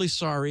 we're really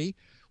sorry.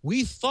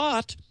 We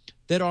thought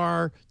that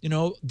our,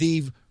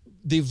 the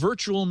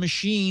virtual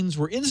machines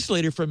were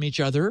insulated from each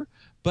other,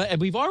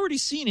 and we've already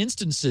seen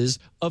instances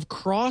of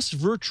cross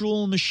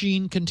virtual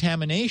machine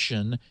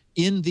contamination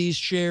in these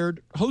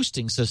shared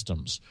hosting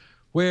systems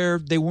where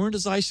they weren't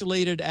as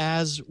isolated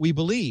as we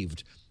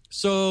believed.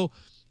 So,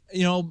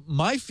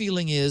 my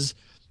feeling is,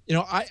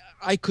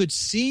 I could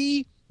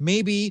see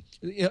maybe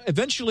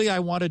eventually I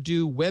want to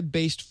do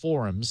web-based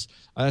forums.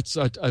 That's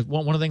one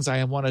of the things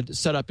I want to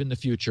set up in the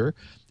future.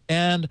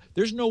 And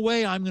there's no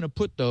way I'm going to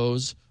put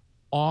those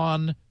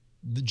on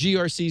the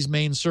GRC's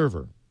main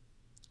server.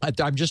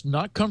 I'm just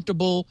not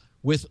comfortable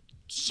with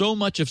so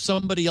much of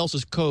somebody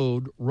else's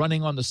code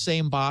running on the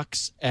same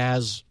box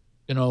as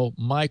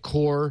my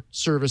core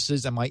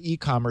services and my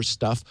e-commerce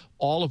stuff,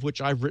 all of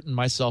which I've written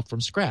myself from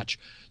scratch.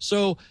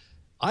 So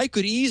I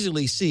could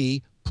easily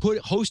see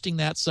hosting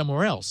that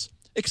somewhere else,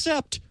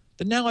 except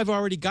that now I've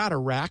already got a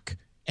rack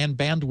and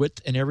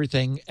bandwidth and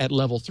everything at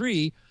level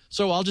 3,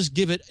 so I'll just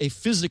give it a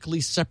physically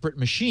separate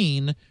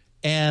machine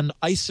and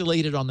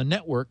isolate it on the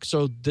network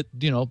so that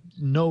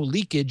no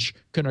leakage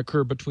can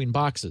occur between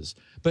boxes.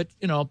 But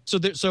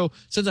so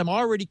since I'm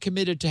already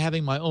committed to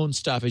having my own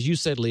stuff, as you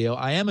said, Leo,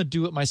 I am a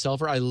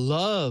do-it-myselfer. I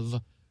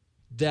love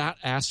that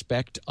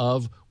aspect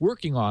of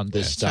working on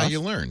this stuff. That's how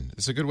you learn.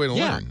 It's a good way to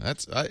learn.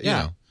 That's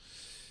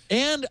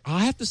And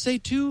I have to say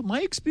too,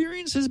 my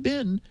experience has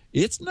been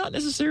it's not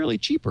necessarily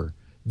cheaper.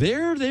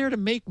 They're there to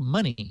make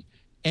money,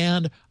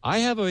 and I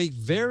have a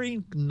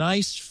very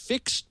nice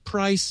fixed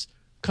price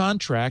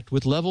contract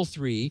with level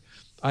 3.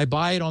 I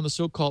buy it on the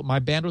so-called my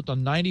bandwidth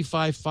on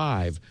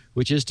 95.5,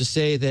 which is to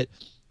say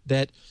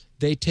that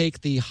they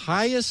take the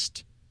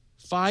highest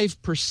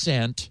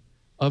 5%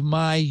 of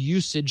my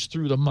usage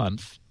through the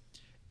month,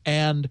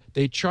 and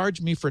they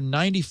charge me for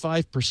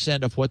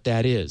 95% of what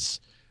that is.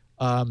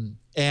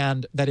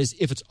 And that is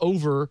if it's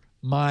over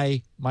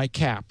my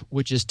cap,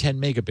 which is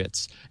 10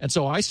 megabits. And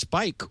so I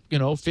spike,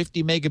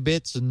 50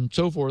 megabits and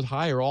so forth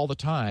higher all the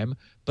time.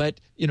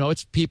 But,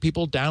 it's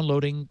people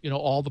downloading,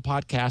 all the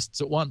podcasts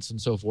at once and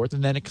so forth.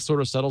 And then it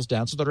sort of settles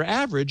down so that our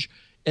average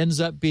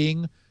ends up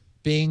being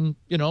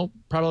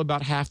probably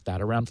about half that,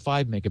 around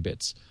 5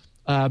 megabits.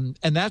 And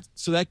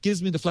that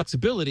gives me the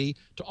flexibility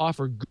to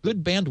offer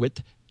good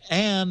bandwidth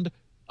and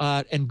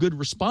good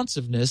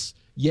responsiveness,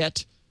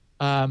 yet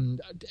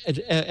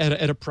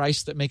at a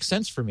price that makes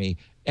sense for me.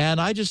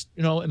 And I just,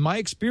 in my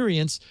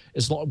experience,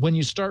 when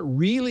you start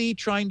really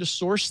trying to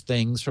source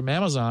things from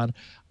Amazon,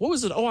 what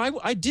was it? Oh,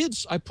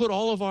 I put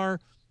all of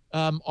our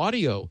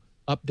audio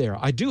up there.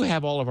 I do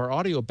have all of our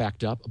audio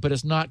backed up, but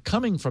it's not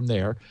coming from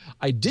there.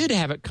 I did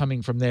have it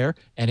coming from there,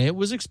 and it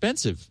was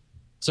expensive.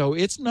 So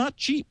it's not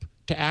cheap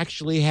to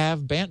actually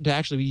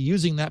be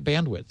using that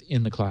bandwidth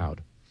in the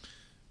cloud.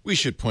 We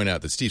should point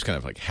out that Steve's kind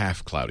of like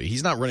half cloudy.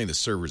 He's not running the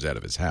servers out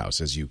of his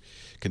house. As you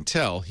can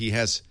tell,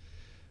 he's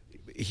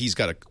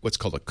got what's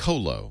called a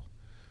colo,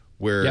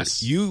 where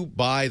you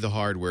buy the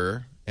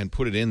hardware and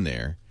put it in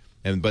there,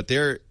 but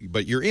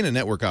you're in a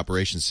network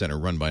operations center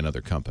run by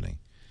another company.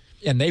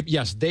 And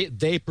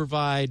they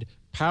provide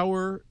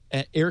power,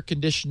 air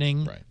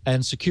conditioning,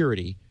 and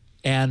security,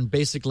 and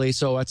basically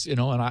so it's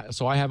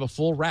so I have a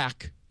full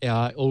rack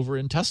over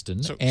in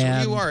Tustin. So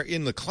you are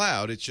in the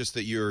cloud. It's just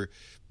that you're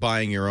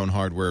buying your own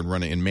hardware and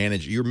running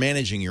and you're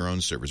managing your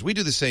own servers. We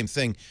do the same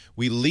thing.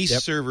 We lease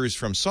servers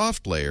from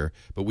SoftLayer,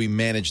 but we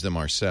manage them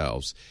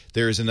ourselves.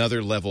 There is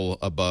another level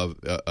above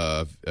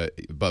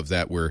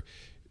that where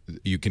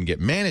you can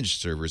get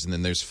managed servers, and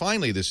then there's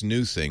finally this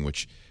new thing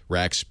which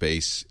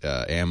Rackspace,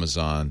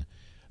 Amazon,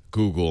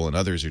 Google, and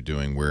others are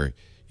doing, where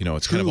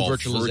it's kind of all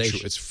virtual.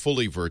 It's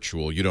fully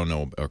virtual. You don't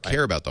know or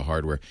care about the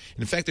hardware.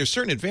 And in fact, there's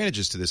certain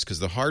advantages to this because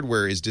the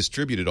hardware is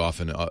distributed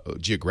often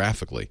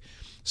geographically.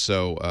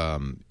 So,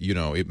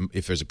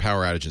 if there's a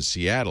power outage in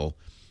Seattle,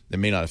 it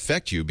may not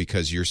affect you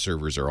because your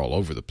servers are all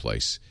over the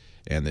place,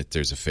 and that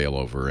there's a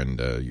failover,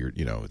 and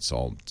it's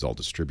all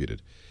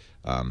distributed.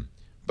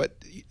 But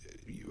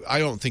I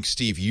don't think,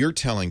 Steve, you're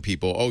telling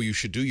people, oh, you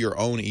should do your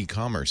own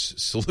e-commerce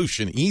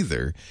solution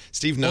either.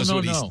 Steve knows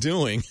what he's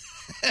doing.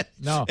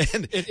 No,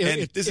 and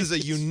this is a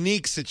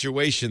unique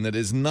situation that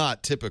is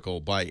not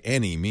typical by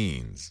any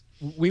means.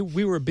 we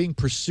were being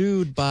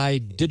pursued by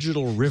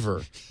Digital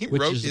River. He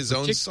wrote his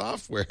own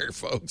software,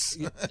 folks.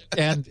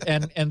 and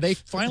they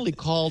finally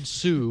called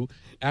Sue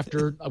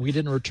after we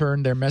didn't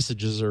return their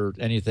messages or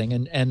anything,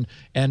 and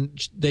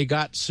they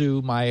got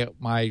Sue,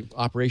 my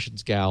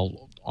operations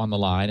gal, on the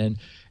line,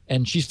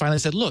 and she finally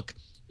said, "Look,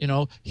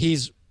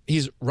 he's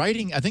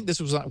writing." I think this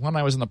was when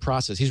I was in the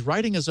process. He's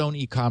writing his own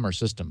e-commerce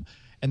system,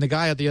 and the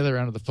guy at the other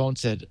end of the phone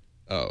said,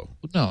 "Oh,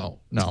 no,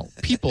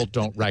 people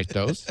don't write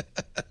those."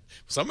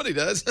 Somebody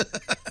does.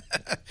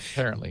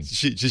 Apparently.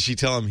 Did she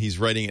tell him he's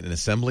writing it in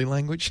assembly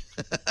language?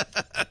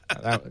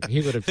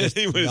 He would have just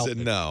he would have said,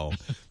 no.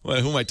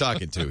 Well, who am I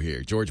talking to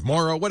here? George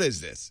Morrow? What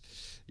is this?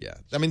 Yeah.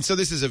 I mean, so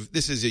this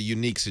is a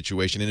unique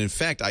situation. And in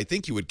fact, I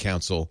think you would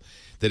counsel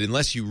that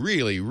unless you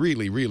really,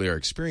 really, really are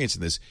experienced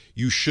in this,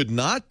 you should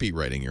not be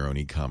writing your own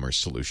e-commerce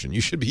solution. You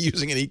should be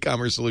using an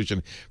e-commerce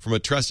solution from a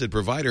trusted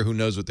provider who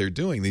knows what they're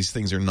doing. These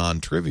things are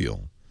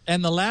non-trivial.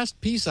 And the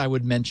last piece I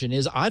would mention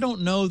is I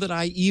don't know that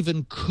I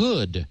even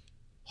could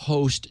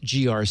host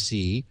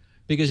GRC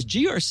because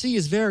GRC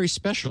is very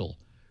special.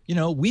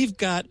 We've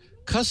got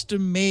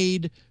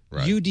custom-made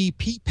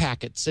UDP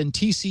packets and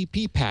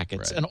TCP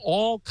packets and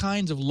all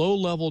kinds of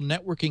low-level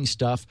networking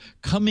stuff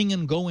coming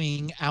and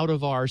going out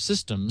of our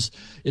systems.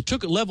 It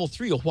took level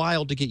 3 a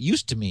while to get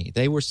used to me.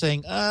 They were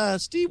saying,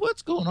 Steve,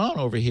 what's going on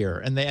over here?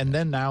 And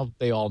then now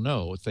they all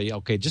know.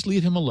 Okay, just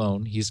leave him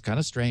alone. He's kind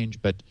of strange,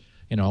 but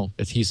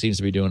he seems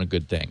to be doing a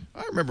good thing.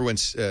 I remember when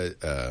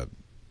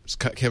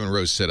Kevin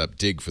Rose set up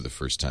Dig for the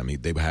first time.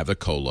 They have a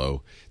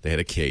colo. They had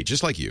a cage,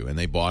 just like you, and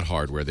they bought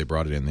hardware. They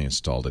brought it in. They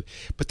installed it.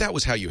 But that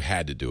was how you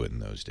had to do it in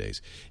those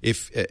days.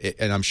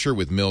 And I'm sure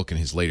with Milk and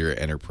his later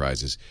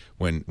enterprises,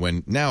 when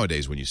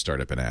nowadays when you start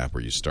up an app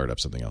or you start up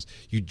something else,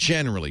 you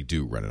generally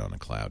do run it on a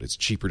cloud. It's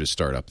cheaper to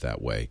start up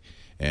that way,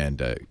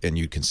 and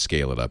you can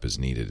scale it up as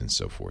needed and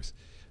so forth.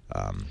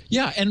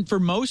 And for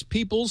most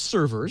people's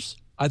servers,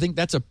 I think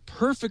that's a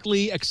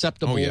perfectly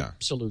acceptable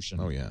solution.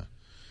 Oh, yeah.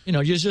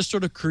 You just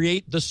sort of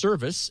create the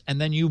service, and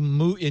then you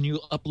move and you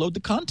upload the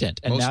content,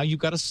 and now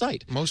you've got a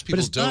site. Most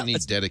people don't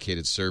need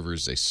dedicated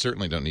servers. They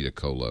certainly don't need a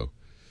colo.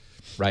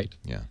 Right.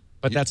 Yeah.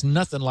 But that's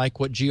nothing like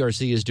what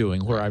GRC is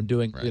doing, where I'm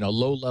doing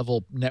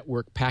low-level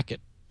network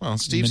packet. Well,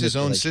 Steve's his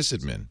own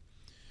sysadmin.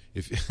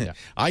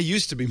 I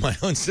used to be my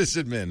own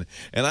sysadmin,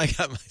 and I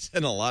got myself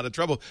in a lot of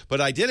trouble. But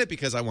I did it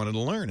because I wanted to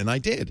learn, and I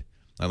did.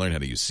 I learned how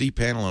to use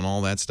cPanel and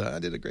all that stuff. I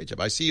did a great job.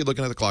 I see you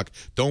looking at the clock.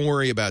 Don't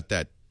worry about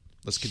that.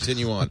 Let's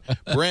continue on.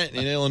 Brent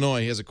in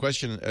Illinois, he has a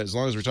question, as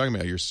long as we're talking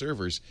about your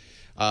servers.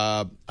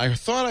 I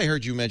thought I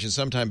heard you mention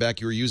sometime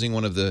back you were using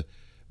one of the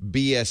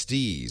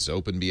BSDs,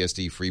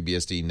 OpenBSD,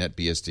 FreeBSD,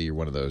 NetBSD, or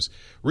one of those.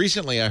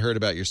 Recently, I heard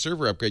about your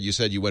server upgrade. You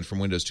said you went from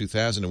Windows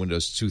 2000 to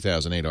Windows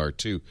 2008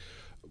 R2.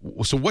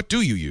 So what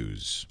do you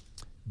use?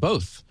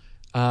 Both.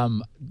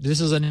 This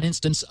is an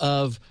instance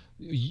of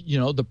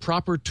the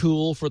proper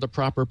tool for the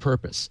proper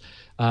purpose.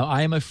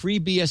 I am a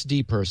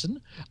FreeBSD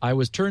person. I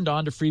was turned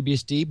on to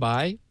FreeBSD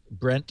by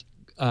Brett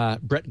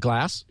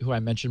Glass, who I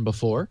mentioned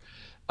before.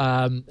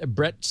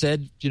 Brett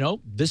said,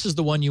 this is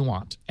the one you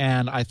want.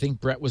 And I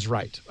think Brett was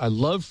right. I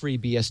love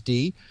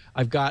FreeBSD.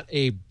 I've got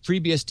a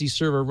FreeBSD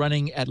server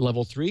running at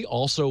level 3,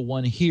 also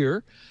one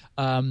here.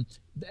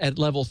 At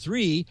level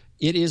 3,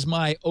 it is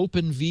my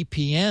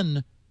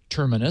OpenVPN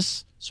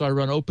terminus. So I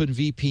run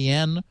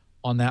OpenVPN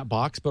on that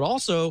box, but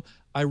also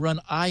I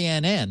run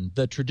INN,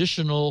 the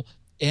traditional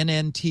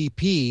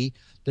NNTP,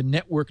 the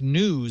network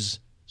news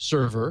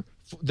server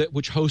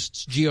which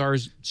hosts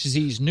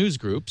GRC's news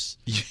groups.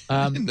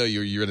 I didn't know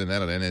you were running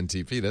that on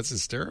NNTP. That's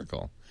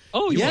hysterical.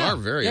 Oh, you yeah. are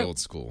very old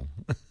school.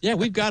 Yeah,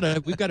 we've got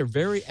a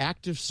very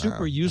active,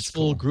 super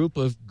useful group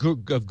of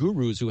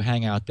gurus who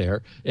hang out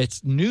there.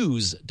 It's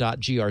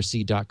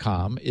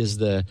news.grc.com is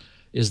the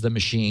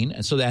machine,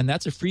 and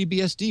that's a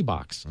FreeBSD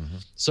box. Mm-hmm.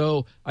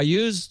 So I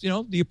use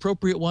the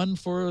appropriate one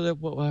for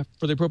the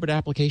appropriate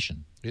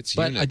application. It's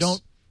but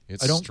Unix.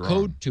 I don't strong.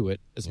 code to it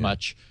as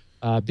much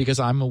because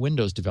I'm a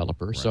Windows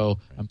developer, so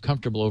I'm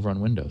comfortable over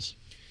on Windows.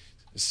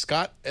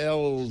 Scott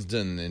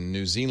Eldon in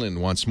New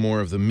Zealand wants more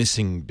of the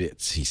missing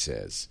bits, he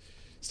says.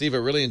 Steve, I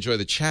really enjoy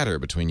the chatter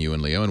between you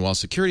and Leo, and while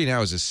security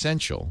now is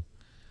essential,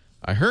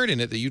 I heard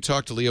in it that you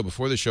talked to Leo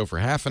before the show for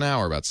half an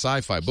hour about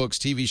sci-fi, books,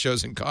 TV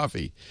shows, and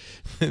coffee.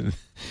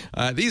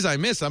 These I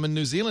miss. I'm in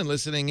New Zealand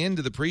listening in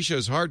to the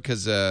pre-shows hard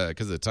because of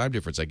the time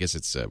difference. I guess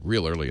it's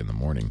real early in the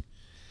morning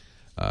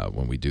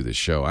when we do this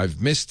show. I've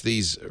missed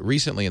these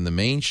recently in the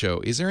main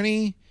show. Is there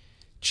any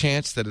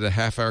chance that a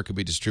half hour could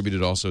be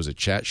distributed also as a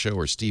chat show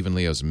or Steve and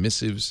Leo's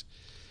missives?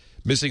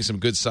 Missing some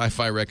good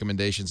sci-fi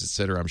recommendations,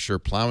 etc. I'm sure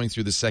plowing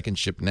through the second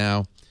ship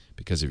now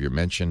because of your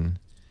mention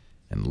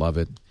and love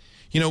it.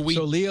 So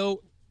Leo,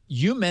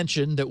 you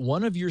mentioned that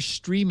one of your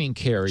streaming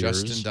carriers,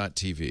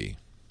 Justin.tv.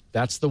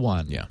 That's the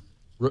one. Yeah.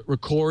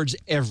 Records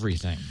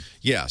everything.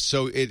 Yeah,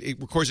 so it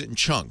records it in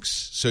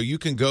chunks. So you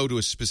can go to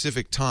a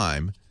specific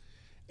time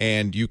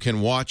and you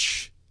can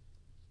watch,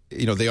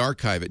 they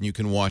archive it and you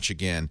can watch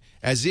again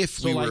as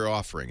if we were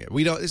offering it.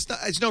 We don't.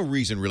 It's no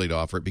reason really to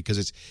offer it because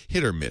it's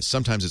hit or miss.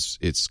 Sometimes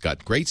it's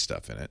got great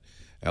stuff in it.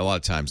 A lot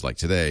of times, like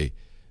today,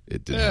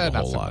 it didn't have a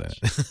whole lot in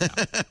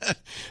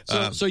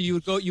it. So you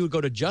would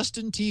go to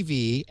Justin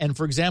TV, and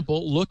for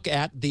example, look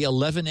at the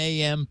 11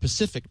 a.m.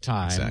 Pacific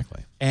time.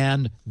 Exactly.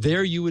 And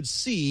there you would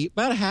see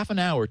about a half an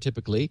hour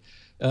typically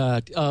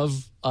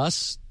of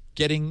us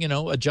getting,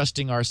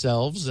 adjusting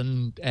ourselves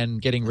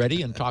and getting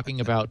ready and talking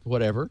about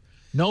whatever,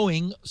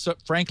 knowing,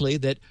 frankly,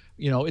 that,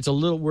 it's a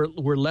little,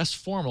 we're less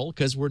formal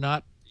because we're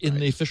not in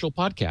the official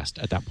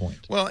podcast at that point.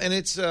 Well, and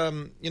it's,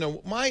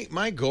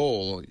 my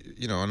goal,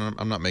 and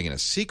I'm not making a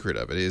secret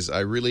of it, is I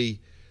really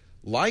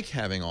like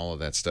having all of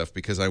that stuff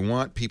because I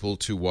want people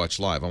to watch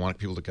live. I want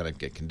people to kind of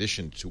get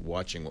conditioned to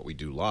watching what we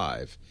do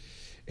live.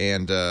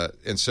 And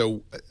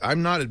so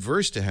I'm not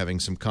adverse to having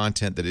some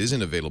content that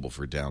isn't available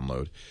for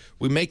download.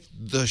 We make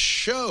the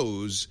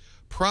shows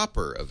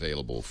proper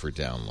available for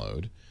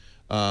download.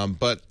 I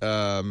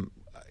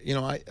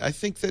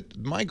think that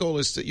my goal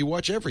is that you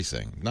watch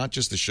everything, not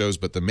just the shows,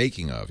 but the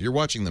making of. You're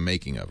watching the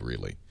making of,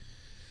 really.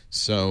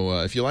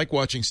 So if you like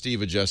watching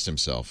Steve adjust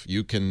himself,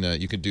 you can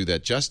do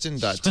that.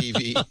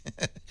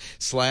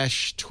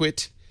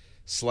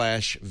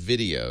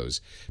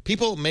 Justin.tv/twit/videos.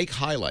 People make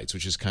highlights,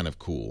 which is kind of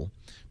cool.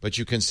 But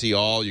you can see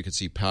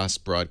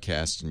past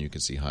broadcasts, and you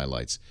can see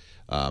highlights.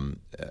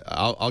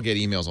 I'll get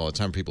emails all the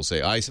time. People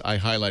say, I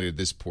highlighted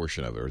this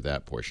portion of it or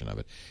that portion of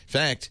it. In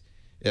fact,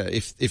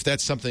 if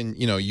that's something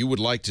you would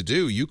like to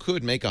do, you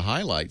could make a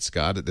highlight,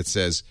 Scott, that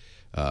says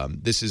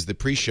this is the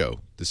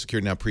pre-show, the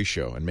Secure Now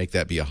pre-show, and make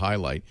that be a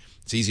highlight.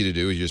 It's easy to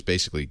do. You're just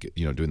basically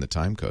doing the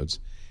time codes,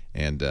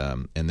 and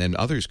then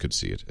others could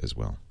see it as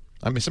well.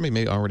 I mean, somebody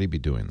may already be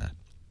doing that.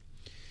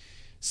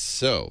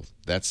 So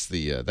that's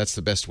the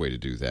best way to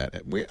do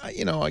that.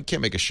 I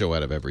can't make a show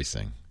out of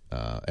everything,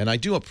 and I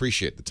do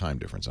appreciate the time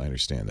difference. I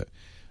understand that.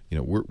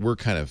 We're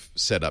kind of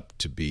set up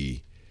to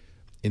be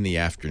in the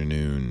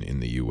afternoon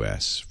in the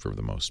U.S. for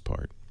the most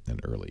part,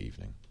 and early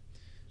evening.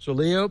 So,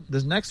 Leo,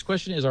 this next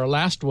question is our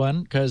last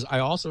one because I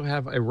also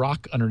have a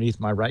rock underneath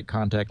my right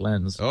contact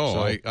lens. Oh,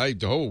 so.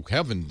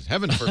 Heaven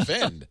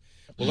forfend.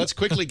 Well, let's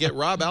quickly get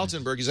Rob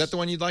Altenberg. Is that the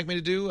one you'd like me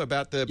to do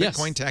about the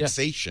Bitcoin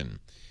taxation? Yes.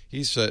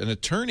 He's an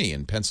attorney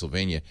in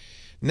Pennsylvania.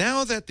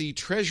 Now that the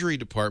Treasury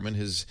Department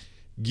has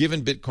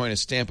given Bitcoin a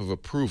stamp of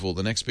approval,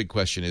 the next big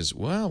question is,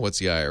 well, what's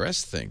the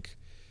IRS think?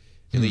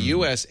 In the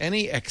U.S.,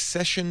 any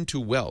accession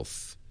to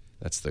wealth,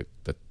 that's the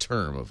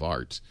term of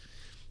art,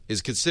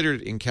 is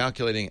considered in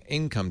calculating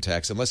income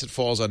tax unless it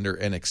falls under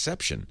an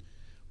exception.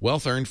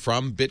 Wealth earned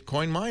from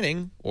Bitcoin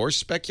mining or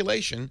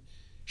speculation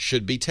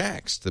should be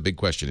taxed. The big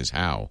question is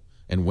how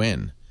and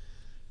when.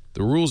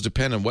 The rules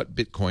depend on what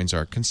Bitcoins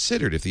are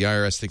considered. If the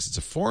IRS thinks it's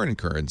a foreign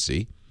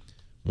currency,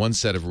 one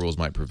set of rules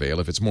might prevail.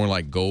 If it's more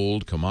like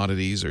gold,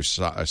 commodities, or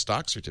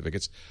stock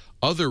certificates,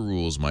 other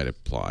rules might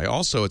apply.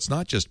 Also, it's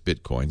not just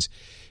Bitcoins.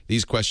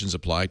 These questions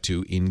apply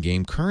to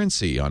in-game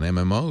currency on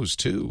MMOs,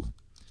 too.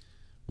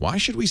 Why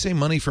should we say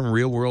money from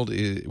real-world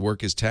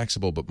work is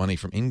taxable, but money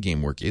from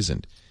in-game work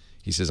isn't?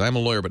 He says, I'm a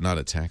lawyer, but not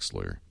a tax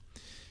lawyer.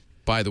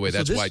 By the way,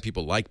 that's why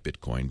people like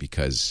Bitcoin,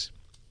 because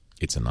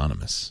it's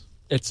anonymous.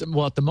 At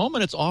the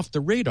moment, it's off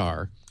the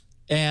radar.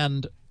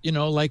 And,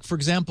 like, for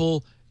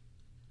example,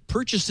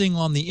 purchasing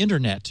on the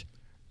internet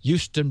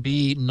used to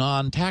be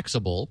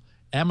non-taxable.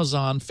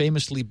 Amazon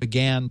famously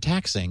began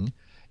taxing.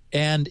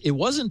 And it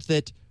wasn't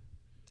that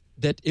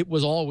it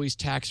was always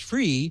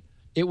tax-free.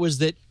 It was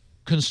that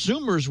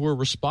consumers were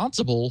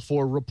responsible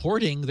for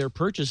reporting their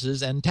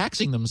purchases and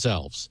taxing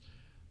themselves.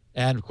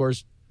 And, of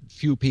course,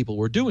 few people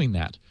were doing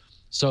that.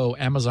 So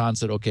Amazon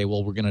said, okay,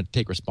 well, we're going to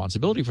take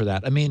responsibility for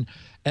that. I mean,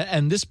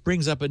 and this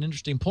brings up an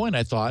interesting point,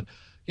 I thought.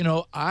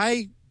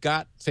 I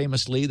got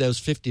famously those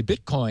 50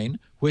 Bitcoin,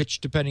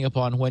 which, depending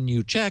upon when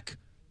you check,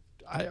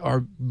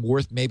 are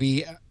worth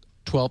maybe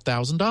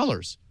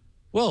 $12,000.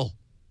 Well,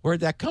 where'd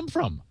that come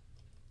from?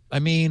 I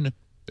mean,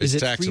 it's is it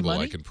taxable, free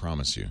money? I can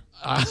promise you.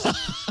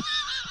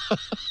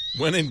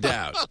 When in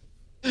doubt.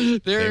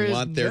 They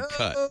want their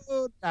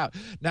cut.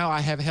 Now,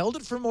 I have held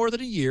it for more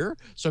than a year,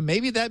 so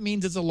maybe that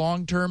means it's a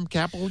long-term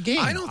capital gain.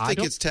 I don't think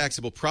it's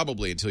taxable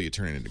probably until you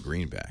turn it into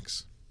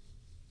greenbacks.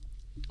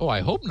 Oh, I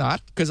hope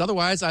not, because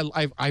otherwise,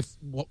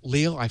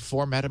 Leo, I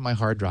formatted my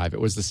hard drive. It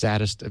was the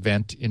saddest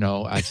event,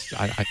 It's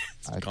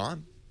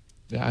gone.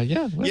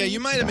 Yeah. Well, you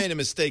might have made a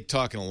mistake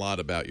talking a lot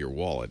about your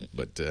wallet,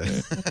 but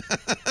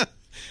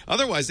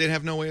otherwise, they'd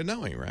have no way of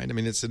knowing, right? I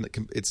mean, it's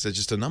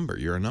just a number.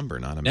 You're a number,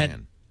 not a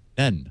man.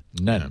 None.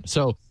 Yeah.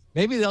 So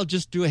maybe they'll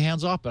just do a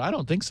hands-off, but I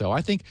don't think so.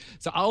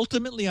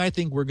 Ultimately, I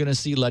think we're going to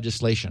see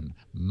legislation.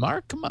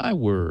 Mark my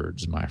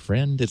words, my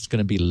friend, it's going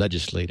to be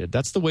legislated.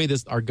 That's the way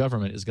our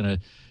government is going to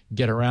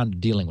get around to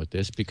dealing with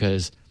this,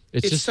 because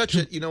it's just such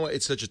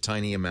it's such a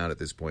tiny amount at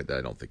this point that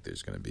I don't think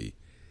there's going to be.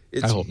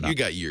 I hope not. You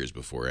got years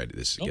before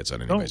this gets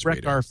on anybody's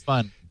radar. Don't wreck our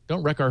fun.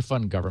 Don't wreck our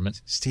fun,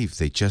 government. Steve,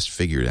 they just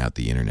figured out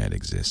the internet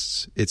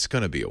exists. It's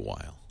going to be a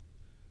while.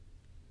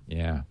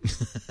 Yeah.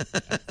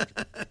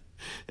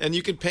 And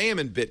you can pay them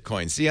in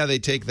Bitcoin. See how they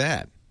take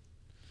that.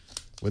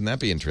 Wouldn't that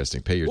be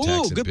interesting? Pay your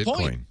tax in good Bitcoin,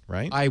 point.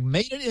 Right? I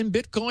made it in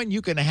Bitcoin.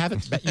 You can have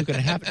it. You can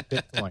have it in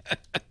Bitcoin.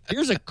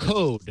 Here's a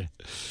code.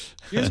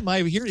 Here's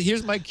my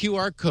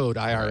QR code.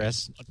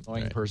 IRS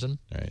annoying person.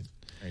 All right.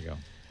 There you go.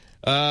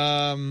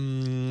 Well,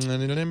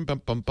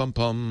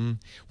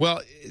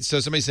 so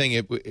somebody's saying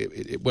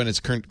it when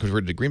it's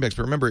converted to greenbacks,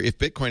 but remember, if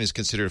Bitcoin is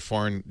considered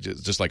foreign,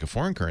 just like a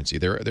foreign currency,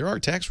 there are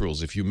tax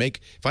rules.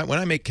 When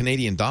I make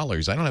Canadian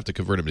dollars, I don't have to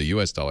convert them to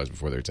U.S. dollars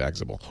before they're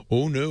taxable.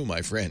 Oh no,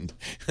 my friend,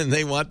 and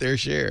they want their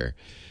share.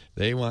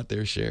 They want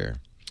their share.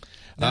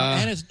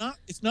 And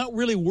it's not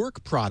really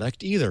work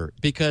product either,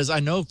 because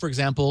I know, for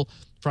example,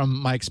 from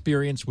my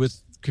experience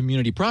with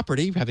community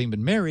property, having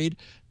been married,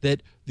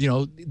 that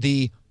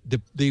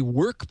the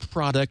work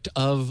product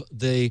of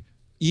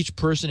each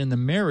person in the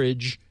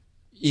marriage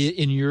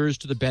inures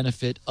to the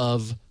benefit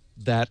of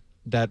that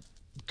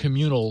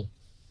communal.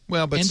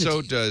 Well, but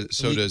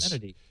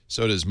entity,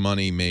 so does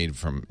money made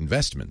from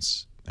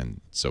investments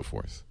and so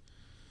forth.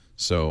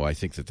 So I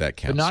think that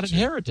counts. But not too.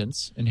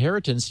 inheritance.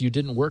 Inheritance you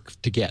didn't work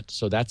to get,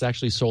 so that's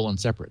actually sole and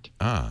separate.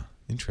 Ah,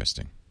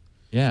 interesting.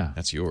 Yeah,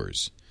 that's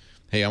yours.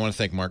 Hey, I want to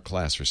thank Mark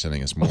Klass for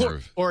sending us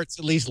more or it's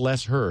at least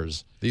less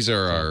hers. These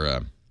are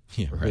our.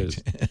 Yeah, right.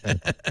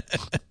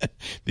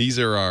 These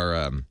are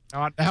our.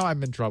 Now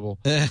I'm in trouble.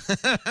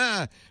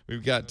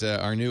 We've got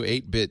our new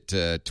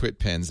 8-bit Twit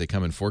pens. They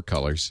come in 4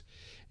 colors.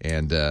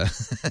 And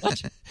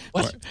what?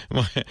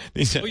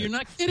 You're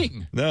not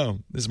kidding. No,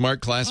 this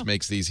Mark Klass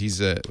makes these.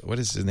 He's what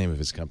is the name of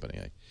his company?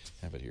 I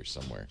have it here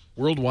somewhere.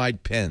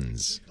 Worldwide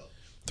Pens.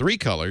 3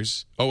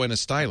 colors. Oh, and a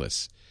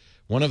stylus.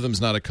 One of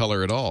them's not a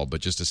color at all,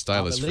 but just a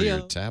stylus for your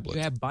tablet.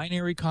 You have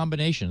binary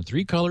combination.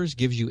 3 colors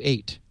gives you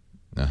 8.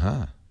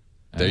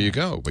 There you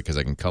go, because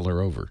I can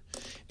color over.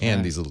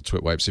 And these little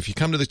Twit wipes. If you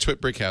come to the Twit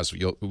Brick House,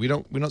 we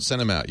don't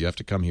send them out. You have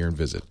to come here and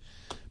visit.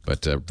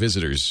 But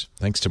visitors,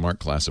 thanks to Mark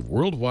Klass of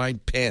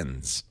Worldwide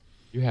Pens.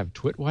 You have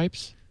Twit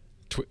wipes?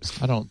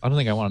 I don't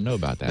think I want to know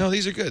about that. No,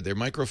 these are good. They're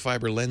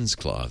microfiber lens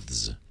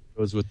cloths.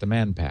 Goes with the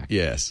man pack.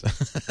 Yes.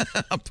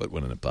 I'll put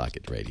one in a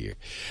pocket right here.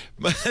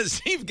 But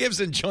Steve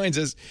Gibson joins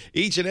us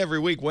each and every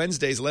week,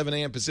 Wednesdays, 11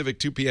 a.m. Pacific,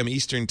 2 p.m.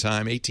 Eastern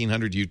Time,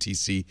 1900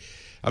 UTC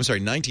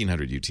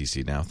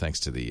now, thanks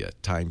to the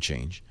time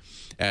change,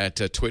 at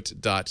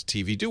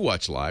twit.tv. Do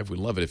watch live. We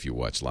love it if you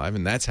watch live,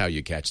 and that's how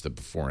you catch the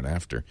before and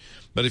after.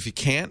 But if you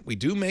can't, we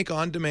do make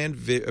on-demand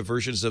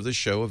versions of the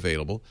show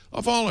available,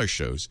 of all our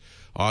shows,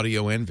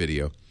 audio and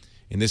video.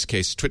 In this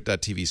case,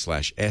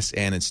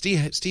 twit.tv/SN. And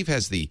Steve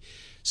has the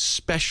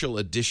special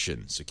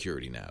edition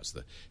Security Now. It's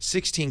the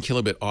 16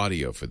 kilobit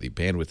audio for the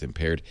bandwidth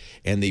impaired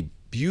and the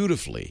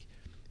beautifully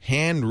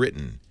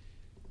handwritten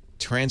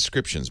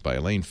transcriptions by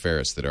Elaine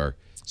Ferris that are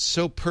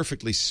so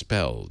perfectly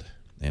spelled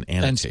and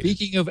annotated. And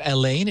speaking of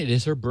Elaine, it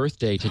is her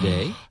birthday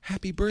today.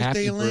 Happy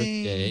birthday,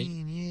 Elaine. Birthday.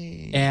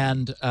 Yay.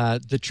 And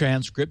the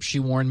transcript, she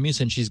warned me,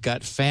 since she's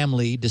got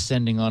family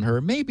descending on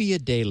her, maybe a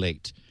day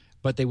late,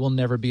 but they will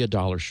never be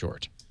 $1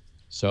 short.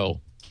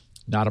 So,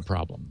 not a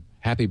problem.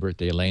 Happy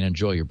birthday, Elaine.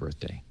 Enjoy your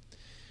birthday.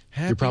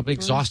 You're probably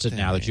exhausted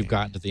now that you've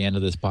gotten to the end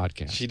of this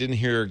podcast. She didn't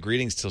hear her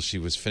greetings till she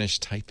was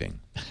finished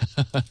typing.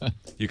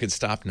 You can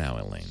stop now,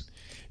 Elaine.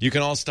 You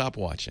can all stop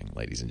watching,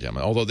 ladies and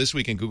gentlemen. Although this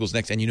week in Google's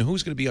Next, and you know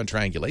who's going to be on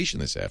Triangulation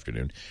this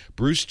afternoon?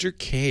 Brewster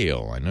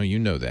Kahle. I know you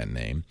know that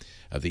name,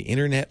 of the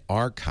Internet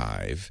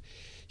Archive.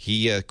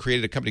 He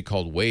created a company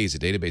called Waze, a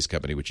database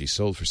company, which he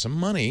sold for some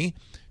money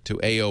to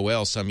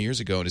AOL some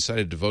years ago and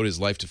decided to devote his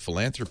life to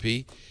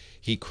philanthropy.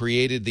 He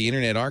created the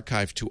Internet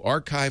Archive to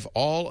archive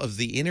all of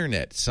the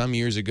Internet some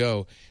years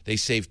ago. They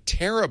save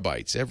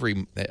terabytes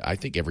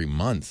every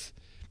month,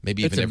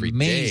 maybe even every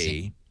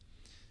day.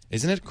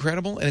 Isn't it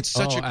incredible? And it's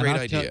such a great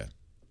idea.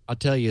 I'll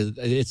tell you,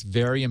 it's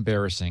very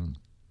embarrassing,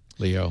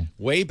 Leo.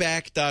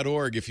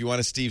 Wayback.org if you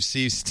want to see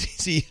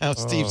how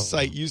Steve's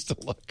site used to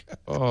look.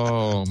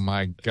 Oh,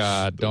 my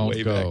God. Don't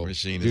Wayback go.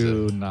 Machine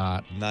do is a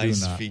not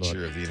nice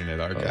feature of the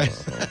Internet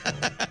Archive.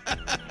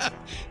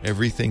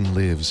 Everything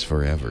lives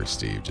forever,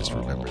 Steve. Just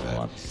remember that.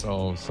 I'm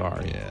so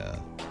sorry.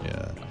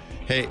 Yeah.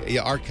 Hey,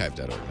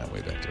 archive.org, not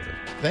wayback.org.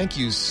 Thank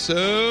you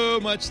so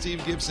much,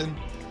 Steve Gibson.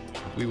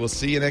 We will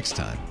see you next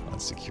time on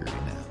Security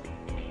Now.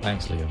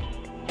 Thanks, Leo.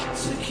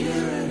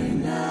 Security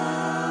Now.